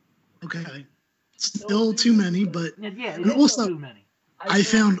 people. Okay. Still too many, but Yeah, and also, too many. I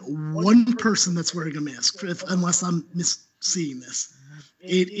found one person that's wearing a mask, unless I'm misseeing this.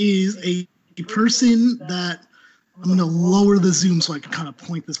 It is a person that I'm going to lower the zoom so I can kind of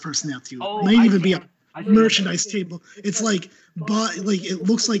point this person out to you. Oh, It might even be a I merchandise table. It's but it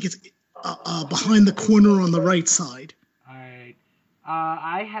looks like it's behind the corner on the right side. All right.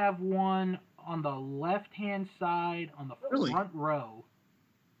 I have one on the left-hand side on the front row.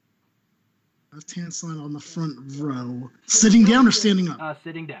 Left-hand side on the front row. Sitting down or standing up?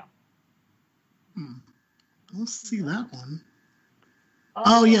 Sitting down. I don't see that one.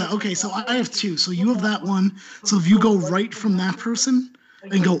 Oh, yeah. Okay, so I have two. So you have that one. So if you go right from that person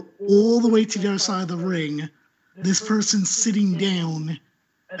and go all the way to the other side of the ring, this person's sitting down,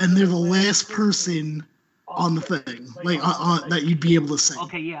 and they're the last person on the thing, that you'd be able to see.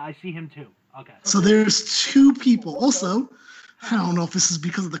 Okay, yeah, I see him too. Okay. So there's two people. Also, I don't know if this is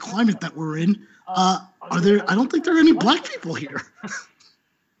because of the climate that we're in. I don't think there are any black people here.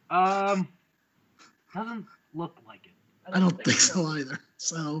 Doesn't look like it. I don't think so either.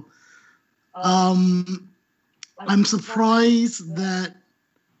 So, I'm surprised that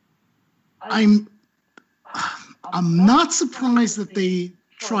I'm not surprised that they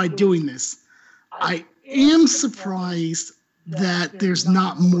tried doing this. I am surprised that there's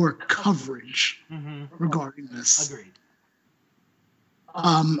not more coverage regarding this. Agreed.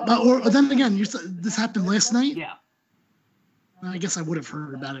 Or then again, this happened last night? Yeah. I guess I would have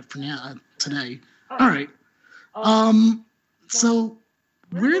heard about it today. All right. So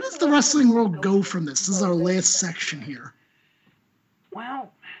where does the wrestling world go from this? This is our last section here.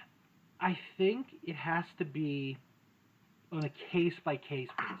 Well, I think it has to be on a case-by-case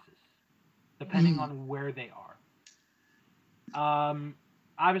basis, depending on where they are.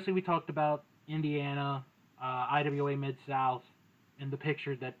 Obviously, we talked about Indiana, IWA Mid-South, in the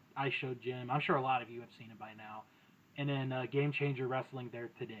picture that I showed Jim. I'm sure a lot of you have seen it by now. And then Game Changer Wrestling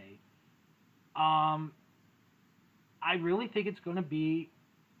there today. I really think it's going to be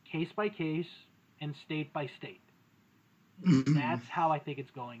case by case and state by state. That's how I think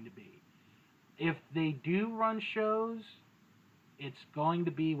it's going to be. If they do run shows, it's going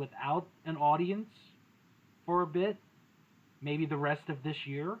to be without an audience for a bit, maybe the rest of this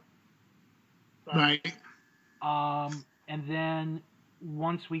year. Right. And then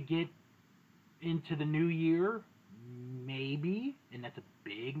once we get into the new year, maybe, and that's a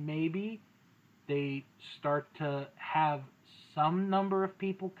big maybe, they start to have some number of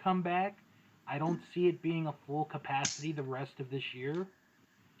people come back. I don't see it being a full capacity the rest of this year.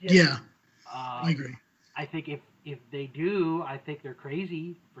 Yeah, I agree. I think if they do, I think they're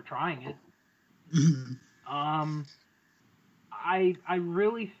crazy for trying it. I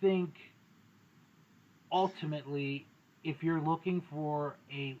really think ultimately, if you're looking for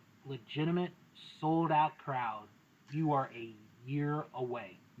a legitimate sold out crowd, you are a year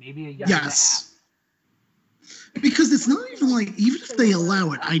away, maybe a year and a half. Because it's not even even if they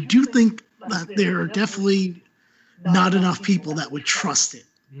allow it, I do think that there are definitely not enough people that would trust it.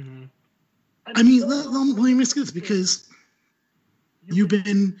 I mean, let me ask this, because you've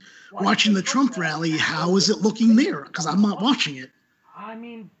been watching the Trump rally. How is it looking there? Because I'm not watching it. I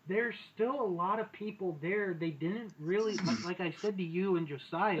mean, there's still a lot of people there. They didn't really, like I said to you and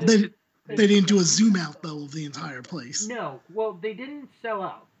Josiah. They didn't do a zoom out, though, of the entire place. No. Well, they didn't sell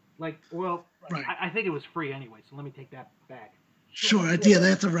out. Right. I think it was free anyway, so let me take that back. Sure. Yeah, they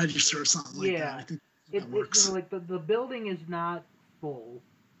have to register or something like that. I think that works. The building is not full.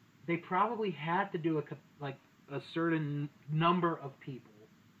 They probably had to do a certain number of people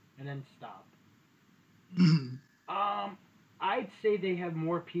and then stop. I'd say they have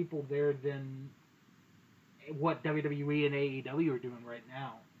more people there than what WWE and AEW are doing right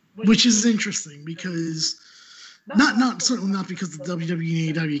now. Which is interesting, because certainly not because the WWE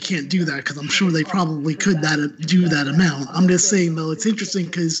and AEW can't do that, because I'm sure they probably could do that amount. I'm just saying, though, it's interesting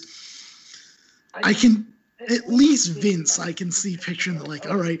because I can, at least Vince, I can see picturing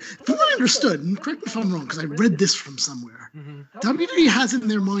all right, from what I understood, and correct me if I'm wrong, because I read this from somewhere, WWE has in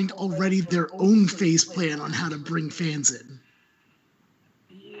their mind already their own phase plan on how to bring fans in.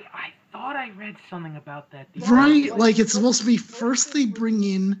 I thought I read something about that. Right? It's supposed to be first they bring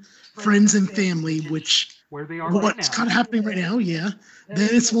in friends and family, which where they are right what's now. kind of happening right now, yeah. Then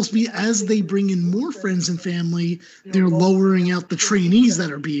it's supposed to be as they bring in more friends and family, they're lowering out the trainees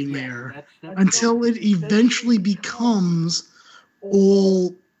that are being there until it eventually becomes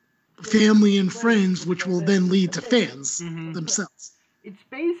all family and friends, which will then lead to fans themselves. It's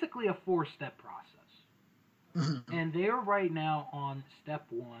basically a 4-step process. Uh-huh. And they're right now on step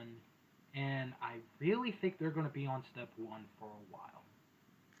 1, and I really think they're going to be on step 1 for a while.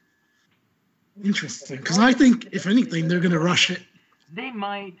 Interesting, because I think, if anything, they're going to rush it. They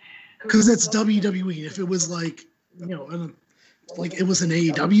might. Because it's WWE. If it was like, like it was an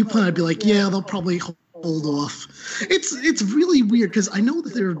AEW plan, I'd be like, yeah, they'll probably hold off. It's really weird, because I know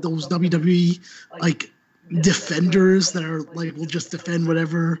that there are those WWE, like, defenders that are like, will just defend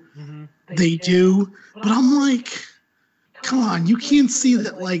whatever they do. But I'm like, come on, you can't see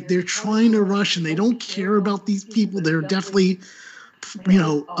that, like, they're trying to rush and they don't care about these people. They're definitely,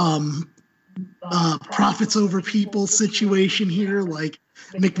 profits over people situation here. Like,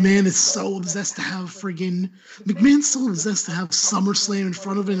 McMahon is so obsessed to have McMahon's so obsessed to have SummerSlam in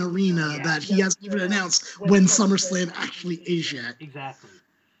front of an arena that he hasn't even announced when SummerSlam actually is yet. Exactly.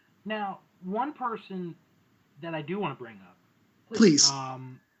 Now, one person that I do want to bring up, please,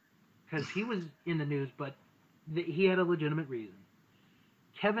 because he was in the news, but he had a legitimate reason.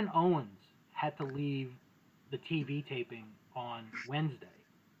 Kevin Owens had to leave the TV taping on Wednesday.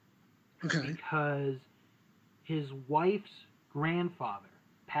 Okay. Because his wife's grandfather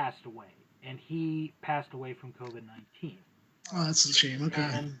passed away, and he passed away from COVID-19. Oh, that's a shame. Okay.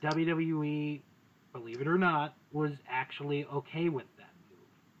 And WWE, believe it or not, was actually okay with that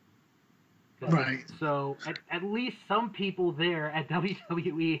move. Right. So at least some people there at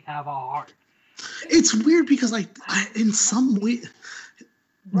WWE have a heart. It's weird because I in some way,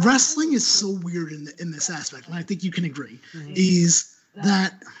 wrestling is so weird in this aspect, and I think you can agree, is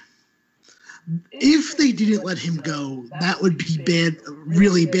that if they didn't let him go, that would be bad,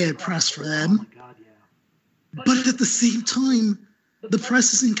 really bad press for them. Oh my God, yeah. But at the same time, the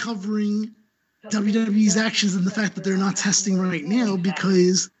press isn't covering WWE's actions and the fact that they're not testing right now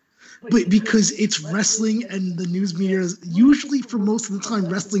because it's wrestling, and the news media is usually, for most of the time,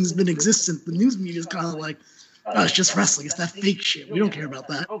 wrestling's been existent. The news media is kind of like, oh, it's just wrestling. It's that fake shit. We don't care about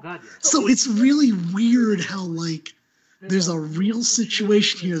that. Oh God, yeah. So it's really weird how, like, there's a real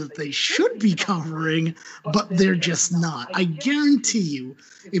situation here that they should be covering, but they're just not. I guarantee you,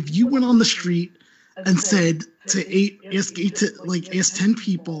 if you went on the street and said ask 10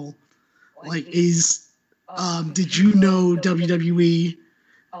 people, like, did you know WWE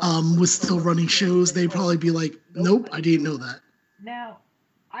was still running shows? They'd probably be like, nope, I didn't know that. Now,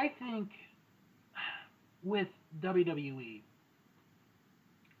 I think with WWE,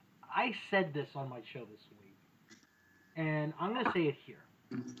 I said this on my show this week, and I'm going to say it here,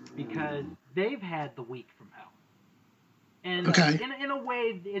 because they've had the week from hell. And in a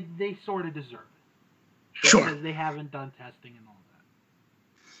way, they sort of deserve it. Sure. Because they haven't done testing and all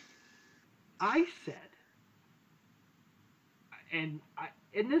that. I said, and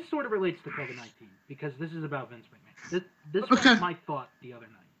this sort of relates to COVID-19, because this is about Vince McMahon. This was my thought the other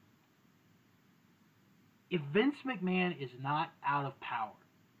night. If Vince McMahon is not out of power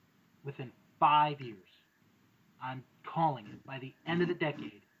within 5 years, I'm calling it, by the end of the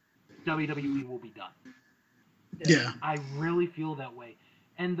decade, WWE will be done. Yeah. I really feel that way.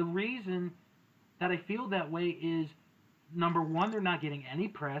 And the reason that I feel that way is, number one, they're not getting any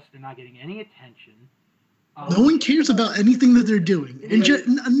press, they're not getting any attention. No one cares about anything that they're doing. And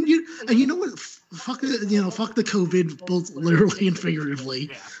you know what? Fuck the COVID, both literally and figuratively.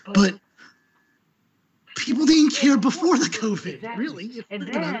 Yeah. But people didn't care before the COVID, exactly. Really.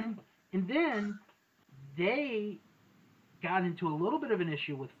 And then they got into a little bit of an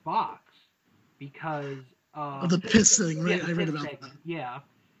issue with Fox because of the piss thing, right? I read about that. Yeah.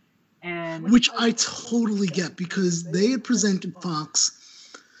 And which I totally get, because they had presented Fox.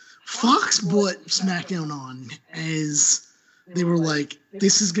 Fox brought SmackDown on as they were like,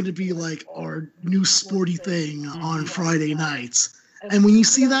 this is going to be like our new sporty thing on Friday nights. And when you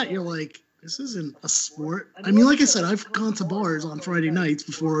see that, you're like, this isn't a sport. I mean, like I said, I've gone to bars on Friday nights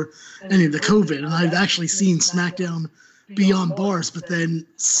before any of the COVID, and I've actually seen SmackDown be on bars, but then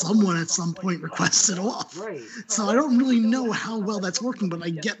someone at some point requests it off. Right. So I don't really know how well that's working, but I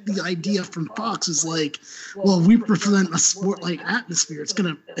get the idea from Fox is like, well, we represent a sport-like atmosphere. It's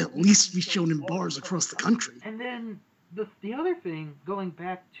going to at least be shown in bars across the country. And then the other thing, going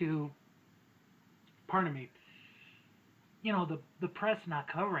back to, pardon me, the press not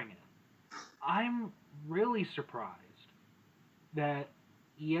covering it. I'm really surprised that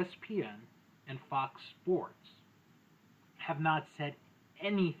ESPN and Fox Sports have not said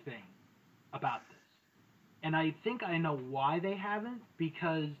anything about this. And I think I know why they haven't,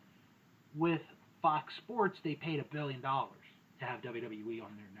 because with Fox Sports, they paid $1 billion to have WWE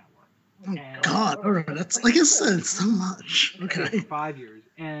on their network. Oh, God, all right, that's, like I said, it's so much. Okay. 5 years.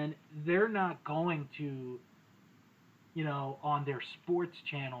 And they're not going to, on their sports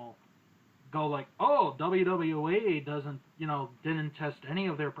channel, go like, oh, WWE didn't test any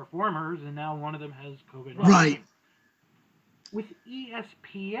of their performers, and now one of them has COVID-19. Right. With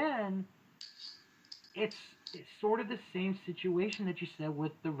ESPN, it's sort of the same situation that you said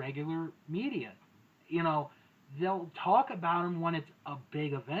with the regular media. They'll talk about them when it's a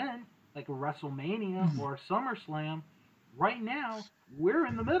big event, like a WrestleMania or a SummerSlam. Right now, we're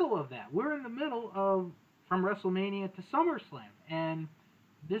in the middle of that. We're in the middle of from WrestleMania to SummerSlam, and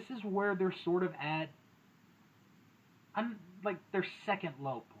this is where they're sort of at. Their second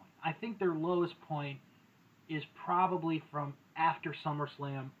low point. I think their lowest point is probably from after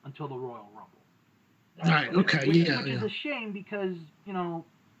SummerSlam until the Royal Rumble. Right. Okay. Which Yeah. is a shame because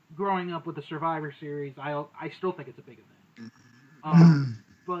growing up with the Survivor Series, I still think it's a big event.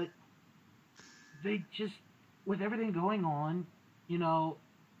 But they just, with everything going on, WWE's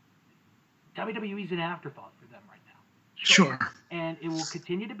an afterthought for them right now. Sure. And it will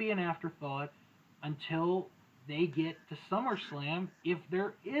continue to be an afterthought until they get to SummerSlam, if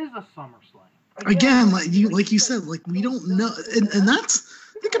there is a SummerSlam. Again, like you said, like we don't know, and that's,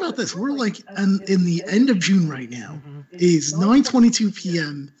 think about this. We're like in the end of June right now. It's 9:22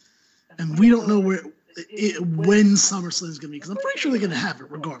 p.m. and we don't know when SummerSlam is going to be, because I'm pretty sure they're going to have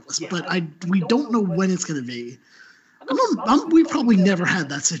it regardless. But we don't know when it's going to be. We probably never had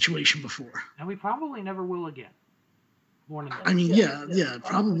that situation before, and we probably never will again. I mean, yeah,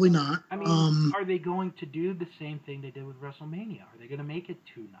 probably not. I mean, are they going to do the same thing they did with WrestleMania? Are they going to make it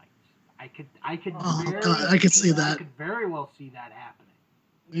 2 nights? I could see that. I could very well see that happening.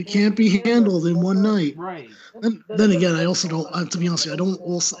 It can't be handled in one night. Right. Then again, I also don't. To be honest with you,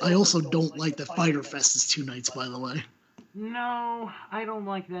 I also don't like that Fyter Fest is 2 nights. By the way. No, I don't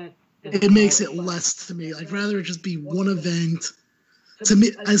like that. It makes it less to me. I'd rather it just be one event. To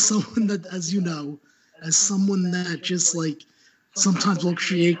me, as someone that, as you know, as someone that just like sometimes will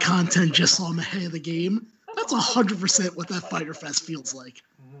create content just so I'm ahead of the game. That's 100% what that Fyter Fest feels like.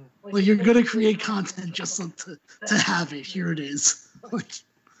 Like you're gonna create content just so to have it. Here it is. Like,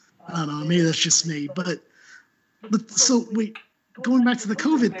 I don't know. Maybe that's just me, but so wait. Going back to the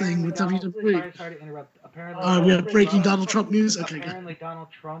COVID thing with WWE. Sorry to interrupt. Apparently, we have breaking Donald Trump news. Okay, apparently Donald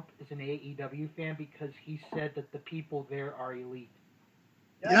Trump is an AEW fan because he said that the people there are elite.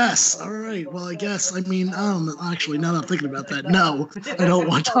 Yes. All right. Well, I guess. I mean, I don't know. Actually, now that I'm thinking about that, no, I don't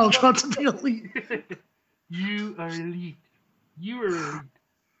want Donald Trump to be elite. You are elite. You are elite.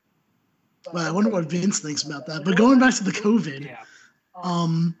 Well, I wonder what Vince thinks about that. But going back to the COVID,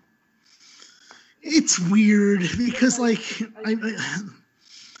 it's weird because, like,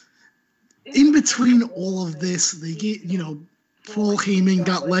 in between all of this, they get, Paul Heyman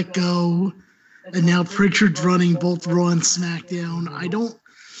got let go, and now Pritchard's running both Raw and SmackDown.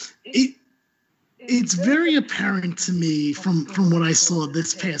 It's very apparent to me from what I saw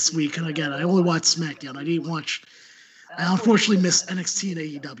this past week, and again, I only watched SmackDown. I unfortunately missed NXT and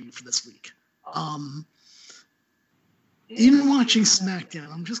AEW for this week. In watching SmackDown,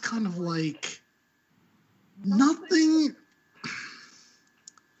 I'm just kind of like, nothing.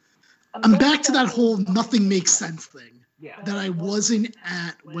 I'm back to that whole nothing makes sense thing that I wasn't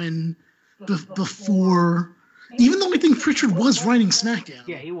at when before. Even though I think Pritchard was writing SmackDown.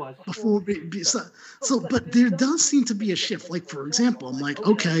 Yeah, he was. Before, but there does seem to be a shift. Like, for example, I'm like,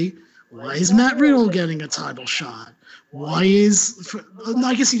 okay, why is Matt Riddle getting a title shot? Why is... No,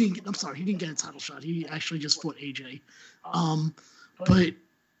 I guess he didn't... I'm sorry, he didn't get a title shot. He actually just fought AJ. But,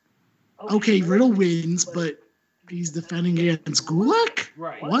 okay, Riddle wins, but he's defending against Gulak?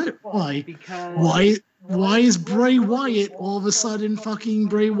 Right. What? Why? Because... Why is Bray Wyatt all of a sudden fucking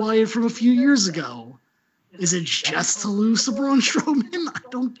Bray Wyatt from a few years ago? Is it just to lose to Braun Strowman? I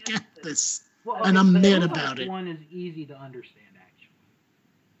don't get this. Well, and I'm mad about it. One is easy to understand, actually.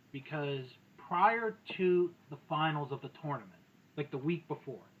 Because prior to the finals of the tournament, like the week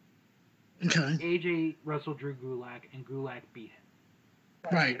before, AJ wrestled Drew Gulak, and Gulak beat him.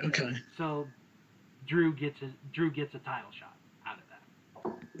 Right, okay. So Drew gets a title shot out of that.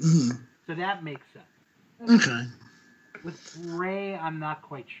 Mm-hmm. So that makes sense. Okay. With Bray, I'm not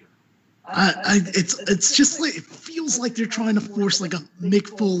quite sure. It's just like, it feels like they're trying to force like a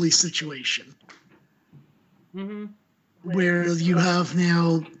Mick Foley situation. Mm-hmm. Where you have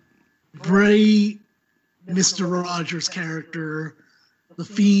now Bray, Mr. Rogers' character, The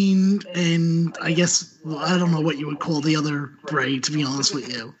Fiend, and I guess, I don't know what you would call the other Bray, to be honest with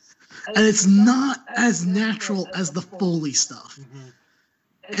you. and it's not as natural as the Foley stuff. Mm-hmm.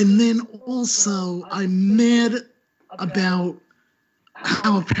 And then also, I'm mad about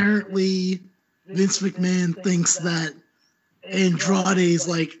how apparently Vince McMahon thinks that Andrade is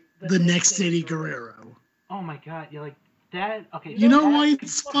like the next Eddie Guerrero. Oh my God, you're like that. Okay, You know why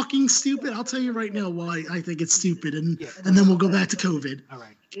it's fucking stupid? I'll tell you right now why I think it's stupid, and then we'll go back to COVID. All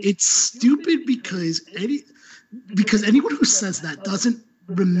right. It's stupid because anyone who says that doesn't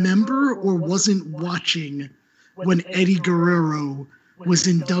remember or wasn't watching when Eddie Guerrero was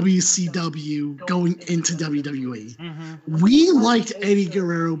in WCW going into WWE. Mm-hmm. We liked Eddie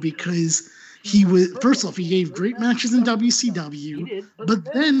Guerrero because he was, first off, he gave great matches in WCW, He did.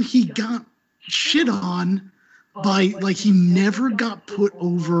 but then he got shit on by, like, he never got put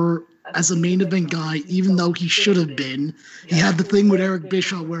over as a main event guy, even though he should have been. He had the thing with Eric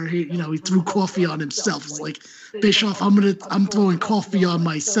Bischoff where he threw coffee on himself. It's like, Bischoff, I'm throwing coffee on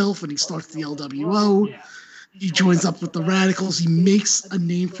myself, and he starts the LWO. Yeah. He joins up with the Radicals. He makes a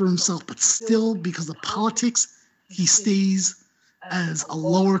name for himself, but still, because of politics, he stays as a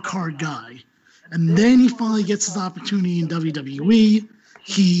lower card guy. And then he finally gets his opportunity in WWE.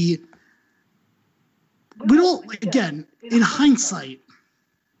 Again, in hindsight,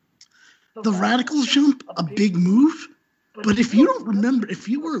 the Radicals jump, a big move. But if you don't remember, if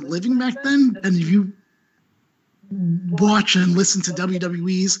you were living back then, and if you watch and listen to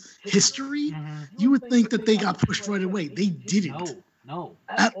WWE's history, you would think that they got pushed right away. They didn't. No.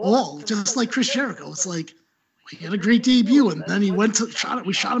 At all. Just like Chris Jericho. It's like, he had a great debut, and then he we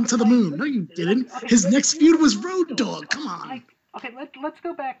shot him to the moon. No, you didn't. His next feud was Road Dogg. Come on. Okay, let's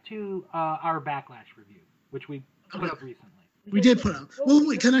go back to our Backlash review, which we put up recently. We did put out. Well,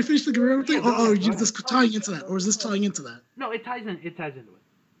 wait, can I finish the Guerrero thing? Or are you just tying into that? Or is this tying into that? No, it ties into it.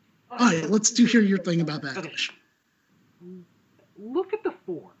 All right, let's hear your thing about Backlash. Okay. Look at the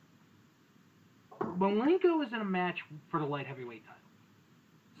four. Malenko is in a match for the light heavyweight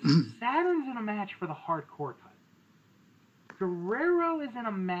title. Saturn's in a match for the hardcore title. Guerrero is in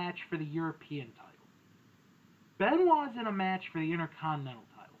a match for the European title. Benoit's in a match for the Intercontinental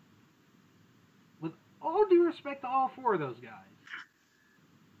title. With all due respect to all four of those guys,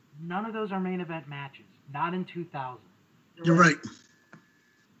 none of those are main event matches. Not in 2000. You're right.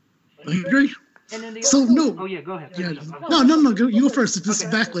 I agree. And then no. Oh yeah, go ahead. Yeah, no. Go, you go first. If this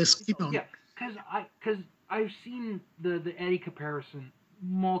is Backlash, keep going. Yeah, because I've seen the Eddie comparison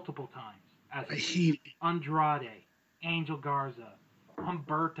multiple times. I hate it. Andrade, Angel Garza,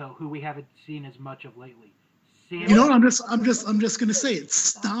 Humberto, who we haven't seen as much of lately. Sammy, you know what? I'm just gonna say it.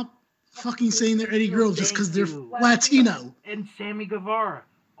 Stop fucking saying they're Eddie Guerrero just because they're Latino. And Sammy Guevara,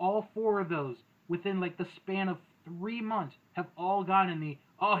 all four of those within like the span of 3 months have all gotten the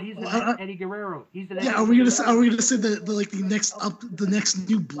he's the Eddie Guerrero. He's the Are we gonna say the next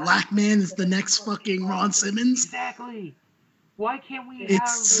new black man is the next fucking Ron Simmons? Exactly. Why can't we?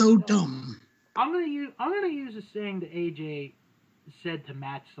 It's so dumb. I'm gonna use a saying that AJ said to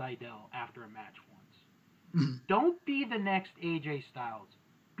Matt Sydal after a match once. Mm-hmm. Don't be the next AJ Styles.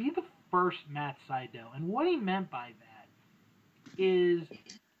 Be the first Matt Sydal. And what he meant by that is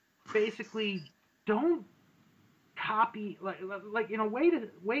basically don't copy like in a way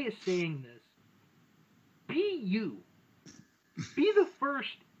of saying this. Be you. Be the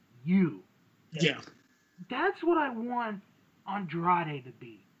first you. Yeah. That's what I want Andrade to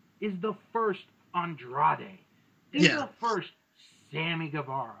be. Is the first Andrade. Be the first Sammy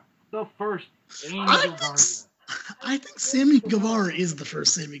Guevara. The first Angel Garza. I think Sammy Guevara is the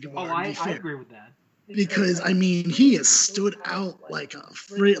first Sammy Guevara. Oh, I agree with that. Because I mean, he has stood out like a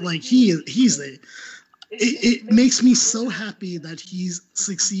he's a. It makes me so happy that he's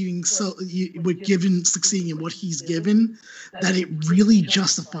succeeding succeeding in what he's given, that it really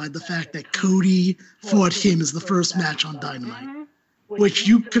justified the fact that Cody fought him as the first match on Dynamite. Mm-hmm. Which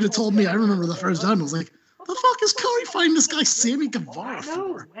you could have told me. I remember the first time I was like, "The fuck is Cody fighting this guy Sammy Guevara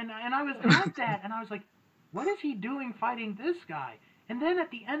for?" And I was at that, and I was like, "What is he doing fighting this guy?" And then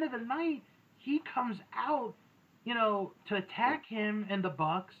at the end of the night, he comes out, to attack him and the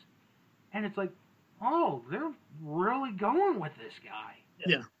Bucks, and it's like, oh, they're really going with this guy.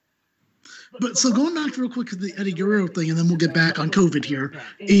 Yeah. But so going back real quick to the Eddie Guerrero thing, and then we'll get back on COVID here,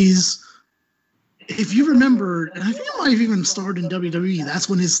 is if you remember, and I think it might have even started in WWE, that's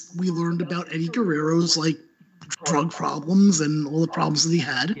when we learned about Eddie Guerrero's like drug problems and all the problems that he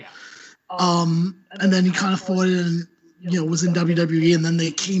had. Yeah. And then he kind of fought it and, was in WWE, and then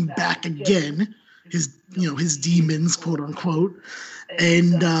they came back again, his demons, quote unquote.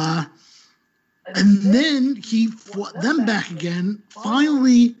 And then he fought them back again,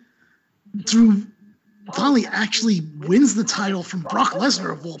 finally through finally actually wins the title from Brock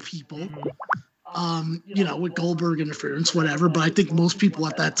Lesnar of all people. With Goldberg interference, whatever. But I think most people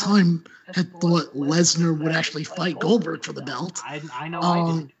at that time had thought Lesnar would actually fight Goldberg for the belt. I know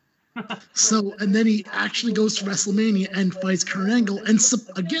I did. And then he actually goes to WrestleMania and fights Kurt Angle, and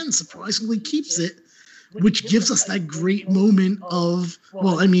again, surprisingly keeps it, which gives us that great moment of,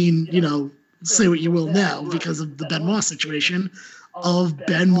 say what you will now because of the Benoit situation, of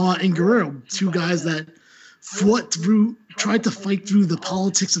Benoit and Guerrero, two guys that tried to fight through the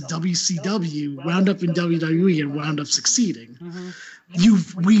politics of WCW, wound up in WWE, and wound up succeeding.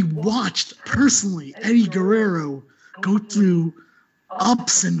 Mm-hmm. We watched personally Eddie Guerrero go through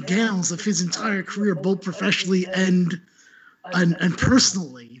ups and downs of his entire career, both professionally and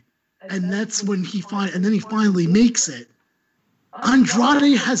personally, and that's when he finally makes it.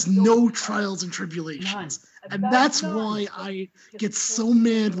 Andrade has no trials and tribulations. And that's why I get so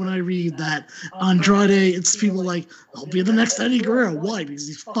mad when I read that Andrade, it's people like, I'll be the next Eddie Guerrero. Why? Because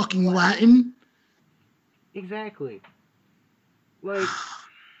he's fucking Latin? Exactly. Like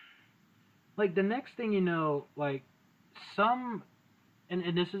the next thing you know, like, and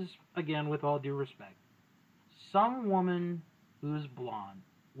this is, again, with all due respect, some woman who's blonde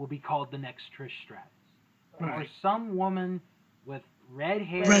will be called the next Trish Stratus. Right. Or some woman with red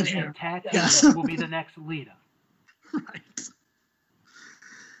hair and tattoos yes. will be the next Lita. Right.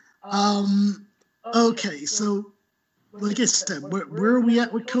 Okay, so like I said, where are we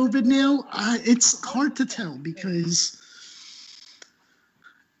at with COVID now? It's hard to tell because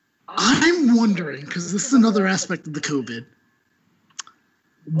I'm wondering, because this is another aspect of the COVID,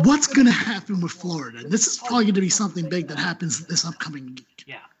 what's going to happen with Florida? And this is probably going to be something big that happens this upcoming week.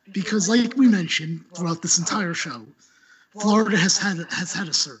 Yeah. Because like we mentioned throughout this entire show, Florida has had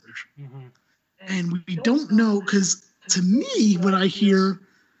a surge. Mm-hmm. And we don't know, because to me, when I hear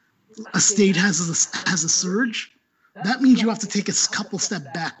a state has a surge, that means you have to take a couple steps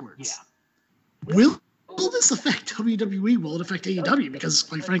backwards. Yeah. Will this affect WWE? Will it affect AEW? Because,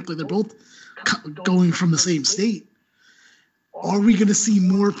 quite frankly, they're both going from the same state. Are we going to see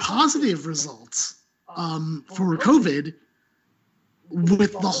more positive results for COVID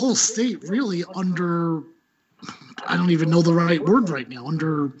with the whole state really under, I don't even know the right word right now,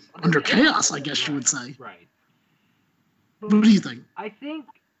 under chaos, I guess you would say. Right. What do you think? I think,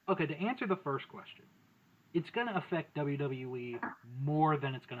 okay, to answer the first question, it's going to affect WWE more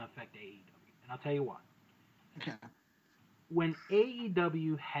than it's going to affect AEW. And I'll tell you why. Okay. When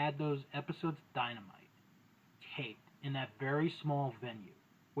AEW had those episodes of Dynamite taped in that very small venue,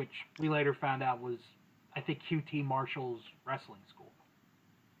 which we later found out was, I think, QT Marshall's wrestling school.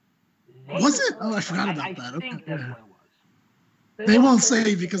 Was it? Oh, I forgot about that. I think that's what it was. They won't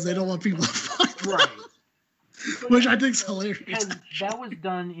say because they don't want people to find them. Right. Which I think is hilarious. Because that was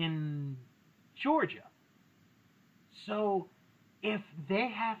done in Georgia. So if they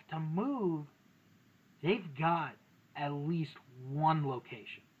have to move, they've got at least one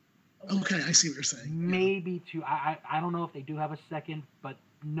location. Okay, I see what you're saying. Maybe two. I don't know if they do have a second, but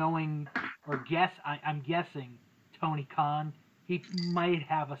knowing or I'm guessing Tony Khan, he might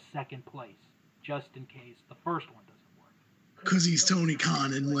have a second place just in case the first one doesn't work. Because he's Tony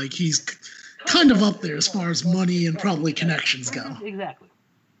Khan and like he's kind of up there as far as money and probably connections go. Exactly.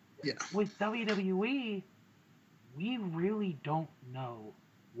 Yeah. With WWE, we really don't know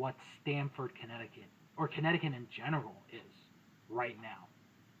what Stamford, Connecticut, or Connecticut in general is right now.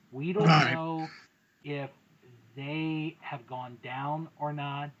 We don't know if they have gone down or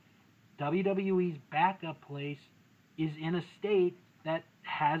not. WWE's backup place is in a state that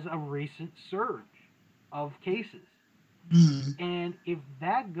has a recent surge of cases. Mm. And if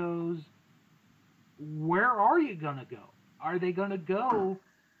that goes, where are you going to go? Are they going to go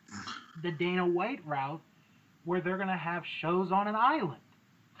the Dana White route where they're going to have shows on an island?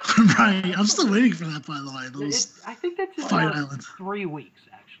 Right. I'm still waiting for that, by the way. I think that's in Fight about Island. 3 weeks,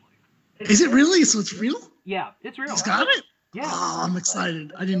 actually. Is it really? So it's real? Yeah, it's real. He's got it? Yeah. Oh, I'm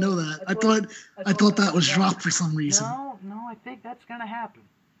excited. I didn't know that. I thought that was dropped for some reason. No, I think that's going to happen.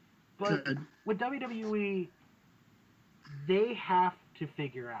 But Good. with WWE, they have to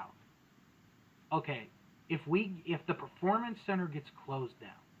figure out, okay, if the Performance Center gets closed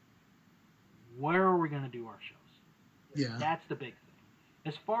down, where are we going to do our shows? Yeah. That's the big thing.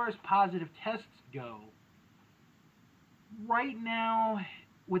 As far as positive tests go, right now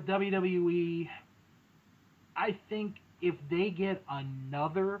with WWE, I think if they get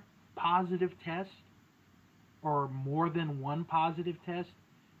another positive test or more than one positive test,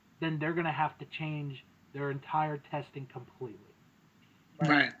 then they're going to have to change their entire testing completely.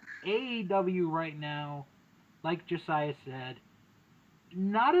 Right. AEW right now, like Josiah said,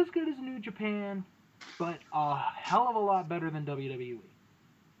 not as good as New Japan, but a hell of a lot better than WWE.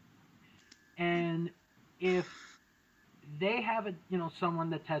 And if they have someone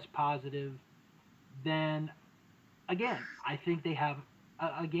that tests positive, then again, I think they have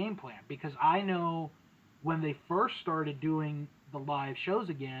a game plan, because I know when they first started doing the live shows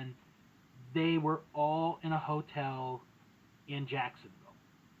again, they were all in a hotel in Jacksonville.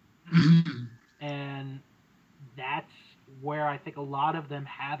 Mhm. And that's where I think a lot of them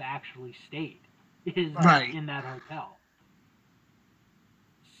have actually stayed, is Right. in that hotel.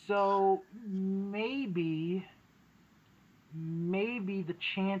 So maybe the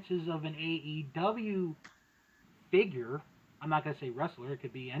chances of an AEW figure, I'm not gonna say wrestler, it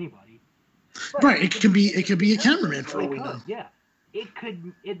could be anybody. Right. It could be a cameraman for all we know. Yeah.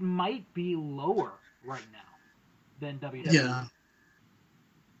 It might be lower right now than WWE. Yeah.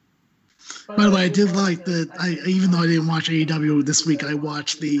 By the way, I did like that. Even though I didn't watch AEW this week, I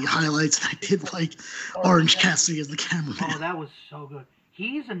watched the highlights, and I did like Orange Cassidy as the cameraman. Oh, that was so good.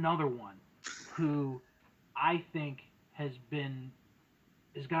 He's another one who I think has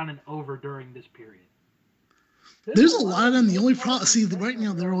gotten over during this period. There's a lot of them. The only problem, see, right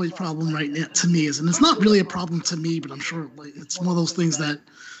now, their only problem right now to me is, and it's not really a problem to me, but I'm sure it's one of those things that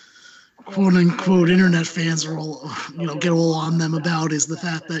quote unquote internet fans are all, get all on them about, is the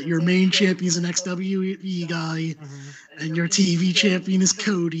fact that your main champion is an XWE guy and your TV champion is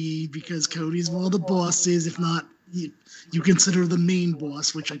Cody, because Cody's one of the bosses, if not, you consider the main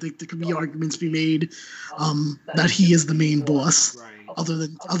boss, which I think there could be arguments be made that he is the main boss, other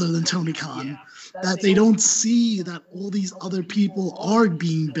than Tony Khan. That they don't see that all these other people are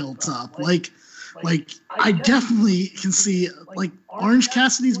being built up. Like I definitely can see, like, Orange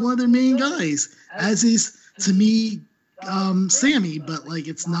Cassidy's one of their main guys, as is, to me, Sammy, but like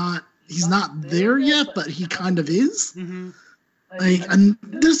he's not there yet, but he kind of is. Like, and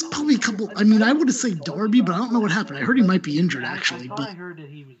there's probably a couple. I mean, I would say Darby, but I don't know what happened. I heard he might be injured, actually. I heard that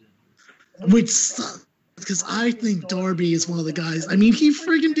he was injured. Which sucks, because I think Darby is one of the guys. I mean, he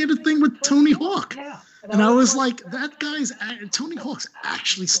friggin' did a thing with Tony Hawk. Yeah. And I was like, Tony Hawk's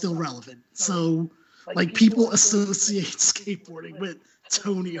actually still relevant. So, like, people associate skateboarding with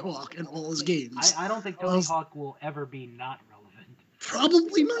Tony Hawk and all his games. I don't think Tony Hawk will ever be not relevant.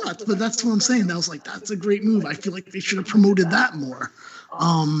 Probably not, but that's what I'm saying. I was like, that's a great move. I feel like they should have promoted that more.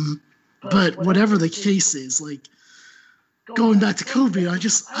 But whatever the case is, like, going back to COVID, I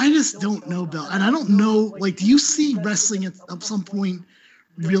just don't know, Bill. And I don't know, like, do you see wrestling at some point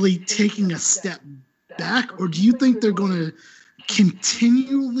really taking a step back, or do you think they're going to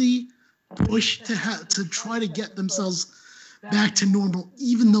continually push to try to get themselves back to normal,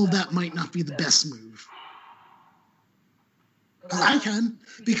 even though that might not be the best move? I can,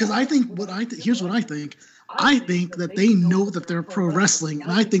 because I think here's what I think. I think that they know that they're pro wrestling,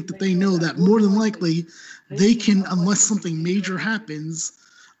 and I think that they know that more than likely they can, unless something major happens,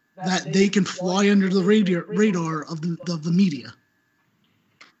 that they can fly under the radar of the media.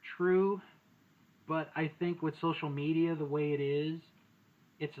 True, but I think with social media the way it is,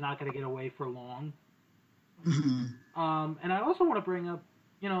 it's not going to get away for long. Mm-hmm. And I also want to bring up,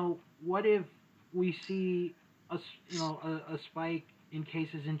 what if we see a spike in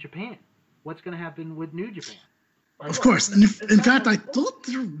cases in Japan? What's going to happen with New Japan? Of course, and in fact, I thought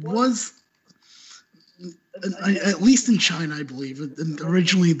there was, at least in China, I believe,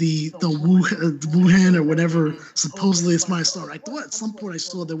 originally the Wuhan or whatever, supposedly it's my star. I thought at some point I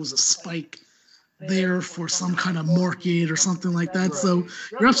saw there was a spike there for some kind of market or something like that. So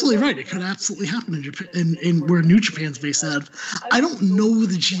you're absolutely right. It could absolutely happen in Japan, in where New Japan's based out of. I don't know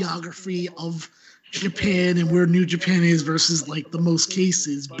the geography of Japan and where New Japan is versus like the most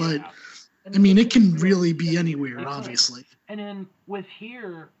cases, but I mean, it can really be anywhere, obviously. And then with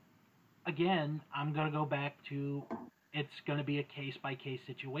here, again, I'm going to go back to, it's going to be a case-by-case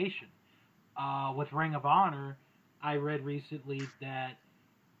situation. With Ring of Honor, I read recently that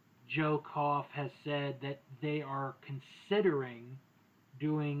Joe Koff has said that they are considering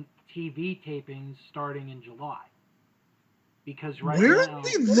doing TV tapings starting in July. Because right Where now,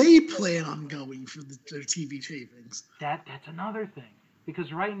 do they plan on going for their TV tapings? That's another thing.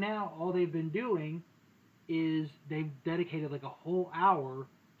 Because right now, all they've been doing is they've dedicated like a whole hour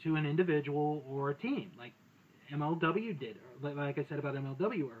to an individual or a team, like MLW did, like I said about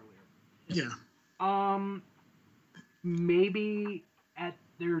MLW earlier. Yeah. Maybe at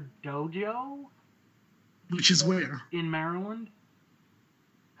their dojo, Which is where? In Maryland.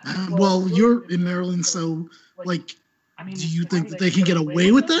 Well, you're in Maryland, so like, I mean, do you think that they can get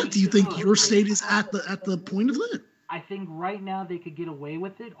away with that? Do you think your state is at the point of it? I think right now they could get away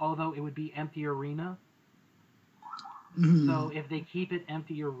with it, although it would be empty arena. Mm-hmm. So if they keep it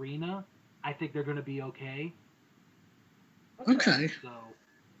empty arena, I think they're going to be okay. Okay. So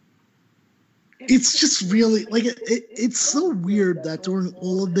It's just really like it's so weird that during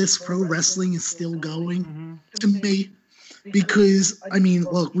all of this, pro wrestling is still going to me. Because I mean,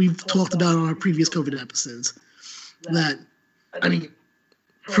 look, we've talked about on our previous COVID episodes that I mean,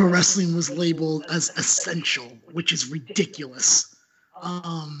 pro wrestling was labeled as essential, which is ridiculous.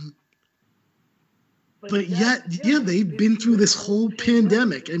 But yet, yeah, they've been through this whole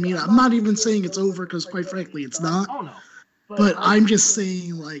pandemic. I mean, I'm not even saying it's over because, quite frankly, it's not. Oh no. But I'm just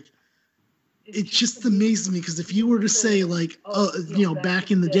saying, like, it just amazes me because if you were to say, like, back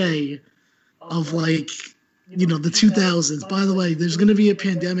in the day of like, the 2000s. By the way, there's going to be a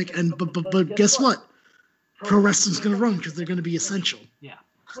pandemic, and but guess what? Pro wrestling's going to run because they're going to be essential. Yeah.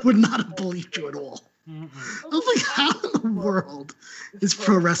 I would not have believed you at all. I was like, how in the world is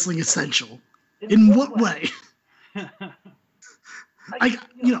pro wrestling essential? In what way? I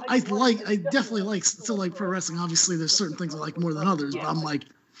definitely still like pro wrestling. Obviously, there's certain things I like more than others, but I'm like,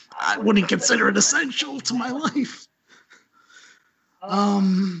 I wouldn't consider it essential to my life. All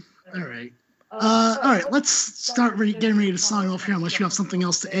right. All right, let's start getting ready to sign off here unless you have something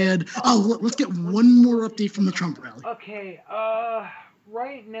else to add. Oh, let's get one more update from the Trump rally. Okay,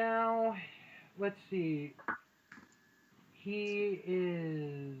 right now, let's see. He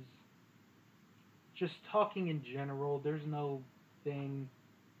is just talking in general. There's no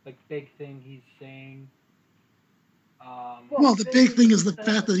big thing he's saying. Well, the big thing is the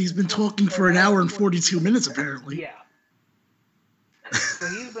fact that he's been talking for an hour and 42 minutes, apparently. Yeah. So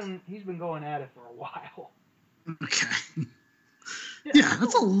he's been going at it for a while. Okay. Yeah,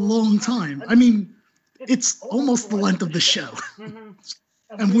 that's a long time. I mean, it's almost the length of the show.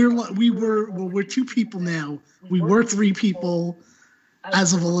 And we're two people now. We were three people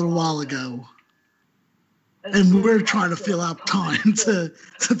as of a little while ago. And we're trying to fill out time to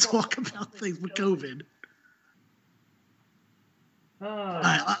talk about things with COVID. All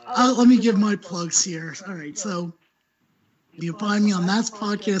right, let me give my plugs here. All right, so you can find me on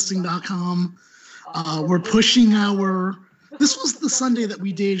that'spodcasting.com. We're pushing this was the Sunday that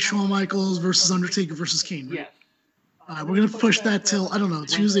we did Shawn Michaels versus Undertaker versus Kane, right? Yes. We're going to push that till, I don't know,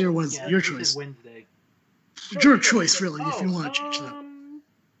 Tuesday or Wednesday. Your choice. Wednesday. Your choice, really, if you want to change that.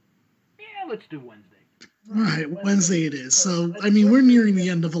 Yeah, let's do Wednesday. All right, Wednesday it is. So, I mean, we're nearing the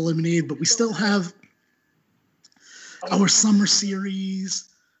end of Eliminated, but we still have our summer series.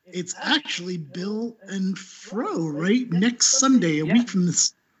 It's actually Bill and Fro, right? Next Sunday, a week from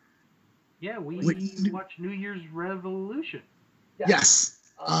this. Yeah, we watch New Year's Revolution. Yes.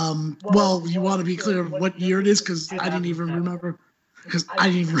 Well, you want to be clear of what year it is? Because I didn't even remember. Because I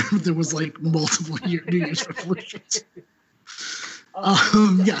didn't even remember there was like multiple New Year's Revolutions.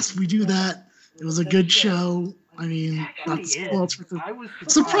 Yes, we do that. It was a good show. I mean,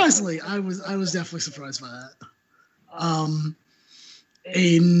 surprisingly, I was definitely surprised by that.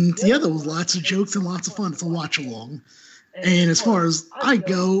 And yeah, there was lots of jokes and lots of fun. It's a watch along. And as far as I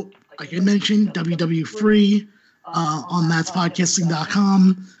go, like I mentioned, WW Free on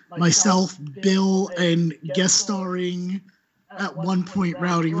that'spodcasting.com. Myself, Bill, and guest starring at one point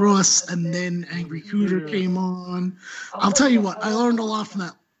Rowdy Ross, and then Angry Cooter came on. I'll tell you what, I learned a lot from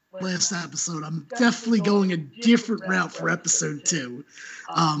that last episode. I'm definitely going a different route for episode 2,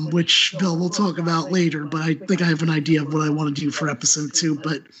 which Bill will talk about later, but I think I have an idea of what I want to do for episode 2,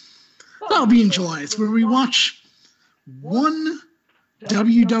 but that'll be in July. It's where we watch one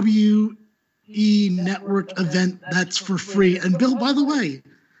WWE network event that's for free. And Bill, by the way,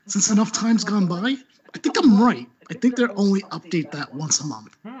 since enough time's gone by, I think I'm right. I think they only update that once a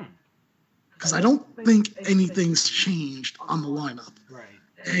month. Because I don't think anything's changed on the lineup. Right.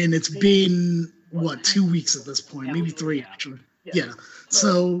 And it's been, 2 weeks at this point? Maybe 3, actually. Yeah.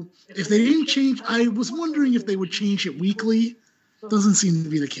 So if they didn't change, I was wondering if they would change it weekly. Doesn't seem to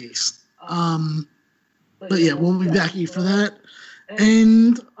be the case. But yeah, we'll be back here for that.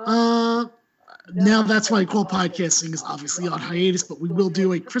 And now that's why I call podcasting is obviously on hiatus, but we will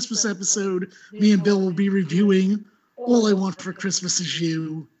do a Christmas episode. Me and Bill will be reviewing All I Want for Christmas Is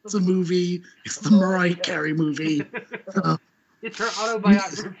You. It's a movie. It's the Mariah Carey movie. It's her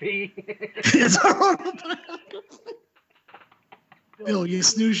autobiography. It's her autobiography. Bill, you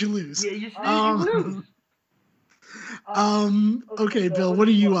snooze, you lose. Yeah, you snooze, you lose. Okay, Bill, what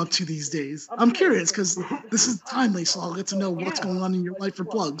are you up to these days? I'm curious because this is timely, so I'll get to know what's going on in your life for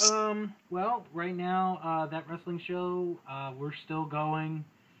plugs. Well, right now, that wrestling show, we're still going.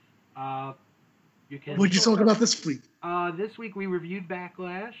 What'd you talk about this week? This week we reviewed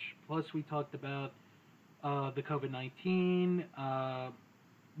Backlash, plus we talked about the COVID-19.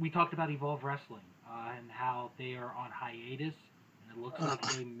 We talked about Evolve Wrestling and how they are on hiatus. It looks like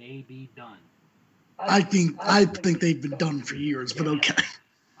they may be done. I think they've been done for years, but okay.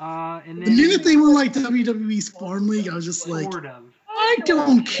 And then, the minute they were like WWE's Farm League, I was just like, sort of. I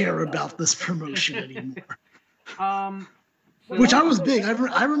don't care about this promotion anymore. Which I was big. I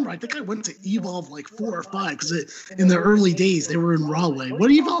remember. I think I went to Evolve like 4 or 5 because in the early days they were in Rahway.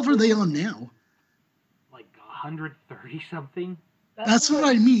 What Evolve are they on now? Like 130 something. That's what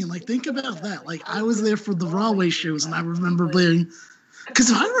I mean. Like, think about that. Like, I was there for the Rahway shows, and I remember being,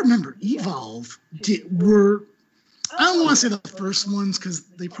 because if I remember, Evolve were, I don't want to say the first ones because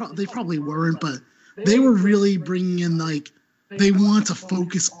they probably weren't, but they were really bringing in, like, they want to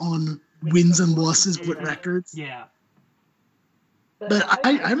focus on wins and losses with records. Yeah. But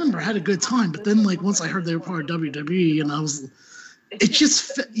I remember I had a good time, but then, like, once I heard they were part of WWE, and it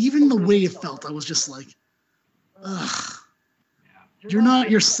just, even the way it felt, I was just like, ugh. You're not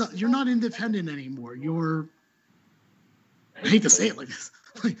independent anymore. I hate to say it like this.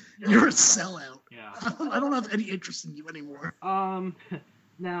 Like, you're a sellout. Yeah. I don't have any interest in you anymore.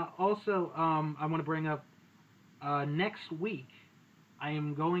 Now also, I want to bring up next week I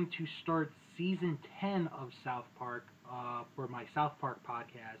am going to start season 10 of South Park for my South Park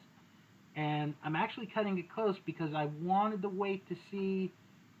podcast. And I'm actually cutting it close because I wanted to wait to see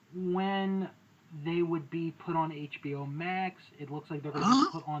when they would be put on HBO Max. It looks like they're going to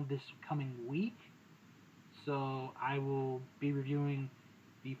be put on this coming week. So I will be reviewing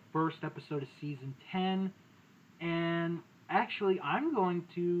the first episode of season 10. And actually, I'm going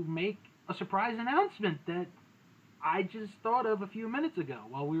to make a surprise announcement that I just thought of a few minutes ago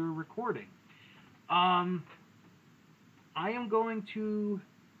while we were recording. I am going to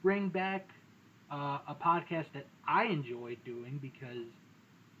bring back a podcast that I enjoyed doing because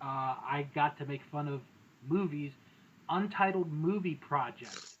I got to make fun of movies. Untitled Movie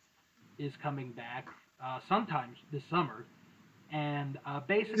Project is coming back sometimes this summer. And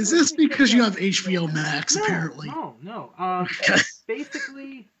basically... Is this because you have HBO Max, apparently? No.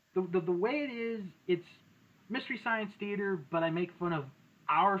 Basically, the way it is, it's Mystery Science Theater, but I make fun of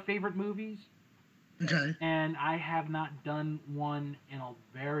our favorite movies. Okay. And I have not done one in a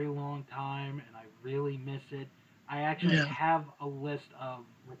very long time, and I really miss it. I actually have a list of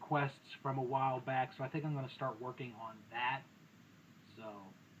requests from a while back, so I think I'm going to start working on that. So,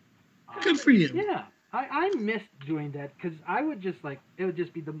 good for you. Yeah, I missed doing that because I would just it would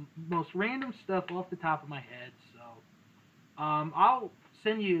just be the most random stuff off the top of my head. So, I'll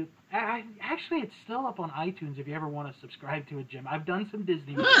send you. Actually, it's still up on iTunes if you ever want to subscribe to it, Jim. I've done some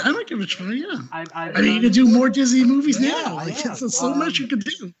Disney movies. I might give it a try. Yeah. I mean, you can do more Disney movies now. Like, there's so much you can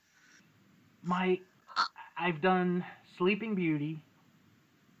do. I've done Sleeping Beauty,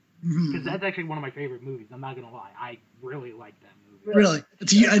 because that's actually one of my favorite movies. I'm not going to lie. I really like that movie. Really?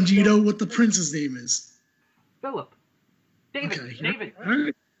 Do you know what the prince's name is? Philip. David. Okay. David. All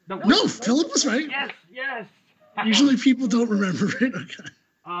right. No, Philip was right. Yes. Usually people don't remember it. Okay.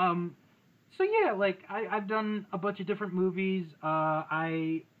 So yeah, like, I've done a bunch of different movies.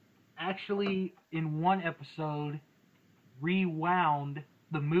 I actually, in one episode, rewound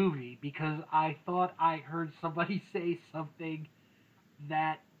the movie because I thought I heard somebody say something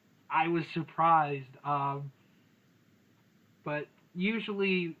that I was surprised. But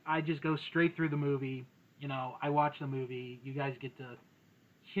usually I just go straight through the movie. You know, I watch the movie. You guys get to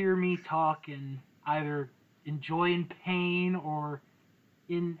hear me talk and either enjoy in pain or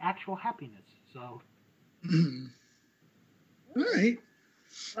in actual happiness. So. All right.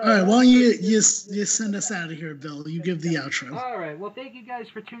 All right, why don't you send us out of here, Bill? You give the outro. All right. Well, thank you guys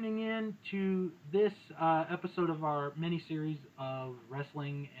for tuning in to this episode of our mini-series of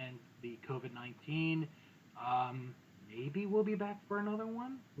wrestling and the COVID-19. Maybe we'll be back for another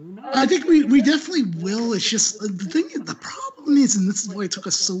one. Who knows? I think we definitely will. It's just the problem is, and this is why it took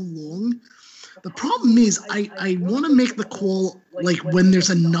us so long. The problem is, I want to make the call like when there's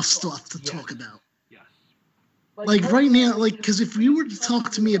enough stuff to talk about. Like right now, like, because if you were to talk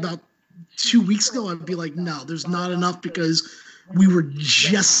to me about 2 weeks ago, I'd be like, no, there's not enough because we were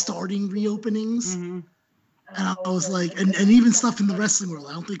just starting reopenings. Mm-hmm. And I was like, and even stuff in the wrestling world.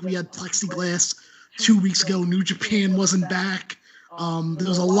 I don't think we had plexiglass 2 weeks ago. New Japan wasn't back. There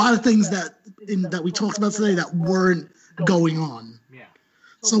was a lot of things that we talked about today that weren't going on.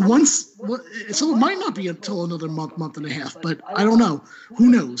 So so it might not be until another month and a half, but I don't know. Who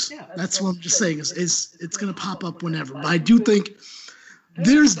knows? That's what I'm just saying is it's going to pop up whenever. But I do think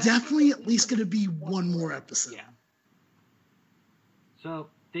there's definitely at least going to be one more episode. Yeah. So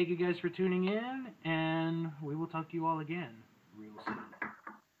thank you guys for tuning in, and we will talk to you all again real soon.